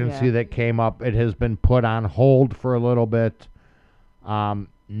 emergency yeah. that came up, it has been put on hold for a little bit.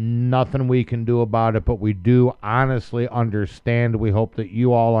 Nothing we can do about it, but we do honestly understand. We hope that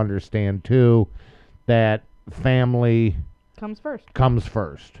you all understand too that family Comes first. comes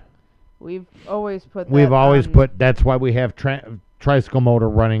first. We've always put. We've that always on- put. That's why we have tricycle motor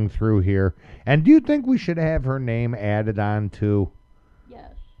running through here. And do you think we should have her name added on to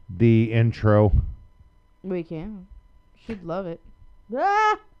Yes. the intro? We can. She'd love it.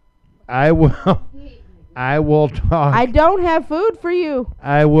 Ah! I will. I will talk. I don't have food for you.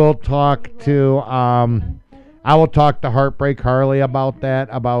 I will talk to I will talk to Heartbreak Harley about that.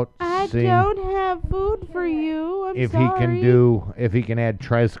 About I seeing don't have food for you. I'm if sorry. he can add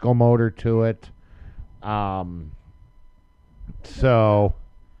tricycle motor to it. So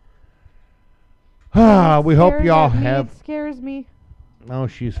we hope Staring y'all at me, have. It scares me. Oh,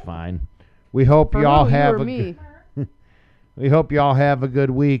 she's fine. We hope For y'all who, you have or a. me? We hope y'all have a good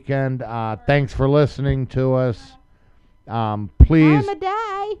weekend. Thanks for listening to us. Please. I'ma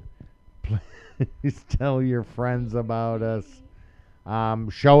die. Please tell your friends about us.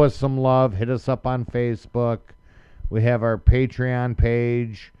 Show us some love. Hit us up on Facebook. We have our Patreon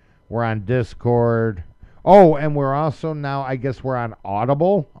page. We're on Discord. Oh, and we're also now, I guess we're on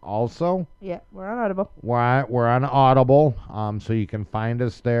Audible also. Yeah, we're on Audible. We're on Audible, so you can find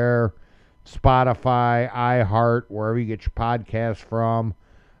us there. Spotify, iHeart, wherever you get your podcasts from.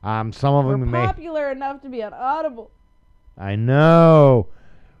 Some of We're them may. popular enough to be on Audible. I know.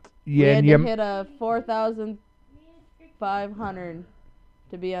 We Yeah, had and to you, hit a 4,500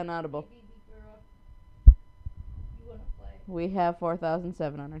 to be on Audible. We have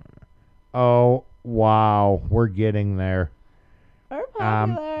 4,700. oh wow, we're getting there. We're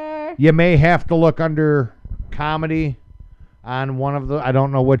popular. You may have to look under comedy on one of the. I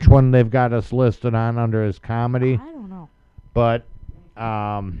don't know which one they've got us listed on under as comedy, I don't know. but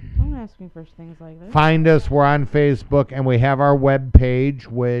Don't ask me for things like this. find us. We're on Facebook, and we have our web page,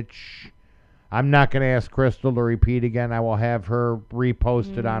 which I'm not going to ask Crystal to repeat again. I will have her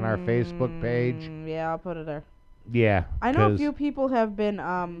repost it on our Facebook page. Yeah, I'll put it there. Yeah, I know a 'cause- few people have been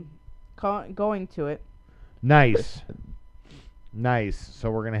going to it. Nice. Nice.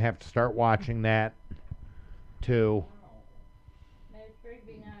 So we're going to have to start watching that too.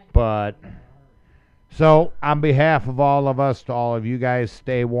 But so on behalf of all of us to all of you guys,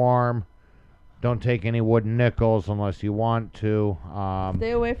 stay warm. Don't take any wooden nickels unless you want to. Stay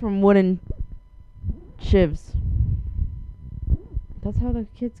away from wooden shivs. That's how the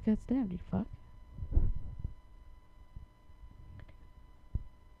kids got stabbed, you fuck.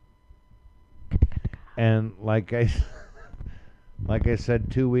 And like I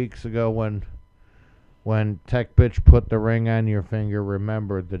said 2 weeks ago when Tech Bitch put the ring on your finger,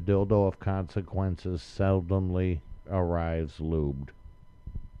 remember the dildo of consequences seldomly arrives lubed.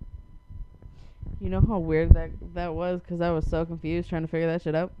 You know how weird that was? Because I was so confused trying to figure that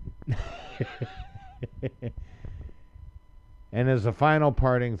shit out. And as a final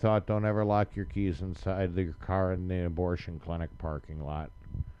parting thought, don't ever lock your keys inside your car in the abortion clinic parking lot.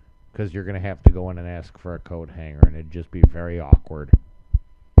 Because you're going to have to go in and ask for a coat hanger, and it'd just be very awkward.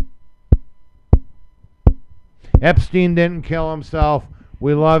 Epstein didn't kill himself.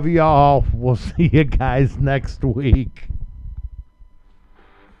 We love y'all. We'll see you guys next week.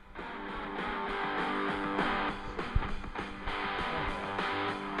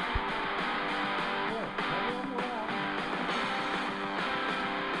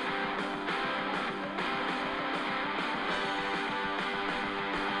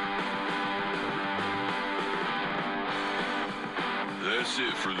 That's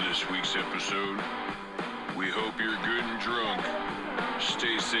it for this week's episode. We hope you're good and drunk.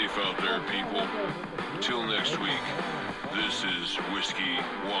 Stay safe out there, people. Till next week, this is Whiskey,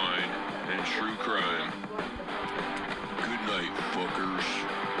 Wine, and True Crime.